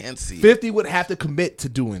almost can't see it. 50 would have to commit to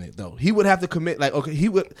doing it though. He would have to commit, like, okay, he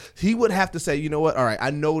would have to say, you know what? All right,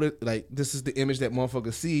 I know that like this is the image that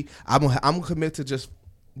motherfuckers see. I'm gonna commit to just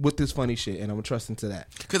with this funny shit, and I'm gonna trust into that.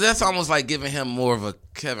 Because that's almost like giving him more of a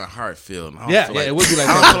Kevin Hart feel. It would be like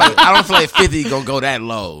I don't feel like 50 gonna go that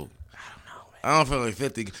low. I don't feel like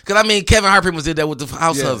 50. Because, I mean, Kevin Hart pretty much did that with the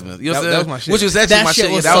House Husband. You know what I'm saying? That was my shit. Which was actually that my shit.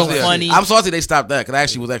 shit. Was that so was funny. I'm salty they stopped that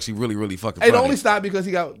because it was actually really, really fucking funny. It only stopped because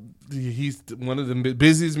he's one of the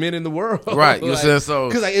busiest men in the world. Right. You know what I'm saying? So,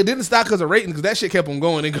 because like, it didn't stop because of rating, because that shit kept on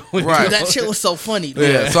going and going. Right. That shit was so funny.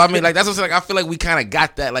 Yeah. So, I mean, like, that's what I'm saying. Like, I feel like we kind of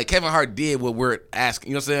got that. Like, Kevin Hart did what we're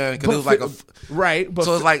asking. You know what I'm saying? Because it was like right. But,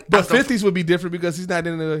 so it's like, but 50s would be different because he's not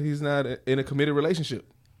in a committed relationship.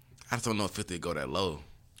 I just don't know if 50 would go that low.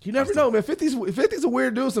 You never know, man. 50's a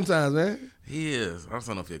weird dude sometimes, man. He is. I just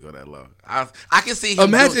don't know if he'll go that low. I can see him.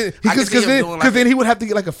 Imagine because then he would have to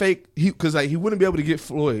get like a fake. Because like he wouldn't be able to get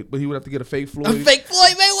Floyd, but he would have to get a fake Floyd. A fake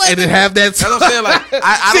Floyd Mayweather, and then have that. That's what I'm saying. Like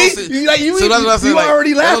I don't see. Like you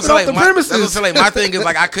already laughing off the premises. That's what I'm saying. Like my thing is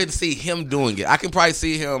like I couldn't see him doing it. I can probably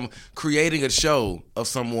see him creating a show of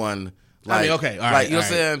someone. Like, I mean, okay, all right, like you know what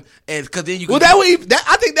I'm saying, and because then you can,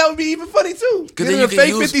 I think that would be even funny too. Because then you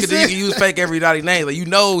can use fake everybody names. Like you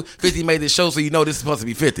know, 50 made this show, so you know this is supposed to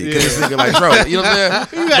be 50. Because this nigga like bro, you know what I'm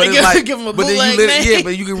saying? You gotta give him a bootleg name. Yeah,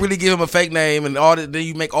 but you can really give him a fake name and all that. Then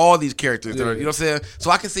you make all these characters. You know what I'm saying?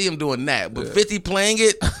 So I can see him doing that. But 50 playing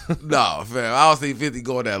it, no, fam. I don't see 50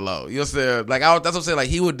 going that low. You know what I'm saying? Like that's what I'm saying. Like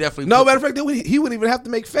he would definitely. No, matter of fact, he wouldn't even have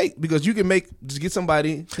to make fake because you can just get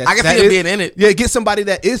somebody. I can see him being in it. Yeah, get somebody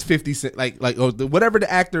that is 50 Cent, like whatever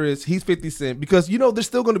the actor is, he's 50 Cent, because you know there's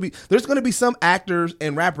going to be some actors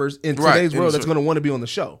and rappers in today's world that's going to want to be on the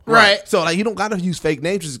show, right? So like you don't got to use fake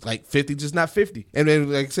names, just like 50, just not 50, and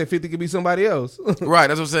then like I said, 50 could be somebody else, right?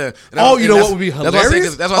 That's what I'm saying. You know what would be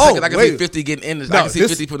hilarious? That's what I'm saying. I can see 50 getting in this. I can see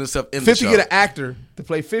 50 putting himself in the show. 50 get an actor to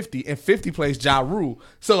play 50, and 50 plays Ja Rule.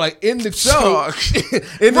 So like in the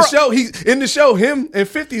show, him and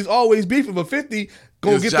 50 is always beefing, but 50.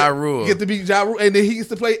 Get to be Ja Rule, and then he gets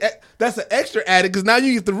to play. That's an extra added because now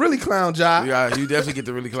you get to really clown Ja. Yeah, you definitely get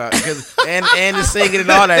to really clown and the singing and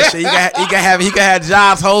all that shit. He can have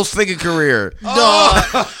Ja's whole singing career.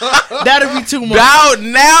 That'd be too much.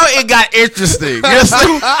 Now it got interesting.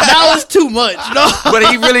 That was too much. No, but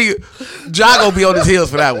Ja gonna be on his heels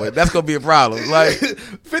for that one. That's gonna be a problem. Like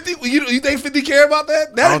 50, you think 50 care about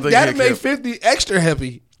that? That'd make 50 extra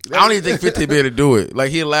happy. I don't even think 50 be able to do it. Like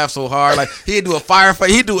he'd laugh so hard. Like he'd do a firefight.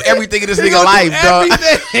 He'd do everything in this nigga life, dog.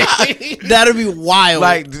 That'd be wild.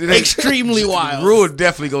 Like extremely wild. Rule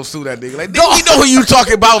definitely go sue that nigga. Like nigga, you know who you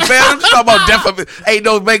talking about, fam? You talking about definitely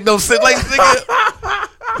ain't make no sense. Like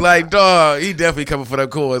nigga, like dog, he definitely coming for that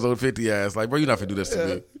coins on 50 ass. Like bro, you not finna do this to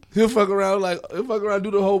me. He'll fuck around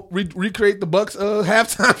do the whole recreate the Bucks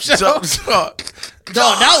halftime show.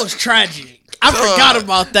 Dog, that was tragic. I forgot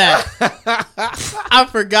about that. I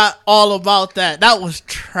forgot all about that. That was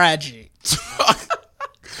tragic.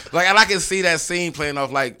 Like, and I can see that scene playing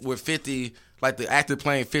off like with 50, like the actor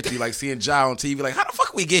playing 50, like seeing Ja on TV. Like, how the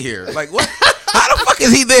fuck we get here? Like, what? How the fuck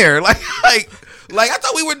is he there? Like I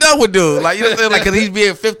thought we were done with dude. Like, you know what I'm saying? Like, cause he's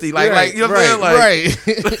being 50. Like, you know what I'm saying?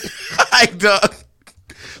 Like, like,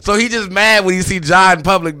 so he just mad when you see Ja in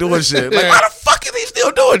public doing shit. Like, why the fuck is he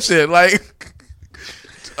still doing shit? Like.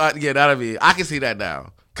 Yeah, that'd be. I can see that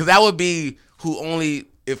now, because that would be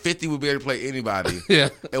if 50 would be able to play anybody. Yeah,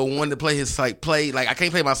 and wanted to play his I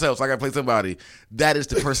can't play myself, so I gotta play somebody. That is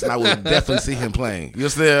the person I would definitely see him playing. You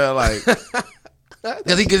understand? Like,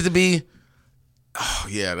 because he gets to be. Oh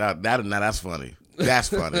yeah, that's funny. That's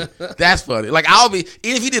funny. That's funny. Like even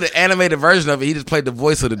if he did an animated version of it, he just played the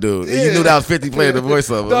voice of the dude, and you knew that was 50 playing the voice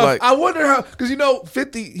of it. Like, I wonder how, because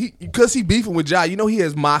 50, because he beefing with Ja, he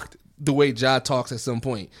has mocked the way Ja talks at some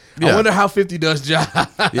point. Yeah. I wonder how 50 does Ja.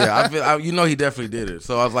 Yeah, he definitely did it.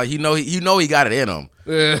 So I was like, he got it in him.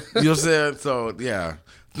 Yeah. You know what I'm saying? So yeah,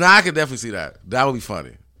 I could definitely see that. That would be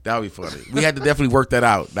funny. We had to definitely work that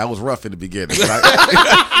out. That was rough in the beginning.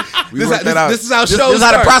 We worked that out. This is how shows This is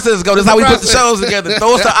how the start. process go. This is how we put the shows together.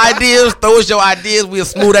 Throw us the ideas. Throw us your ideas. We'll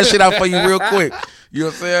smooth that shit out for you real quick. You know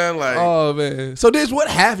what I'm saying? Like, oh man. So this, what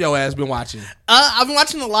have your ass been watching? I've been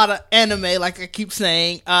watching a lot of anime, like I keep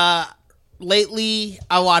saying. Lately,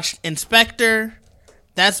 I watched Inspector.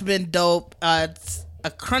 That's been dope. It's a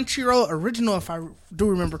Crunchyroll original, if I do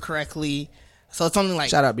remember correctly. So it's only like,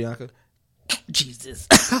 shout out Bianca. Jesus.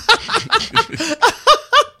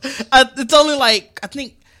 It's only like, I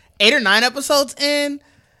think 8 or 9 episodes in.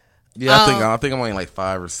 Yeah, I think I'm only like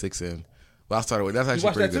 5 or 6 in. But I started with that's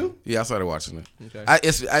actually pretty good. Too? Yeah, I started watching it. Okay.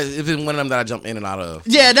 It's been one of them that I jump in and out of.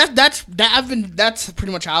 Yeah, that's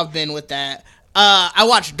pretty much how I've been with that. I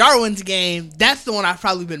watched Darwin's Game. That's the one I've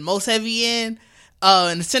probably been most heavy in.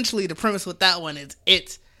 And essentially the premise with that one is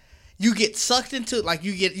it's you get sucked into, like,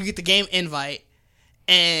 you get the game invite,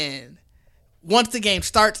 and once the game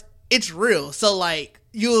starts, it's real. So like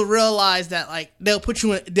you'll realize that like they'll put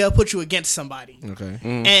you against somebody. Okay.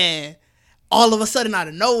 And all of a sudden, out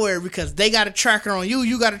of nowhere, because they got a tracker on you,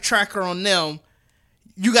 you got a tracker on them,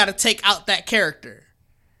 you got to take out that character.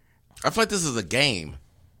 I feel like this is a game.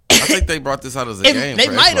 I think they brought this out as a game. They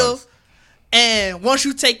might have. And once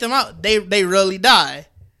you take them out, they really die.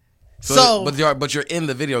 So but you're in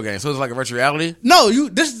the video game, so it's like a virtual reality. No, you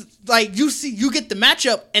get the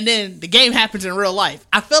matchup, and then the game happens in real life.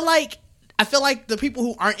 I feel like the people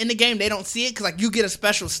who aren't in the game, they don't see it because like you get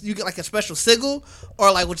like a special sigil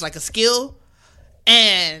or like which is like a skill.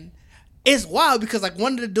 And it's wild because like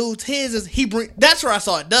one of the dudes, that's where I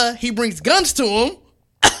saw it. He brings guns to him,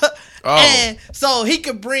 and so he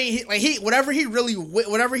could bring whatever he really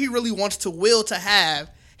wants to will to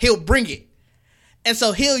have, he'll bring it, and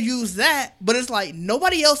so he'll use that. But it's like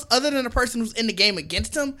nobody else other than the person who's in the game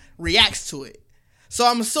against him reacts to it. So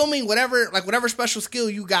I'm assuming whatever special skill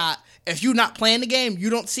you got, if you're not playing the game,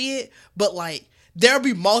 you don't see it. But like there'll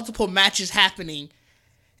be multiple matches happening.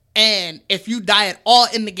 And if you die at all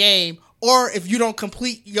in the game, or if you don't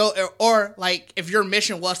complete or like if your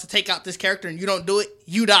mission was to take out this character and you don't do it,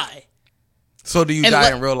 you die. So do you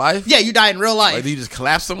die in real life? Yeah, you die in real life. Like, do you just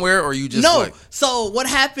collapse somewhere, or you just no? So what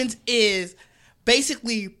happens is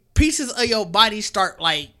basically pieces of your body start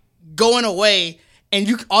like going away,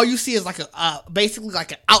 and all you see is like basically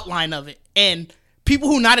like an outline of it. And people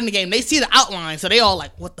who not in the game, they see the outline, so they all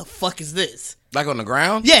like, "What the fuck is this?" Like on the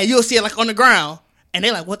ground? Yeah, you'll see it like on the ground. And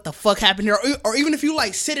they like, what the fuck happened here? Or even if you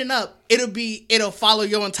like sitting up, it'll follow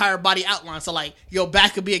your entire body outline. So like your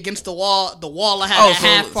back could be against the wall. The wall will have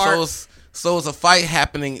half part. So it's a fight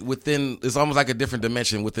happening within. It's almost like a different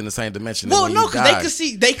dimension within the same dimension. Well, no, because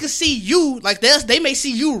they could see you. Like they may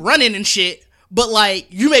see you running and shit, but like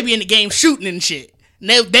you may be in the game shooting and shit. And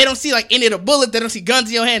they don't see like any of the bullets. They don't see guns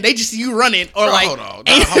in your hand. They just see you running or like. Hold on.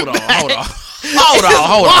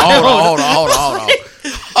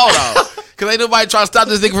 Because ain't nobody trying to stop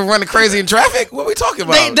this nigga from running crazy in traffic. What are we talking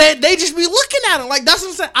about? They just be looking at him like that's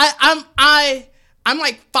what I'm saying. I'm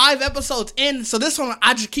like 5 episodes in, so this one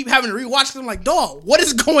I just keep having to rewatch because I'm like, dog, what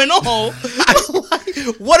is going on?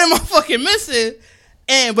 Like, what am I fucking missing?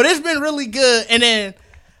 But it's been really good. And then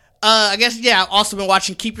I guess I've also been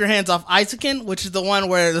watching Keep Your Hands Off Isaacin, which is the one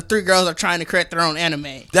where the 3 girls are trying to create their own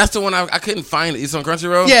anime. That's the one I couldn't find. It's on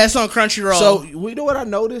Crunchyroll. Yeah, it's on Crunchyroll. So you know what I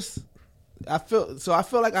noticed? I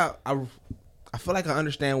feel like I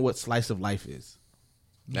understand what slice of life is.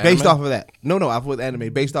 Anime? Based off of that. No, I've with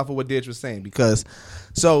anime based off of what Didge was saying, because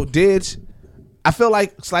so Didge, I feel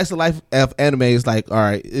like slice of life of anime is like, all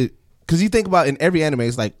right, because you think about in every anime,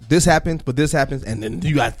 it's like this happens, but this happens, and then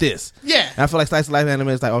you got this. Yeah. And I feel like slice of life anime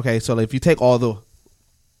is like, okay, so if you take all the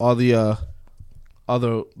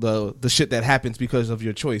shit that happens because of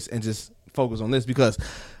your choice and just focus on this, because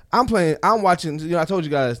I'm watching, I told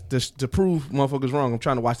you guys to prove motherfuckers wrong, I'm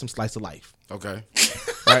trying to watch some slice of life. Okay.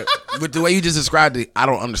 Right. But the way you just described it, I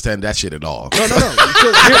don't understand that shit at all. No.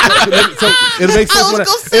 So it'll make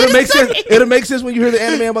sense. It'll make sense when you hear the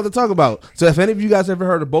anime I'm about to talk about. So if any of you guys ever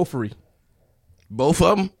heard of Bofuri? Both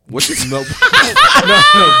of them? What? No,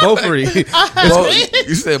 Bofuri.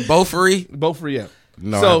 You said Bofuri? Bofuri, yeah.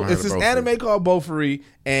 No, so it's this anime called Bofuri,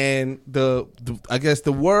 and the I guess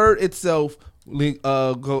the word itself,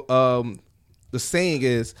 the saying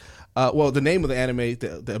is, the name of the anime,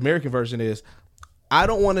 the American version is, I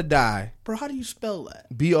don't want to die. Bro, how do you spell that?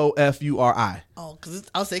 Bofuri. Oh, because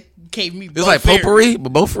I'll say gave me. It's like potpourri,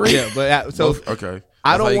 but Bofuri. Yeah, but so okay.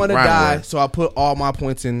 I don't want to die, so I put all my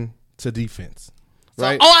points into defense.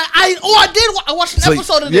 Right? So, I watched an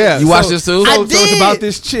episode of this. Yeah, you watched this too? So it's about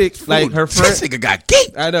this chick, like her friend. This nigga got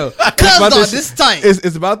geeked. I know. This time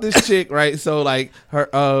it's about this chick, right? So like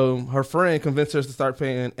her friend convinced her to start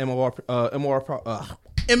paying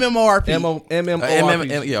MMORPG.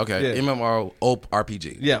 MMORPG. Yeah, okay. Yeah.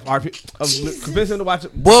 MMORPG. Yeah, convince him to watch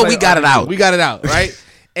it. Well, we got it out. We got it out, right?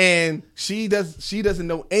 And she doesn't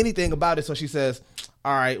know anything about it, so she says,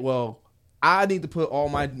 "All right, well, I need to put all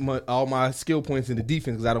my skill points into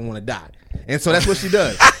defense because I don't want to die." And so that's what she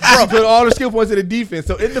does. She put all her skill points into defense.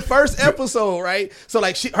 So in the first episode, right? So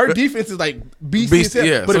like her defense is like beast,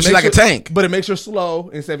 yeah. but so she's like a tank. But it makes her slow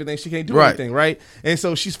and everything. She can't do anything, right? And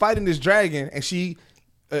so she's fighting this dragon, and she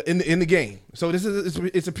in the game. So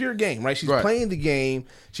it's a pure game, right? She's playing the game.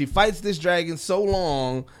 She fights this dragon so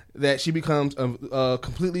long that she becomes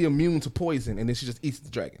completely immune to poison, and then she just eats the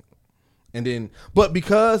dragon. And then,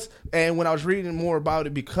 and when I was reading more about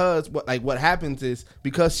it, because what happens is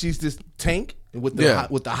because she's this tank with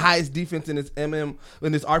the highest defense in this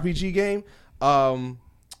RPG game,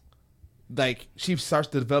 like she starts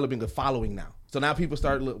developing a following now. So now people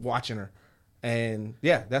start watching her. And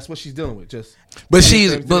yeah, that's what she's dealing with. But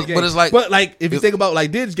it's like, if you think about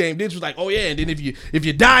like Did's game, Did's was like, oh yeah, and then if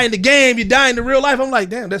you die in the game, you die in the real life. I'm like,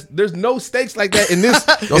 damn, there's no stakes like that in this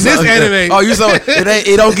anime. Oh, you saw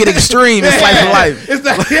it don't get extreme. It's slice of life. It's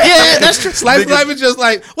like, that's true. Slice of life is just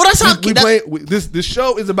like, well, that's how this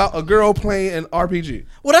show is about a girl playing an RPG.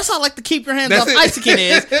 Well, that's how like the keep your hands off Isaacin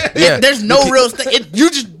is. There's no real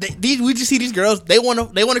we just see these girls. They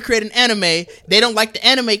want to create an anime. They don't like the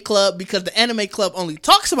anime club because the anime club only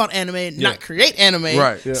talks about anime, not create anime.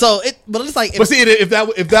 Right. Yeah. So but it's like, but see, if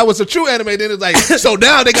that was a true anime, then it's like, so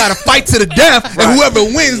now they got to fight to the death, and whoever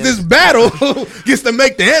wins this battle gets to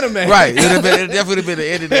make the anime. Right. It definitely been the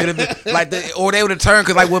end. It would have been like, or they would have turned,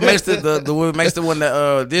 because like what makes the one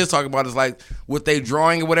that Diz talking about is like with they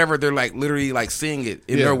drawing or whatever, they're like literally like seeing it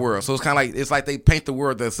in their world. So it's kind of like they paint the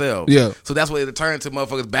world themselves. Yeah. So that's what it turned to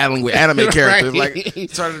motherfuckers battling with anime characters, like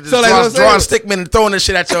started So drawing stickmen and throwing this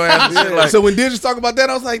shit at your ass. And shit, like, so when Diz was talking about that,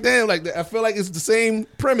 I was like, damn, like I feel like it's the same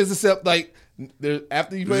premise except like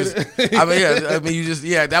after you played it.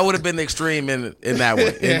 That would have been the extreme in that one.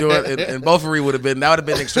 And Bofuri would have been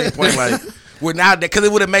the extreme point. Like we're now, because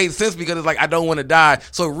it would have made sense, because it's like I don't want to die.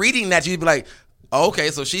 So reading that, you'd be like, oh,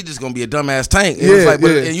 okay, so she's just gonna be a dumbass tank. And it's like,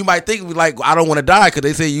 and you might think like I don't want to die because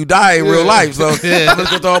they say you die in real life. So I'm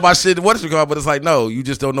just gonna throw all my shit in what's it called. But it's like, no, you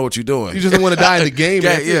just don't know what you're doing. You just don't want to die in the game.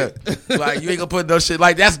 Like you ain't gonna put no shit.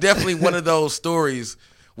 Like that's definitely one of those stories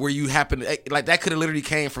where you happen to, like, that could have literally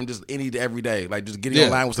came from just any every day, like just getting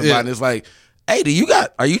online with somebody and it's like, hey,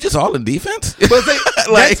 are you just all in defense? But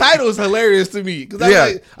that title is hilarious to me because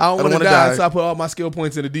I don't want to die, so I put all my skill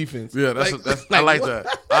points in the defense. Yeah, I like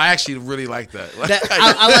that. I actually really like that.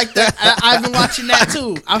 I like that. I've been watching that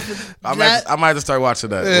too. I might have to start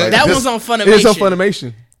watching that. Like, that was on Funimation. It's on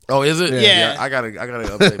Funimation. Oh, is it? Yeah. I gotta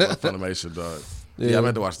update my Funimation, dog. Yeah, I'm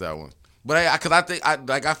going to watch that one. But because I think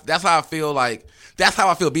that's how I feel. Like that's how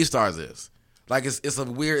I feel Beastars is. Like it's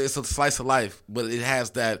a slice of life, but it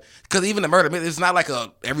has that, because even the murder, it's not like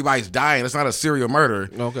everybody's dying. It's not a serial murder.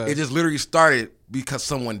 Okay, it just literally started because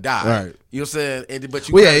someone died. Right. You know what I'm saying? But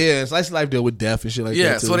slice of life deal with death and shit like that.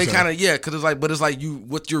 Yeah, so they kind of because it's like, but it's like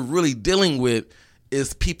what you're really dealing with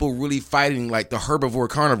is people really fighting like the herbivore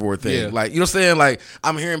carnivore thing. Yeah. Like, you know what I'm saying? Like,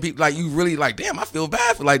 I'm hearing people like, you really like, damn, I feel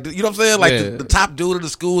bad for, like, you know what I'm saying? Like the top dude of the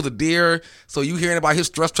school is a deer. So you hearing about his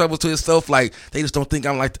stress troubles to himself, like they just don't think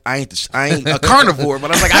I'm like, I ain't a carnivore,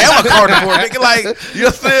 but I'm like, I am a carnivore. Nigga, like, you know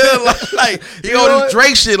what I'm saying? Like he on this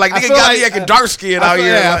Drake shit. Like, nigga got me like a dark skin out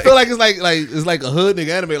here. I feel like it's like a hood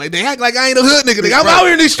nigga anime. Like they act like I ain't a hood nigga. I'm out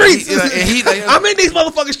here in these streets. I'm in these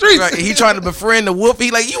motherfucking streets. Right. And he trying to befriend the wolf. He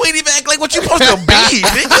like, you ain't even act like what you supposed to be.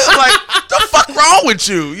 Nigga, like, the fuck wrong with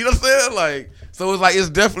you? You know what I'm saying? Like, so it's like,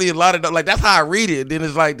 it's definitely a lot of, like, that's how I read it. Then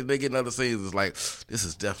it's like, then they get in other scenes, it's like, this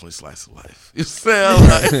is definitely slice of life. You know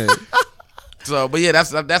what I'm saying? Like, so, but yeah,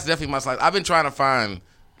 that's definitely my slice. I've been trying to find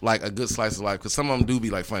like a good slice of life, because some of them do be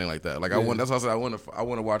like funny like that. Like that's why I said I want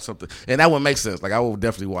to watch something, and that one makes sense. Like I will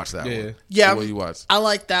definitely watch that one. Yeah, what you watch? I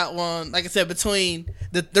like that one. Like I said, between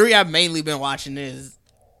the three I've mainly been watching is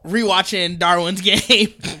rewatching Darwin's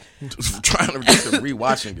Game. Trying to get to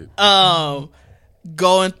rewatching it.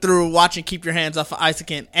 Going through watching Keep Your Hands Off of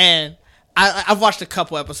Isaacin, and I've watched a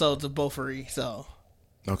couple episodes of Bofuri, so.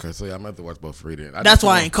 Okay, so yeah, I'm gonna have to watch Bofuri then. That's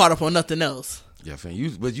why I ain't caught up on nothing else. Yeah, fam,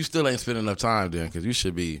 but you still ain't spending enough time then, because you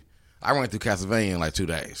should be. I went through Castlevania in like 2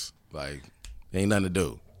 days. Like, ain't nothing to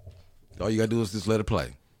do. All you gotta do is just let it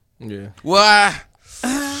play. Yeah. Well,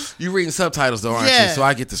 you reading subtitles though, aren't you? So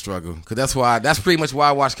I get the struggle, because that's pretty much why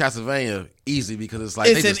I watch Castlevania easy, because it's like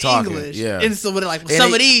it's they just talking. English. Yeah. And so when like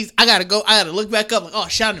some of these, I gotta look back up like, oh,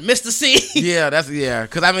 shout out to Mr. C.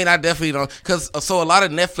 Because I mean, I definitely don't, because so a lot of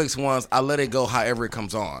Netflix ones, I let it go however it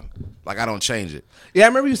comes on. Like I don't change it. Yeah, I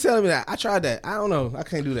remember you telling me that. I tried that. I don't know. I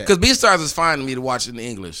can't do that. Because BeatStars is fine to me to watch in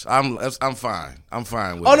English. I'm fine. I'm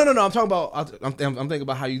fine with. Oh it. no. I'm talking about. I'm thinking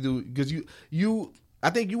about how you do because you. I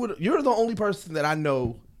think you're the only person that I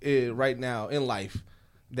know right now in life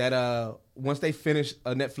that once they finish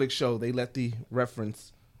a Netflix show, they let the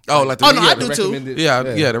reference. Oh, like I do too. Yeah,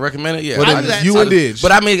 the recommended. Yeah, well, you and did.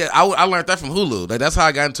 But I mean, I learned that from Hulu. Like that's how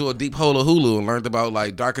I got into a deep hole of Hulu and learned about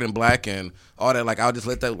like Darker Than Black and all that. Like I'll just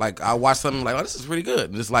let that. Like I'll watch something like, oh, this is pretty good.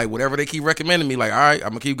 And just like whatever they keep recommending me, like all right, I'm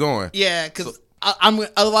gonna keep going. Yeah, because I'm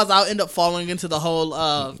otherwise I'll end up falling into the whole.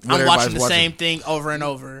 I'm watching the same thing over and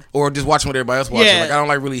over, or just watching what everybody else watching. Yeah. Like I don't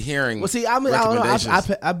like really hearing. Well, see, I mean, I don't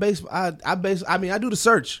know. I base. I mean, I do the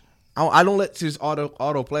search. I don't let just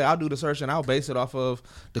auto play. I'll do the search and I'll base it off of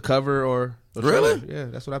the cover or the really. Trailer. Yeah,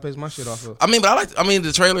 that's what I base my shit off of. I mean, but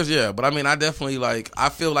the trailers, yeah. But I mean, I definitely like. I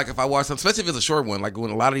feel like if I watch something, especially if it's a short one, like when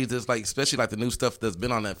a lot of these, just like especially like the new stuff that's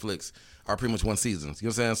been on Netflix, are pretty much one seasons. You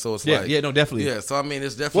know what I'm saying? So it's no, definitely. Yeah, so I mean,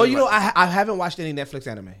 it's definitely. Well, I haven't watched any Netflix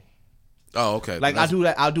anime. Oh, okay. Like I do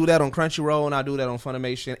that. I'll do that on Crunchyroll and I'll do that on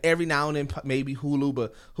Funimation. Every now and then, maybe Hulu,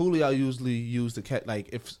 but Hulu I'll usually use like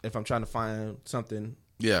if I'm trying to find something.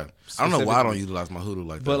 Yeah, I don't know why I don't utilize my Hulu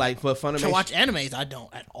like that. But like for Funimation, to watch animes, I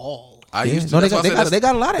don't at all. I used to. No, they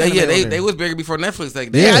got a lot of anime. Yeah, they was bigger before Netflix. They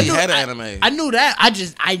had an anime. I knew that.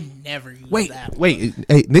 I never used that. Wait,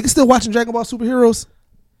 hey, niggas still watching Dragon Ball Superheroes?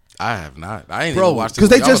 I have not. I ain't even watched it.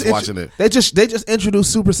 Because I was watching it. They just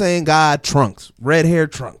introduced Super Saiyan God Trunks, red hair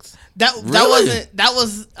Trunks. That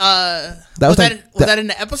was that in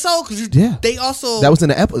the episode? Because they also that was in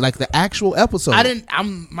the like the actual episode. I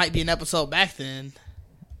might be an episode back then.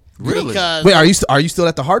 Really? Because wait, are you still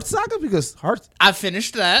at the Heart Saga? Because Heart, I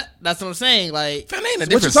finished that. That's what I'm saying. Like, that ain't a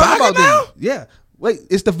different saga now. Yeah. Wait,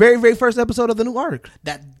 it's the very, very first episode of the new arc.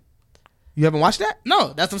 That you haven't watched that?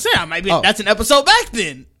 No, that's what I'm saying. I might be. That's an episode back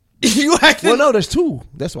then. You acting? Well, no, there's two.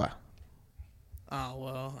 That's why. Oh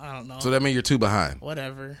well, I don't know. So that means you're 2 behind.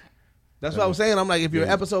 Whatever. That's what I was saying. I'm like, if you're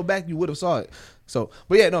an episode back, you would have saw it. So,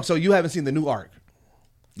 but yeah, no. So you haven't seen the new arc.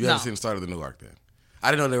 You haven't seen the start of the new arc then. I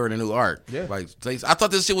didn't know they were in a new arc. Yeah. Like I thought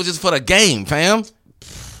this shit was just for the game, fam.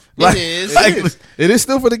 Like, it is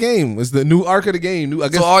still for the game. It's the new arc of the game. I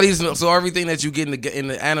guess, so everything that you get in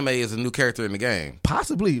the anime is a new character in the game.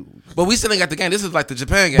 Possibly, but we still ain't got the game. This is like the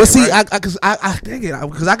Japan game. But see, right? because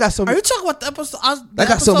I got so. Are you talking about the episode? I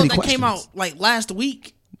got so many that questions. Came out like last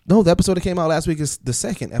week. No, the episode that came out last week is the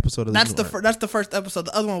second episode of the That's that's the first episode.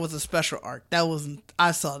 The other one was a special arc. That wasn't.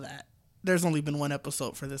 I saw that. There's only been one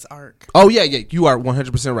episode for this arc. Oh yeah. You are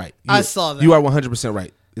 100% right. I saw that. You are 100%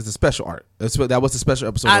 right. It's a special arc. That was a special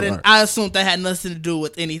episode. I assumed that had nothing to do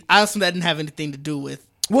with any. I assumed that didn't have anything to do with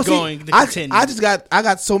going to continue. I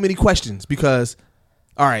got so many questions because,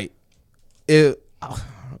 all right, and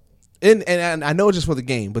I know it's just for the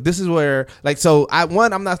game, but this is where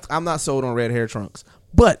I'm not sold on red hair Trunks.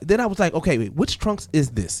 But then I was like, okay, wait, which Trunks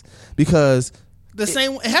is this? Because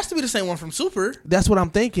it has to be the same one from Super. That's what I'm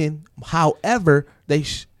thinking. However, they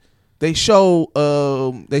show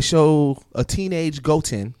a teenage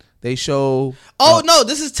Goten. They show. Oh no!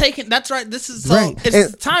 This is taken. That's right. This is right.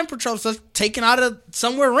 It's time patrol. So it's taken out of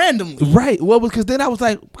somewhere randomly. Right. Well, because then I was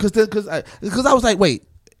like, because I was like, wait,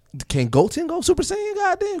 can Goten go Super Saiyan?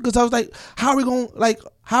 Goddamn! Because I was like, how are we going?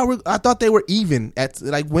 I thought they were even at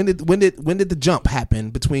when did the jump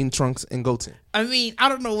happen between Trunks and Goten? I mean, I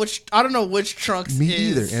don't know which Trunks. Me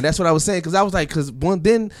either, and that's what I was saying because I was like,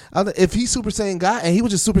 if he's Super Saiyan God and he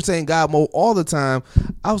was just Super Saiyan God mode all the time,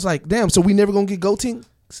 I was like, damn. So we never gonna get Goten?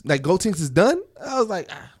 Like Goten is done? I was like,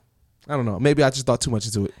 I don't know. Maybe I just thought too much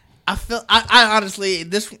into it. I honestly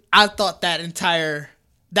I thought that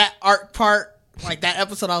arc part, like that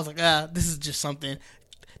episode, I was like, this is just something.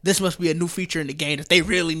 This must be a new feature in the game that they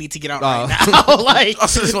really need to get out right now. Like,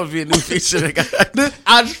 this must be a new feature.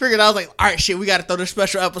 I just figured, I was like, all right, shit, we got to throw this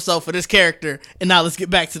special episode for this character, and now let's get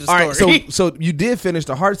back to the story. Right, so you did finish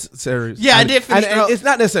the Hearts series? Yeah, I did finish. It's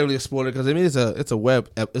not necessarily a spoiler because I mean it's a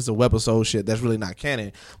webisode shit that's really not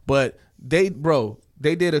canon. But they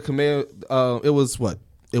did a command. It was what?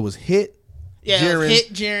 It was Hit. Yeah, Jiren,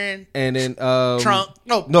 Hit Jiren, and then Trunk.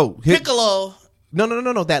 Hit, Piccolo.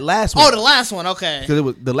 No. That last one. Oh, the last one. Okay. Because it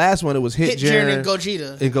was the last one. It was Hit Jiren and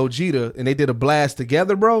Gogeta, and they did a blast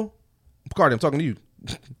together, bro. Cardi, I'm talking to you.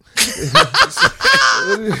 Fam,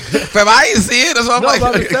 I ain't see it. That's what I'm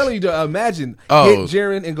I'm telling you to imagine Hit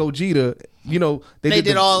Jiren and Gogeta. You know they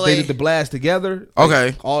did the blast together.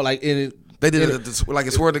 Okay. All like in it. They did it like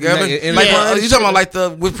it swore together. You talking about like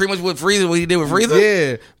pretty much with Frieza? What he did with Frieza?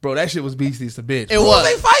 Yeah, bro, that shit was beastie. It's a bitch. It was.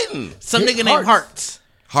 They fighting some nigga named Hearts.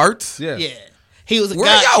 Hearts? Yeah. He was a Where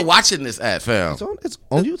guy. are y'all watching this at, fam? It's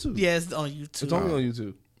on YouTube. Yeah, it's on YouTube. It's only on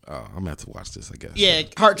YouTube. Oh, I'm gonna have to watch this, I guess. Yeah,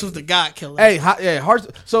 Hearts was the god killer. Hey, Hearts.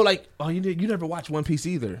 So like, you never watched One Piece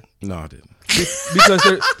either? No, I didn't.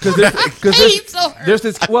 There's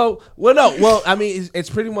this. Well, I mean, it's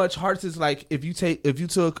pretty much Hearts is like if you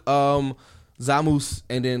took Zamus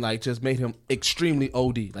and then like just made him extremely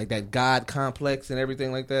OD, like that god complex and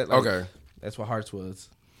everything like that. Like, okay, that's what Hearts was.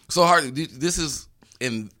 So this is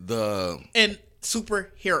in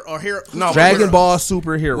superhero or hero. No, Dragon Ball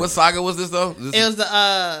Superhero. What saga was this though? It was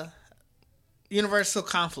the Universal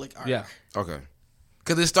Conflict arc. Yeah. Okay.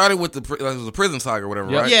 Because it started with it was a prison saga or whatever,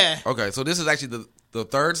 right? Yeah. Okay, so this is actually the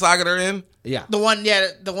third saga they're in? Yeah. The one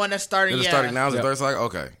that's starting. It's starting now is the third saga?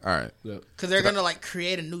 Okay, all right. Because they're going to like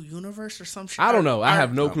create a new universe or some shit. I don't know. I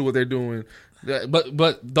have no clue what they're doing.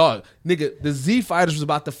 But dog, nigga, the Z Fighters was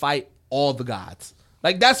about to fight all the gods.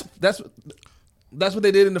 Like that's what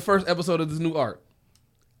they did in the first episode of this new arc.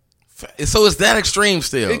 So it's that extreme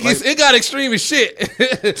still. It got extreme as shit.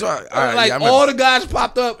 All the guys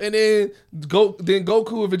popped up, and then Goku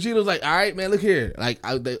and Vegeta was like, "All right, man, look here. Like,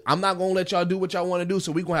 I'm not gonna let y'all do what y'all want to do,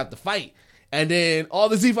 so we gonna have to fight." And then all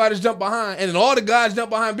the Z Fighters jump behind, and then all the guys jump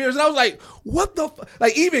behind Beerus. And I was like, what the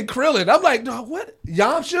like even Krillin. I'm like, dog, what?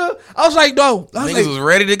 Yamcha? I was like, dog. Niggas was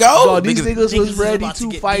ready to go? Dog, these niggas was ready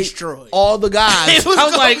to fight destroyed. All the guys.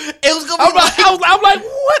 I'm like,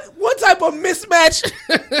 what type of mismatch?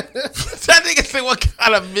 That nigga say, what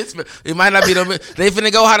kind of mismatch? It might not be they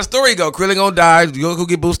finna go how the story go. Krillin gonna die. Goku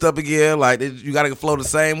get boosted up again. Like, you gotta flow the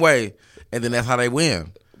same way. And then that's how they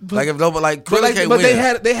win. Krillin can't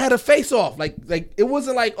win. They had a face off. Like it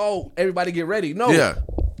wasn't like, oh, everybody get ready. No. Yeah.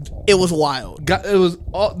 It was wild. It was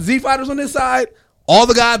all Z Fighters on this side, all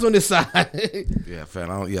the guys on this side. Yeah, fam.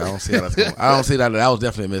 I don't see how that's going. I don't see that. That was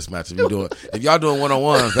definitely a mismatch. If y'all doing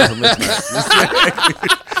 1-on-1s, that's a mismatch.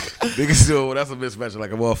 Niggas doing that's a mismatch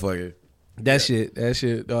like a motherfucker. That shit.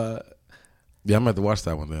 Yeah, I'm gonna have to watch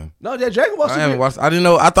that one then. No, that Dragon Ball. I haven't watched. I didn't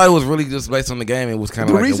know. I thought it was really just based on the game. It was kind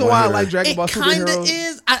of the reason why I like Dragon Ball Superheroes. It kind of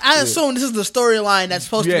is. I assume this is the storyline that's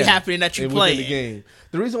supposed to be happening that you play in the game.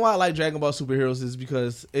 The reason why I like Dragon Ball Superheroes is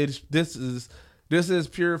because this is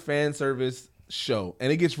pure fan service show,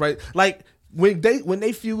 and it gets right like. When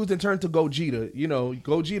they fused and turned to Gogeta,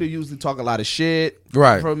 Gogeta usually talk a lot of shit for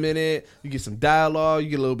a minute. You get some dialogue, you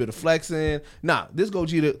get a little bit of flexing. Nah, this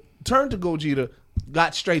Gogeta turned to Gogeta,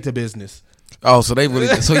 got straight to business. Oh, so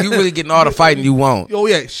you really getting all the fighting you want? Oh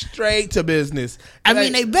yeah, straight to business. I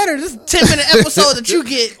mean, they better. This 10-minute episode that you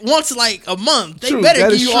get once like a month. They better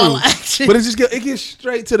give you all the action. But it gets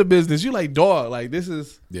straight to the business. You like, dog, like this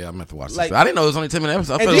is. Yeah, I'm gonna have to watch this. I didn't know it was only 10-minute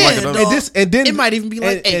episodes. I feel like it might even be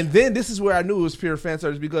like 8. And then this is where I knew it was pure fan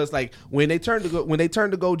service because like when they turned to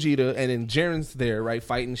Gogeta and then Jiren's there, right,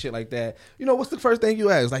 fighting shit like that. What's the first thing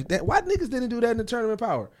you ask? Like that? Why niggas didn't do that in the Tournament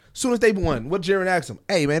Power? Soon as they won, what Jiren asked him?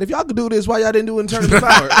 Hey man, if y'all could do this, why y'all didn't do it in Tournament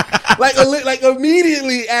Power?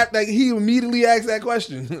 Immediately he immediately asked that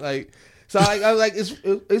question. I was like,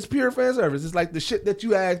 it's pure fan service. It's like the shit that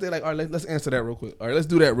you asked. They're like, all right, let's answer that real quick. All right, let's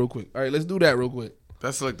do that real quick. All right, let's do that real quick.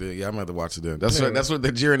 That's like I'm gonna have to watch it then. That's what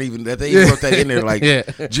the Jiren even wrote that in there. Like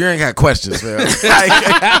Jiren got questions, man.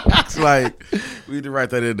 It's like we need to write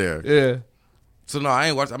that in there. Yeah. So no, I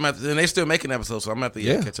ain't watched. And they still making episodes, so I'm gonna have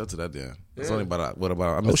to catch up to that then. It's only about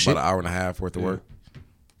I missed about an hour and a half worth of work.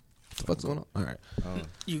 What the fuck's going on? All right.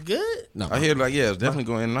 You good? No. I hear it's definitely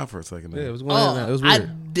going in and out for a second. Yeah, it was going in and out. It was weird. I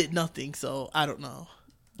did nothing, so I don't know.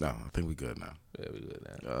 No, I think we good now. Yeah, we good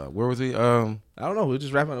now. Where was he? I don't know. We're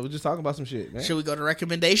just wrapping up. We're just talking about some shit, man. Should we go to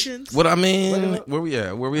recommendations? What I mean, where we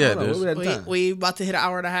at? Where we at? We about to hit an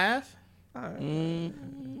hour and a half. All right.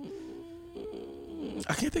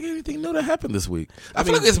 I can't think of anything new that happened this week. I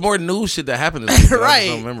feel like it's more news shit that happened this week. Right. I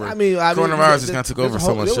don't remember. Coronavirus just kind of took over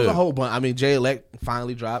so much shit. There was a whole bunch. I mean, J-Elect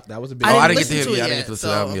finally dropped. That was a big. I didn't get to hear it. I didn't get to listen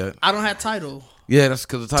to the album yet. I don't have Tidal. Yeah, that's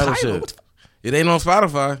because the title shit. It ain't on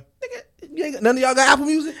Spotify. None of y'all got Apple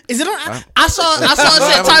Music? Is it on? I saw it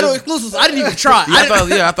said Tidal exclusive. I didn't even try. I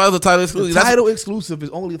thought it was a Tidal exclusive. The Tidal exclusive is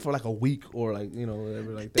only for like a week or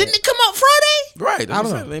whatever like that. Didn't it come out Friday? Right. I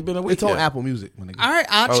don't know. It ain't been a week. It's on Apple Music. All right,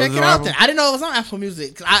 I'll check it out then. I didn't know it was on Apple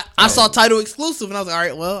Music. I saw Tidal exclusive and I was like, all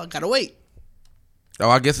right, well, I gotta wait. Oh,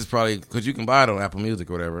 I guess it's probably because you can buy it on Apple Music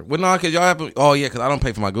or whatever. Well, no, because y'all Apple. Oh yeah, because I don't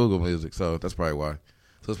pay for my Google Music, so that's probably why.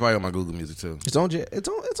 So it's probably on my Google Music too. It's on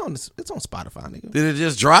Spotify, nigga. Did it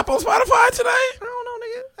just drop on Spotify today? I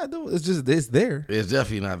don't know, nigga. It's there. It's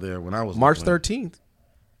definitely not there when I was March 13th.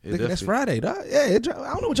 That's Friday, dog. Yeah, I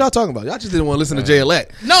don't know what y'all talking about. Y'all just didn't want to listen to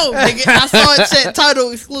J-Elect. No, nigga, I saw it said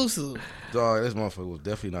Tidal exclusive. Dog, this motherfucker was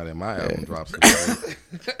definitely not in my album drops.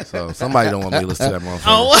 So somebody don't want me to listen to that motherfucker.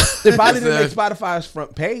 Oh, they probably didn't make Spotify's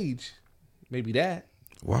front page. Maybe that.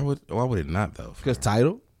 Why would it not though? Because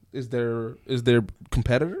Tidal. is their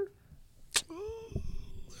competitor?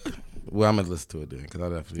 Well, I'm gonna listen to it then because I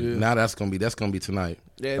definitely now that's gonna be tonight.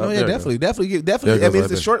 Yeah, no, yeah, definitely. I mean,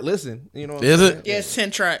 it's a short listen. You know, is it? Yeah, it's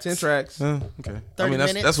 10 tracks. 10 tracks. Okay. I mean,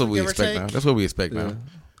 that's what we expect now. That's what we expect now.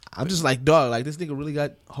 I'm just like, dog. Like this nigga really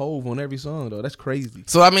got Hove on every song though. That's crazy.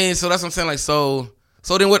 So I mean, so that's what I'm saying. Like, so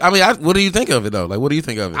then what? I mean, what do you think of it though? Like, what do you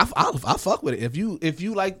think of it? I fuck with it. If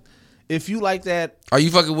you like that, are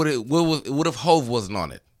you fucking with it? What if Hove wasn't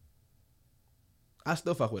on it? I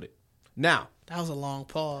still fuck with it. Now that was a long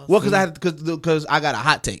pause. Well, because I got a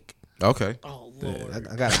hot take. Okay. Oh Lord, I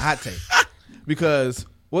got a hot take because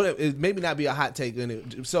it maybe not be a hot take.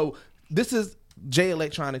 So this is Jay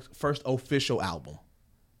Electronic's first official album.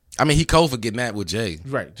 I mean, he cold for getting that with Jay.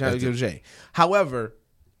 Right, Jay. However,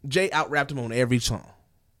 Jay out-rapped him on every song.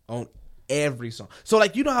 So,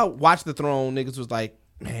 like, you know how Watch the Throne niggas was like,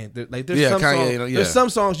 man, there's some Kanye, songs, there's some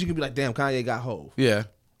songs you can be like, damn, Kanye got Hove. Yeah.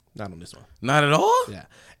 Not on this one. Not at all? Yeah.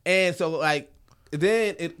 And so, like,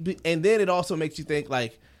 then it also makes you think,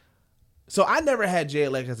 like, so I never had Jay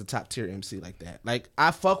Elect as a top tier MC like that. Like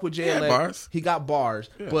I fuck with Jay Elect. Bars. He got bars,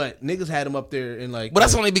 but niggas had him up there in like. But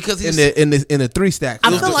that's only because he's in the 3 stack.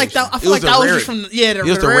 I feel like that was just from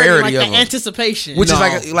the rarity of anticipation, which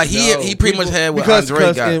is like he pretty much had what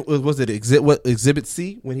Andre got. Was it Exhibit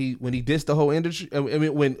C when he dissed the whole industry? I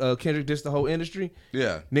mean when Kendrick dissed the whole industry.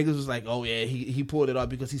 Yeah, niggas was like, oh yeah, he pulled it off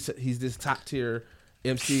because he's this top tier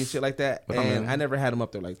MC and shit like that. And I never had him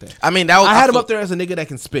up there like that. I mean, I had him up there as a nigga that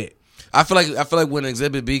can spit. I feel like when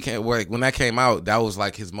Exhibit B when that came out, that was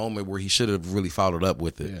like his moment where he should have really followed up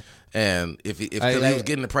with it. Yeah. And if he was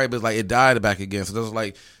getting the praise, but like it died back again. So that's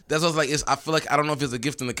like I feel like I don't know if it's a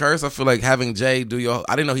gift and the curse. I feel like having Jay do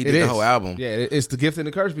I didn't know he did the whole album. Yeah, it's the gift and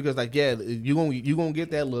the curse because like you gonna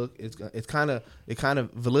get that look. It kind of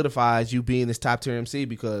validifies you being this top tier MC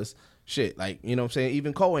because shit, like you know what I'm saying.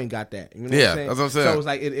 Even Cole ain't got that. You know what I'm saying? That's what I'm saying. So it's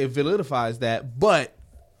like it validifies that, but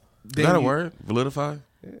is that a word? Validify?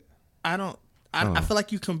 I feel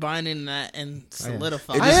like you combining that and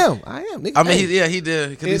solidify. I am. I mean, he did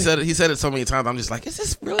because he said it so many times. I'm just like, is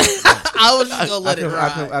this really? I was just gonna let it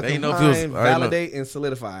ride. I can validate and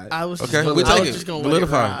solidify. I was okay. Just We take just gonna validify. Let it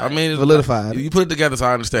ride. I mean, validify. You put it together, so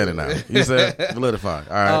I understand it now. You said validify.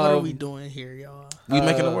 All right. What are we doing here, y'all? We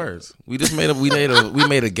making the words. We just made we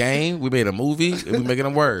made a game. We made a movie. And we making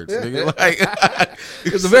them words. Like,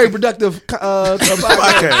 it's a very productive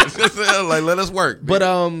podcast. Like let us work. But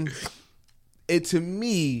to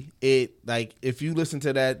me like if you listen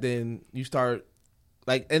to that, then you start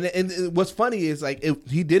like and what's funny is like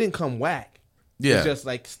he didn't come whack. Yeah, he's just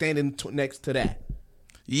like standing next to that.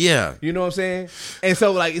 Yeah, you know what I'm saying. And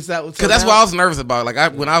so like it's that because that's what I was nervous about.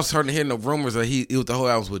 Like when I was hearing the rumors that it was the whole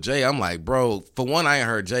album with Jay, I'm like, bro. For one, I ain't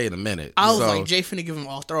heard Jay in a minute. I was like, Jay finna give him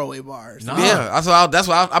all throwaway bars. Nah. Yeah, that's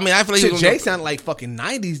why. I mean, I feel like Jay sounded like fucking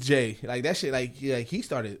 '90s Jay. Like that shit. Like he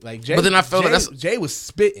started like Jay. But then I felt like Jay was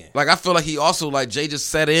spitting. Like I feel like he also like Jay just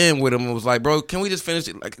sat in with him and was like, bro, can we just finish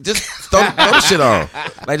it? Like just throw the shit on.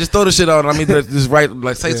 Like just throw the shit on. I mean, just write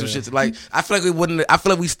like say some shit. Like I feel like we wouldn't. I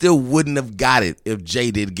feel like we still wouldn't have got it if Jay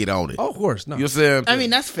did get on it. Oh, of course, no. You know what I'm saying? I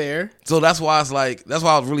mean, that's fair. So that's why I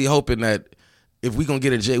was really hoping that if we gonna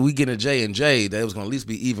get a Jay, we get a Jay and Jay, that it was gonna at least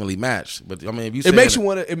be evenly matched. But I mean, if you it makes you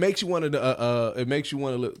want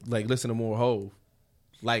to like listen to more Hove.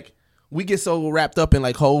 Like we get so wrapped up in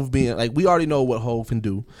like Hove being like we already know what Hove can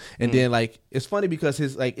do, and then like it's funny because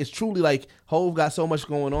his like it's truly like Hove got so much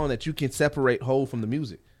going on that you can separate Hove from the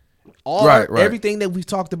music. Everything that we've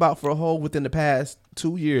talked about for Hove within the past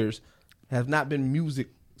 2 years has not been music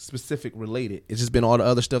specific related. It's just been all the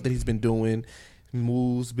other stuff that he's been doing,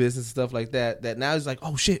 moves, business stuff like that. That now he's like,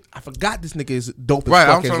 oh shit, I forgot this nigga is dope as fuck.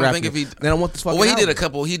 I'm trying to think if he. Then I want this fucking. Well, he album. did a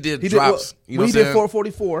couple. He did drops. He did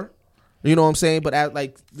 444. You know what I'm saying? But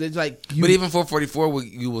like, it's like. But even 444,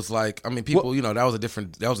 you was like, I mean, people, you know, that was a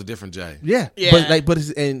different Jay. Yeah. But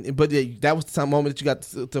that was the time moment that you got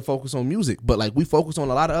to focus on music. But like, we focus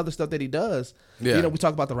on a lot of other stuff that he does. Yeah. You know, we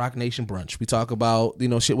talk about the Rock Nation brunch. We talk about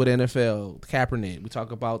shit with NFL, Kaepernick. We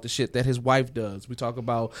talk about the shit that his wife does. We talk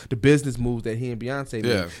about the business moves that he and Beyonce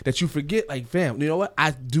do. That you forget, like, fam. You know what?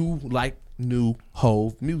 I do like new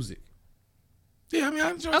Hove music. Yeah, I mean, I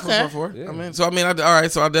enjoy 444. Yeah. I mean, so all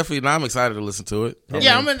right. So I'm excited to listen to it.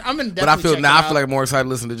 I'm in. But I feel like more excited to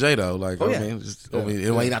listen to Jay though. Like,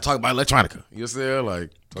 you're not talking about electronica. You see, like,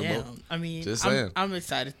 I mean, just saying. I'm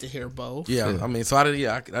excited to hear both. Yeah, I mean, so I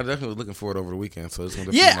definitely was looking forward over the weekend. So it's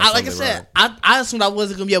gonna like I said, I assumed I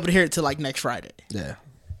wasn't gonna be able to hear it till like next Friday. Yeah,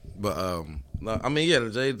 but I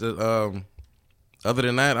mean, Jay. Other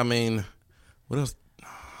than that, I mean, what else? I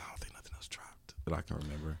don't think nothing else dropped that I can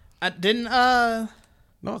remember. I didn't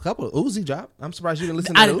No, a couple of Uzi dropped. I'm surprised you didn't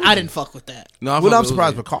listen to Uzi. I didn't fuck with that. No, I'm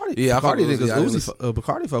surprised Bacardi. Yeah, Bacardi didn't because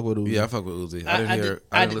Bacardi fuck with Uzi. Yeah, I fuck with Uzi.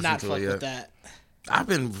 I did not fuck with that. I've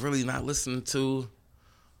been really not listening to.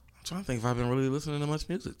 I'm trying to think if I've been really listening to much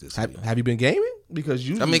music this week. Have you been gaming? Because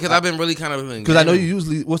usually, because I've been really kind of. Because I know you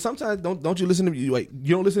usually. Well, sometimes don't you listen to you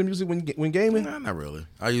don't listen to music when gaming? Nah, not really.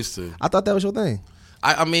 I used to. I thought that was your thing.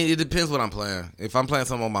 I mean, it depends what I'm playing. If I'm playing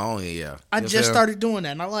something on my own, yeah. I just started doing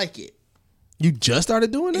that, and I like it. You just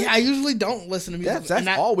started doing that? Yeah, I usually don't listen to music. That's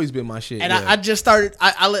always been my shit. And I just started.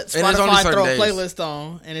 I let Spotify throw a days. playlist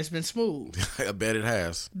on, and it's been smooth. I bet it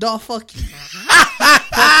has. Dog, fuck you.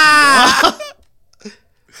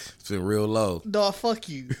 It's been real low. Dog, fuck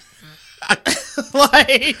you.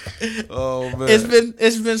 Like, oh man,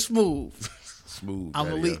 it's been smooth. Smooth. I'm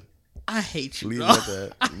gonna leave. I hate you. Leave dog. it at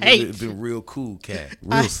that. I hate It's you. been real cool, cat.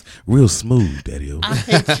 Real smooth, daddy. I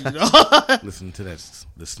hate you. Dog. Listen to that.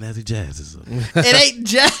 The snazzy jazz is up. It ain't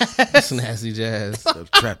jazz. Snazzy jazz.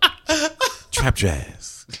 Trap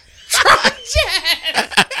jazz. Trap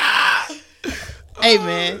jazz. Hey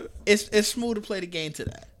man, it's smooth to play the game to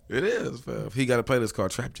that. It is, fam. He got a playlist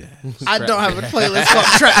called Trap Jazz. I don't have a playlist called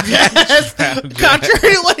Trap Jazz.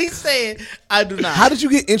 Contrary to what he's saying, I do not. How did you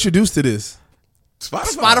get introduced to this?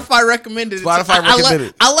 Spotify recommended it. Spotify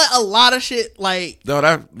recommended. I let a lot of shit like.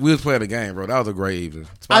 No, we was playing a game, bro. That was a great evening.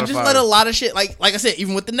 I just let a lot of shit like I said,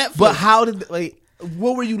 even with the Netflix. But how did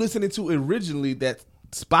what were you listening to originally that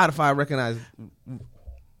Spotify recognized?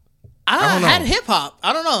 I had hip hop.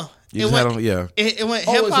 I don't know. It went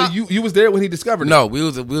hip hop. So you was there when he discovered it? No, we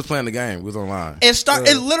was playing the game. We was online.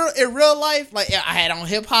 In real life, like I had on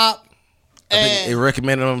hip hop. I think it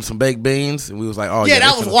recommended him some baked beans, and we was like, "Oh yeah,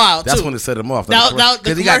 that was wild." That's too. when it set him off.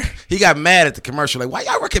 Because he got mad at the commercial, like, "Why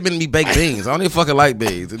y'all recommending me baked beans? I don't even fucking like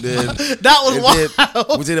beans." And then that was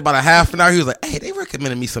wild. We did about a half an hour. He was like, "Hey, they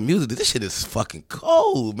recommended me some music. This shit is fucking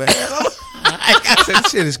cold, man." I said,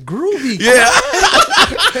 "This shit is groovy." Yeah.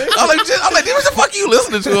 I'm like, what the fuck are you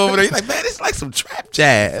listening to over there? He's like, "Man, it's like some trap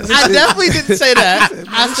jazz." I definitely didn't say that.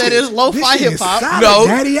 I said it's lo-fi hip hop. No,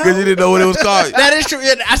 because you didn't know what it was called. That is true.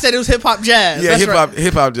 I said it was hip hop jazz. Yeah, hip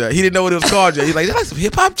hop jazz. He didn't know what it was called yet. He's like, "That's like some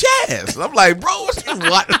hip hop jazz." I'm like, "Bro, what's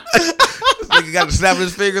what?" This nigga got to snap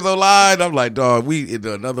his fingers online. I'm like, "Dog, we in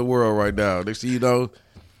another world right now." Next thing you know,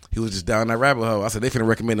 he was just down that rabbit hole. I said, "They finna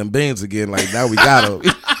recommend them beans again." Like, now we got him.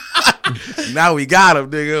 Now we got him,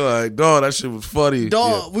 nigga. Like, dog, that shit was funny.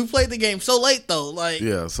 Dog, we played the game so late though. Like,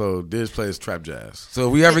 yeah. So Diz plays trap jazz. So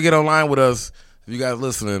if we ever get online with us, if you guys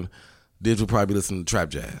listening, Diz will probably be listening to trap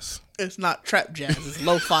jazz. It's not trap jazz. It's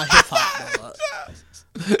lo-fi hip hop.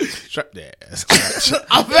 Trap jazz.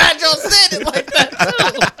 I'm glad y'all said it like that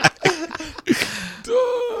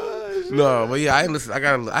too. No, but yeah, I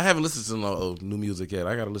haven't listened to no new music yet.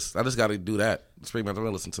 I gotta listen. I just gotta do that. Pretty much, I'm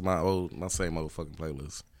gonna listen to my same old fucking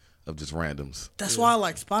playlist of just randoms. That's why I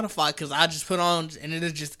like Spotify, because I just put on and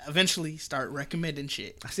it'll just eventually start recommending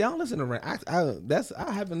shit. See, I don't listen to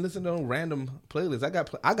I haven't listened to random playlists.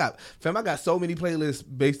 I got so many playlists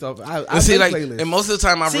based off. I see, make like, playlists. and most of the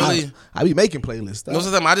time I be making playlists. Most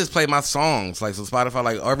of the time I just play my songs, like, so Spotify,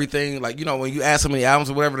 like everything, like, you know, when you add so many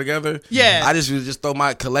albums or whatever together. Yeah, I just throw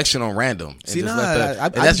my collection on random. And see,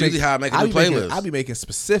 that's usually how I make a new playlist. I be making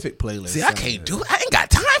specific playlists. See, I can't do it. I ain't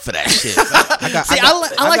got time for that shit.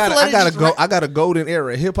 I got a golden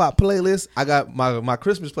era hip hop playlist. I got my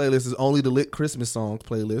Christmas playlist is only the lit Christmas songs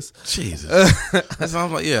playlist. Jesus, that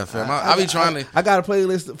sounds like, yeah, fam. I be trying to. I got a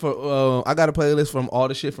playlist for. I got a playlist from all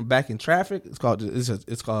the shit from back in Traffic. It's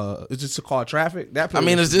just called Traffic. That I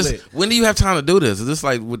mean, is this? When do you have time to do this? Is this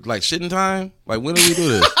like with like shitting time? Like, when do we do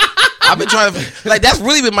this? I've been trying to, like, that's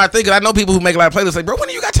really been my thing. Cause I know people who make a lot of playlists. Like, bro, when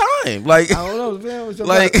do you got time? Like, I don't know, man.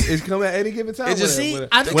 Like, it's coming at any given time. It just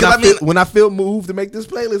when I feel moved to make this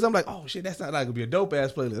playlist, I'm like, oh shit, that's not like gonna be a dope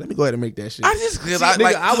ass playlist. Let me go ahead and make that shit. I was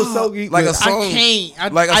so geeked. Like a song,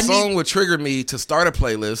 a song would trigger me to start a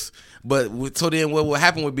playlist. But so then what would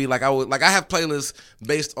happen would be like I have playlists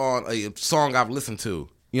based on a song I've listened to. You know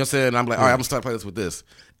what I'm saying? I'm like, all right, I'm gonna start a playlist with this.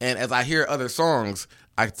 And as I hear other songs,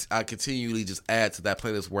 I continually just add to that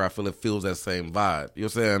playlist where I feel it feels that same vibe. You know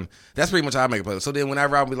what I'm saying? That's pretty much how I make a playlist. So then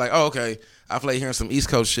whenever I'll be like, oh, okay, I feel like hearing some East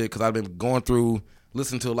Coast shit because I've been going through,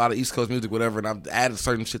 listening to a lot of East Coast music, whatever, and I've added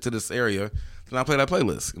certain shit to this area, then I play that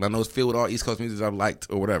playlist. And I know it's filled with all East Coast music I've liked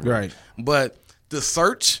or whatever. Right. But the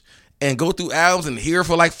search and go through albums and hear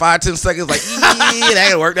for like 5-10 seconds, like, yeah, that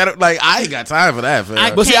ain't work. Like, I ain't got time for that,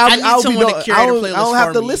 fam. But see, I don't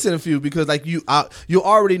have to me. listen to a few because like you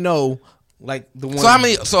already know. Like the one.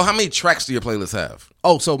 So how many tracks do your playlists have?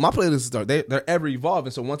 Oh, so my playlists they're ever evolving.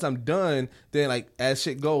 So once I'm done, then like as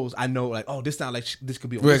shit goes, I know like, oh, this sound like this could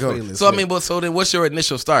be on this playlist. So I mean, then what's your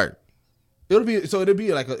initial start?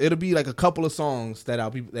 It'll be like a couple of songs that I'll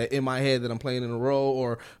be that in my head that I'm playing in a row,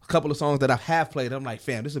 or a couple of songs that I have played. I'm like,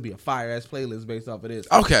 fam, this would be a fire ass playlist based off of this.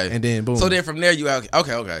 Okay, and then boom. So then from there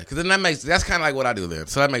okay, because then that's kind of like what I do then.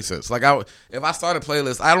 So that makes sense. Like if I start a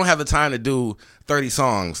playlist, I don't have the time to do 30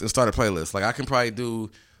 songs and start a playlist. Like I can probably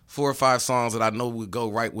do 4 or 5 songs that I know would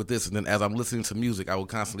go right with this, and then as I'm listening to music, I will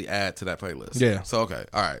constantly add to that playlist. Yeah. So okay,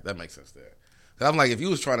 all right, that makes sense there. I'm like, if you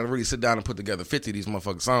was trying to really sit down and put together 50 of these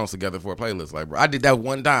motherfucking songs together for a playlist, like, bro, I did that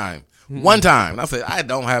one time. And I said, I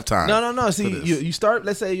don't have time. No. See, you start.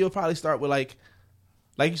 Let's say you'll probably start with like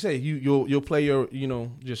you say, you'll play your,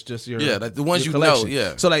 just your the ones you collection. know,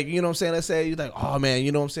 yeah. So like, you know what I'm saying? Let's say you're like, oh man,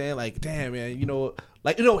 you know what I'm saying? Like, damn man,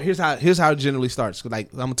 here's how it generally starts.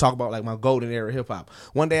 Like I'm gonna talk about like my golden era hip hop.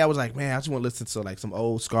 One day I was like, man, I just want to listen to like some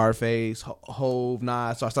old Scarface, Hove,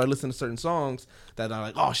 Nas. So I started listening to certain songs that I'm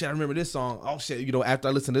like, oh shit, I remember this song. Oh shit, after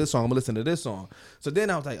I listen to this song, I'm gonna listen to this song. So then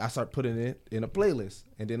I was like, I start putting it in a playlist,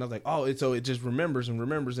 and then I was like, so it just remembers and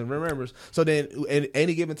remembers and remembers. So then at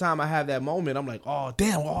any given time I have that moment, I'm like, oh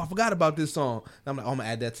damn, I forgot about this song. And I'm like, I'm gonna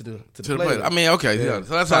add that to the playlist. I mean, okay, yeah.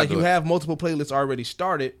 So that's how like you have multiple playlists already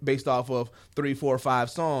started based off of 3, 4, 5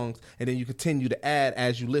 songs, and then you continue to add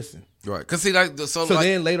as you listen. Right. Cause see, like, so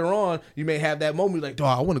then later on, you may have that moment like,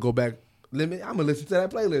 I want to go back. I'm gonna listen to that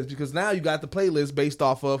playlist, because now you got the playlist based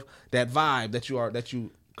off of that vibe that you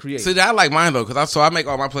create. See, I like mine though, because I make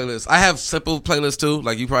all my playlists. I have simple playlists too,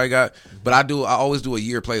 like you probably got, but I always do a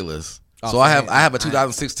year playlist. So I have a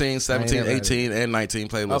 2016, 17, 18, and 19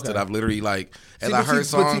 playlist that I've literally like as I heard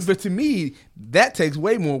songs. But to me, that takes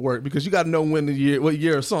way more work, because you got to know what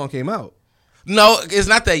year a song came out. No, it's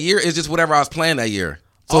not that year. It's just whatever I was playing that year.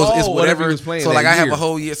 So it's whatever you was playing. So like I have year. a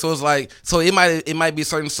whole year. So it's like it might be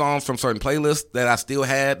certain songs from certain playlists that I still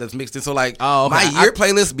had that's mixed in. So like my year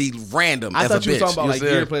playlist be random. I as thought a you were bitch. talking about like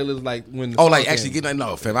year playlists, like when. Actually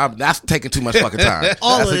getting fam. That's taking too much fucking time.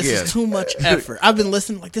 All of this is too much effort. I've been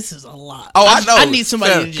listening. Like this is a lot. Oh, I know. I need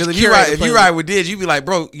somebody to just if you ride with Didge, you be like,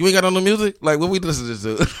 bro, you ain't got no music. Like what we listen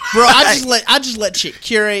to? Bro, I just let shit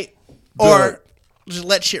curate or just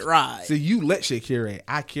let shit ride. So you let shit curate.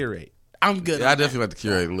 I curate. I'm good. Yeah, I definitely like to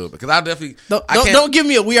curate a little bit, because I definitely don't give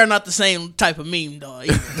me a "we are not the same" type of meme, dog.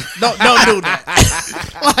 don't do that.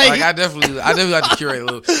 like I definitely like to curate a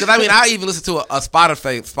little, because I mean I even listen to a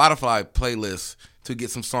Spotify playlist to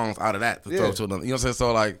get some songs out of that to throw to another. You know what I'm saying?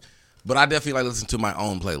 So like, but I definitely like listening to my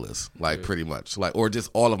own playlist, like pretty much, like, or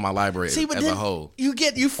just all of my library as a whole.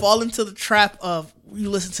 You fall into the trap of you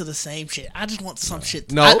listen to the same shit. I just want some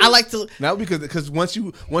shit. No, I like to. No, because once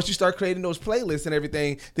you start creating those playlists and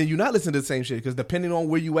everything, then you're not listening to the same shit. Because depending on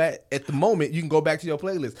where you at the moment, you can go back to your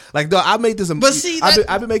playlist. Like, dog, I made this. But see,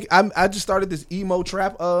 I just started this emo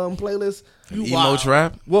trap playlist. Emo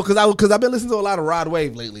trap? Well, because I've been listening to a lot of Rod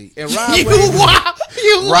Wave lately, and Rod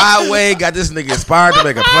Wave got this nigga inspired to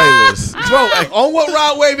make a playlist. Bro, on what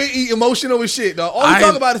Rod Wave is emotional as shit, dog. All he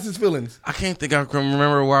talk about is his feelings. I can't think I can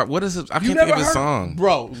remember what is it. I can't think of his song.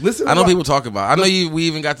 Bro, listen. I know people talk about it. I know we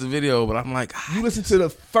even got the video, but I'm like, you listen to the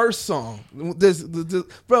first song. This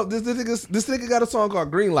nigga got a song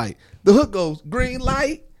called Green Light. The hook goes, green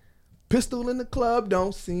light, pistol in the club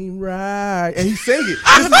don't seem right, and he sing it.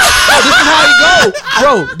 This is how he go,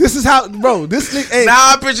 bro. This is how, bro. This nigga. Hey.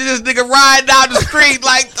 Now I picture this nigga riding down the street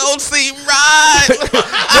like don't seem right,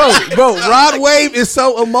 bro. Rod Wave is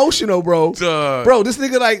so emotional, bro. Bro, this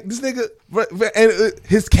nigga, and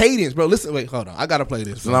his cadence, bro. Listen, wait, hold on. I gotta play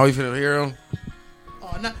this. So now we finna hear him.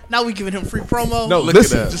 Oh, now we giving him free promo. No,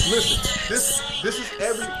 listen, just listen.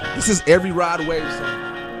 This is every Rod Wave song.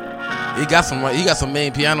 He got some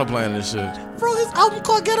main piano playing this shit. Bro, his album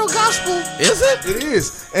called Ghetto Gospel. Is it? It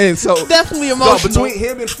is. And so definitely emotional. Between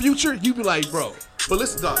him and Future, you be like, bro. But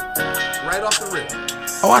listen, dog, right off the rip.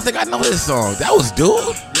 Oh, I think I know this song. That was Dude?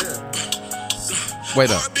 Yeah.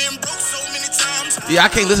 Wait up. Yeah, I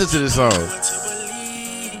can't listen to this song.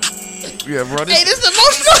 Yeah, bro. Hey, this is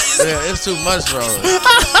emotional. Yeah, it's too much, bro.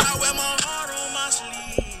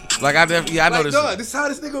 Like I know this. Dog, this is how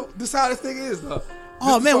this nigga is, though.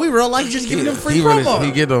 Oh man, we real life just giving him free promo.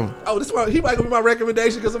 He get them. Oh, he might gonna be my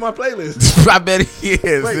recommendation because of my playlist. I bet he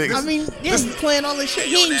is. Wait, I mean, he's playing all this shit.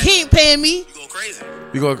 He ain't paying me.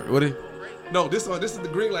 You go crazy. What? No, this is the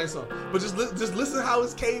Green Light song. But just listen how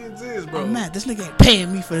his cadence is, bro. Oh man, this nigga ain't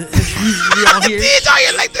paying me for this music out here.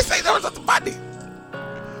 DJ, like this ain't never something funny.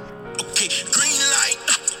 Okay, green light,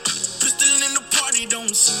 pistol in the party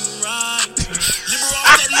don't seem right.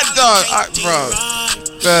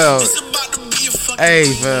 Bro. Hey,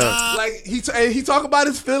 fam. Like he talk about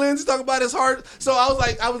his feelings, he talk about his heart. So I was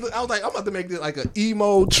like, I'm about to make this like an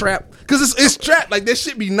emo trap, because it's trap. Like that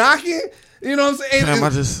shit be knocking, You know what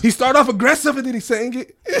I'm saying? He started off aggressive and then he sang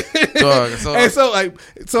it.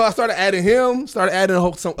 So I started adding him,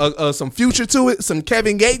 some Future to it, some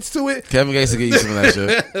Kevin Gates to it. Kevin Gates will get you some of that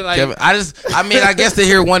shit. I guess to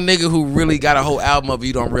hear one nigga who really got a whole album of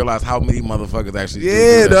you don't realize how many motherfuckers actually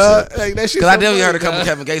do dog. Shit. Like, that shit. Because I definitely heard a couple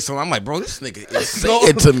Kevin Gates songs. I'm like, bro, this nigga is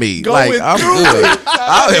singing to me. Like, I'm good.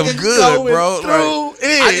 I am good, bro.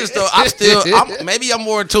 I just don't. Maybe I'm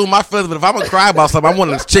more in tune with my feelings, but if I'm gonna cry about something, I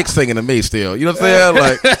want a chick singing to me still. You know what I'm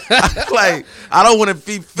saying? Like I don't want to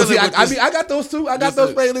be feeling. I got those too. I got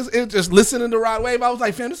those playlists. And just listening to Rod Wave, I was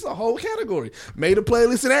like, fam, this is a whole category. Made a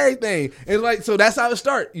playlist and everything. And like, so that's how it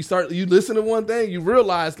starts. You listen to one thing, you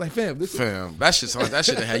realize, like, fam, that shit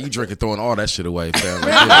that had you drinking, throwing all that shit away, fam.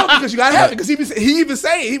 Man, no, because you gotta have it. Because he even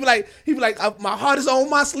say it. He be like, my heart is on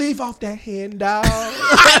my sleeve, off that hand, dog.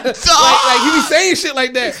 like he be saying shit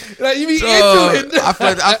like that. Like you be into it. I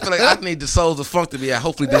feel like I need the Souls of Funk to be at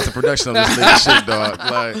hopefully done some production on this nigga shit, dog.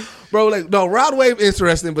 Like, bro, like no, Rod Wave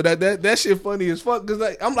interesting, but that shit funny as fuck. Cause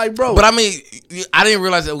like I'm like, bro. But I mean, I didn't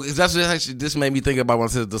realize that. That's what actually this made me think about when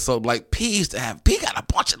I said the soul. Like P used to have. P got a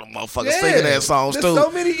bunch of them motherfuckers singing that songs too.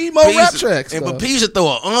 So many emo rap tracks. But P should throw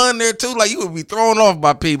an on there too. Like you would be thrown off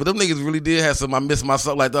by P, but them niggas really did have some. I miss my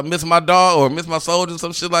soul, like I miss my dog or miss my soldier,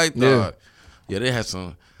 some shit like that. Yeah, they had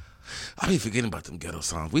some. I be forgetting about them ghetto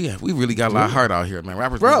songs. We really got a lot of heart out here, man.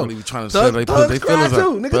 Rappers really be trying to say they put their feelings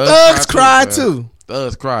out. Nigga, Thugs cry too.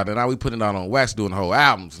 Thugs cried, and now we putting it out on wax, doing whole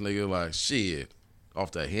albums. Nigga, like shit,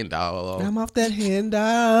 off that hen dog. I'm off that hen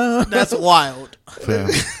dog. That's wild. Fam.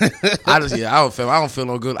 I don't feel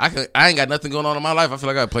no good. I ain't got nothing going on in my life. I feel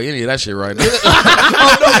like I gotta play any of that shit right now.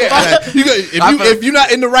 If you're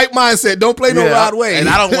not in the right mindset, don't play no Rod Wave. And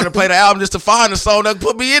I don't want to play the album just to find a song that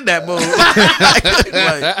put me in that mood.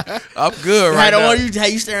 Like, I'm good right now. How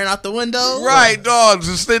you staring out the window? Right, dog.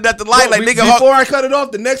 Just sitting at the light like nigga. Before I cut it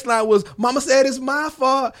off, the next line was, "Mama said it's my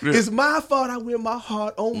fault. Yeah. It's my fault. I wear my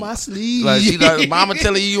heart on my sleeve." Like mama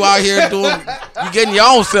telling you out here you getting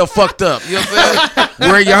your own self fucked up. You know what I'm saying?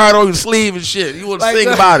 Wearing your heart on your sleeve and shit. You want to sing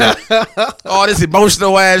about it. All this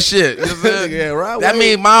emotional ass shit. You know what I'm saying? Yeah, right. That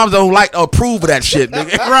means moms don't approve of that shit,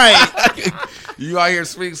 nigga. Right. You out here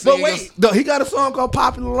singing. But wait, though, he got a song called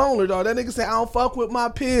Popular Loner, dog. That nigga say, I don't fuck with my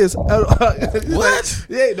peers. What?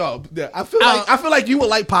 Yeah, dog. I feel like you would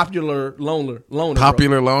like Popular Loner.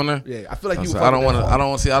 Popular Loner? Yeah, I feel like you would I don't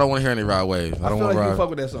want to hear any Rod Wave. I don't want to fuck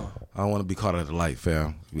with that song. I don't want to be caught at the light,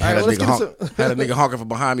 fam. Had a nigga honking from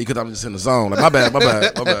behind me because I'm just in the zone. Like, my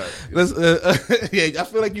bad. Yeah, I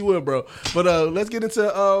feel like you would, bro. But let's get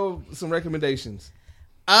into some recommendations.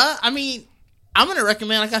 I mean, I'm gonna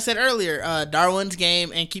recommend, like I said earlier, Darwin's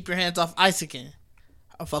Game and Keep Your Hands Off Isaacin.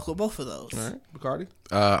 I'll fuck with both of those. All right, Bacardi.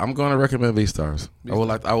 I'm going to recommend V-Stars. I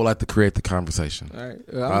would like to create the conversation. All right,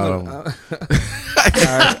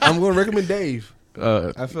 I'm going to recommend Dave.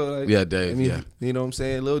 I feel like Dave. You know what I'm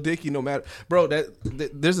saying? Lil Dicky, no matter, bro.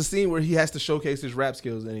 There's a scene where he has to showcase his rap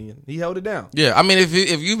skills, and he held it down. Yeah, I mean, if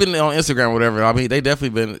you've been on Instagram or whatever, I mean, they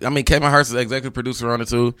definitely been. I mean, Kevin Hart's the executive producer on it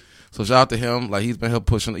too, so shout out to him. Like he's been help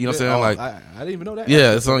pushing. You know what I'm saying? I didn't even know that.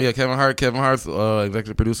 Yeah, it's on. Yeah, Kevin Hart's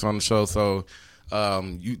executive producer on the show. So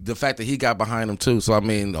the fact that he got behind him too. So I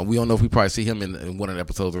mean, we don't know if we probably see him in one of the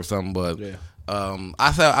episodes or something, but. Yeah.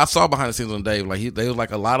 I saw behind the scenes on Dave. Like they was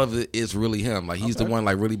like a lot of it is really him. Like he's the one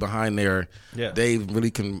like really behind there. Yeah. Dave really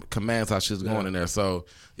commands how shit's going in there. So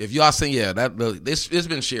if y'all seen, it's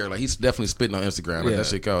been shared. Like he's definitely spitting on Instagram. Like that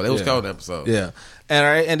shit cold. It was cold episode. Yeah. And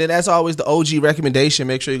all right, and then as always, the OG recommendation.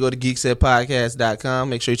 Make sure you go to geeksetpodcast.com.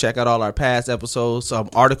 Make sure you check out all our past episodes, some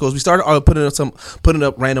articles. We started putting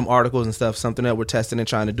up random articles and stuff. Something that we're testing and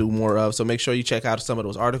trying to do more of. So make sure you check out some of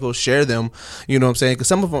those articles. Share them. You know what I'm saying? Because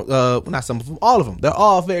some of them, not some of them, all of them. They're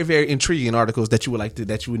all very, very intriguing articles that you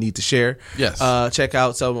would need to share. Yes. Check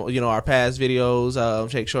out some, our past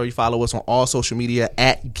videos. Make sure you follow us on all social media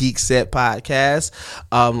at Geekset Podcast.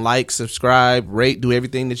 Like, subscribe, rate, do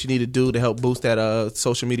everything that you need to do to help boost that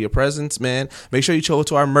social media presence, man. Make sure you go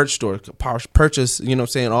to our merch store, purchase,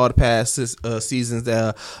 all the past seasons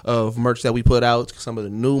of merch that we put out, some of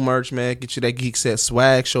the new merch, man. Get you that Geekset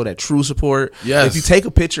swag, show that true support. Yes. If you take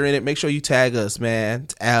a picture in it, make sure you tag us, man.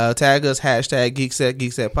 Tag us, hashtag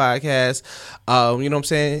Geekset Podcast. You know what I'm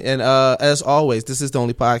saying? And as always, this is the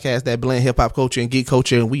only podcast that blend hip hop culture and geek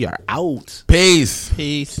culture, and we are out. Peace.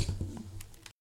 Peace.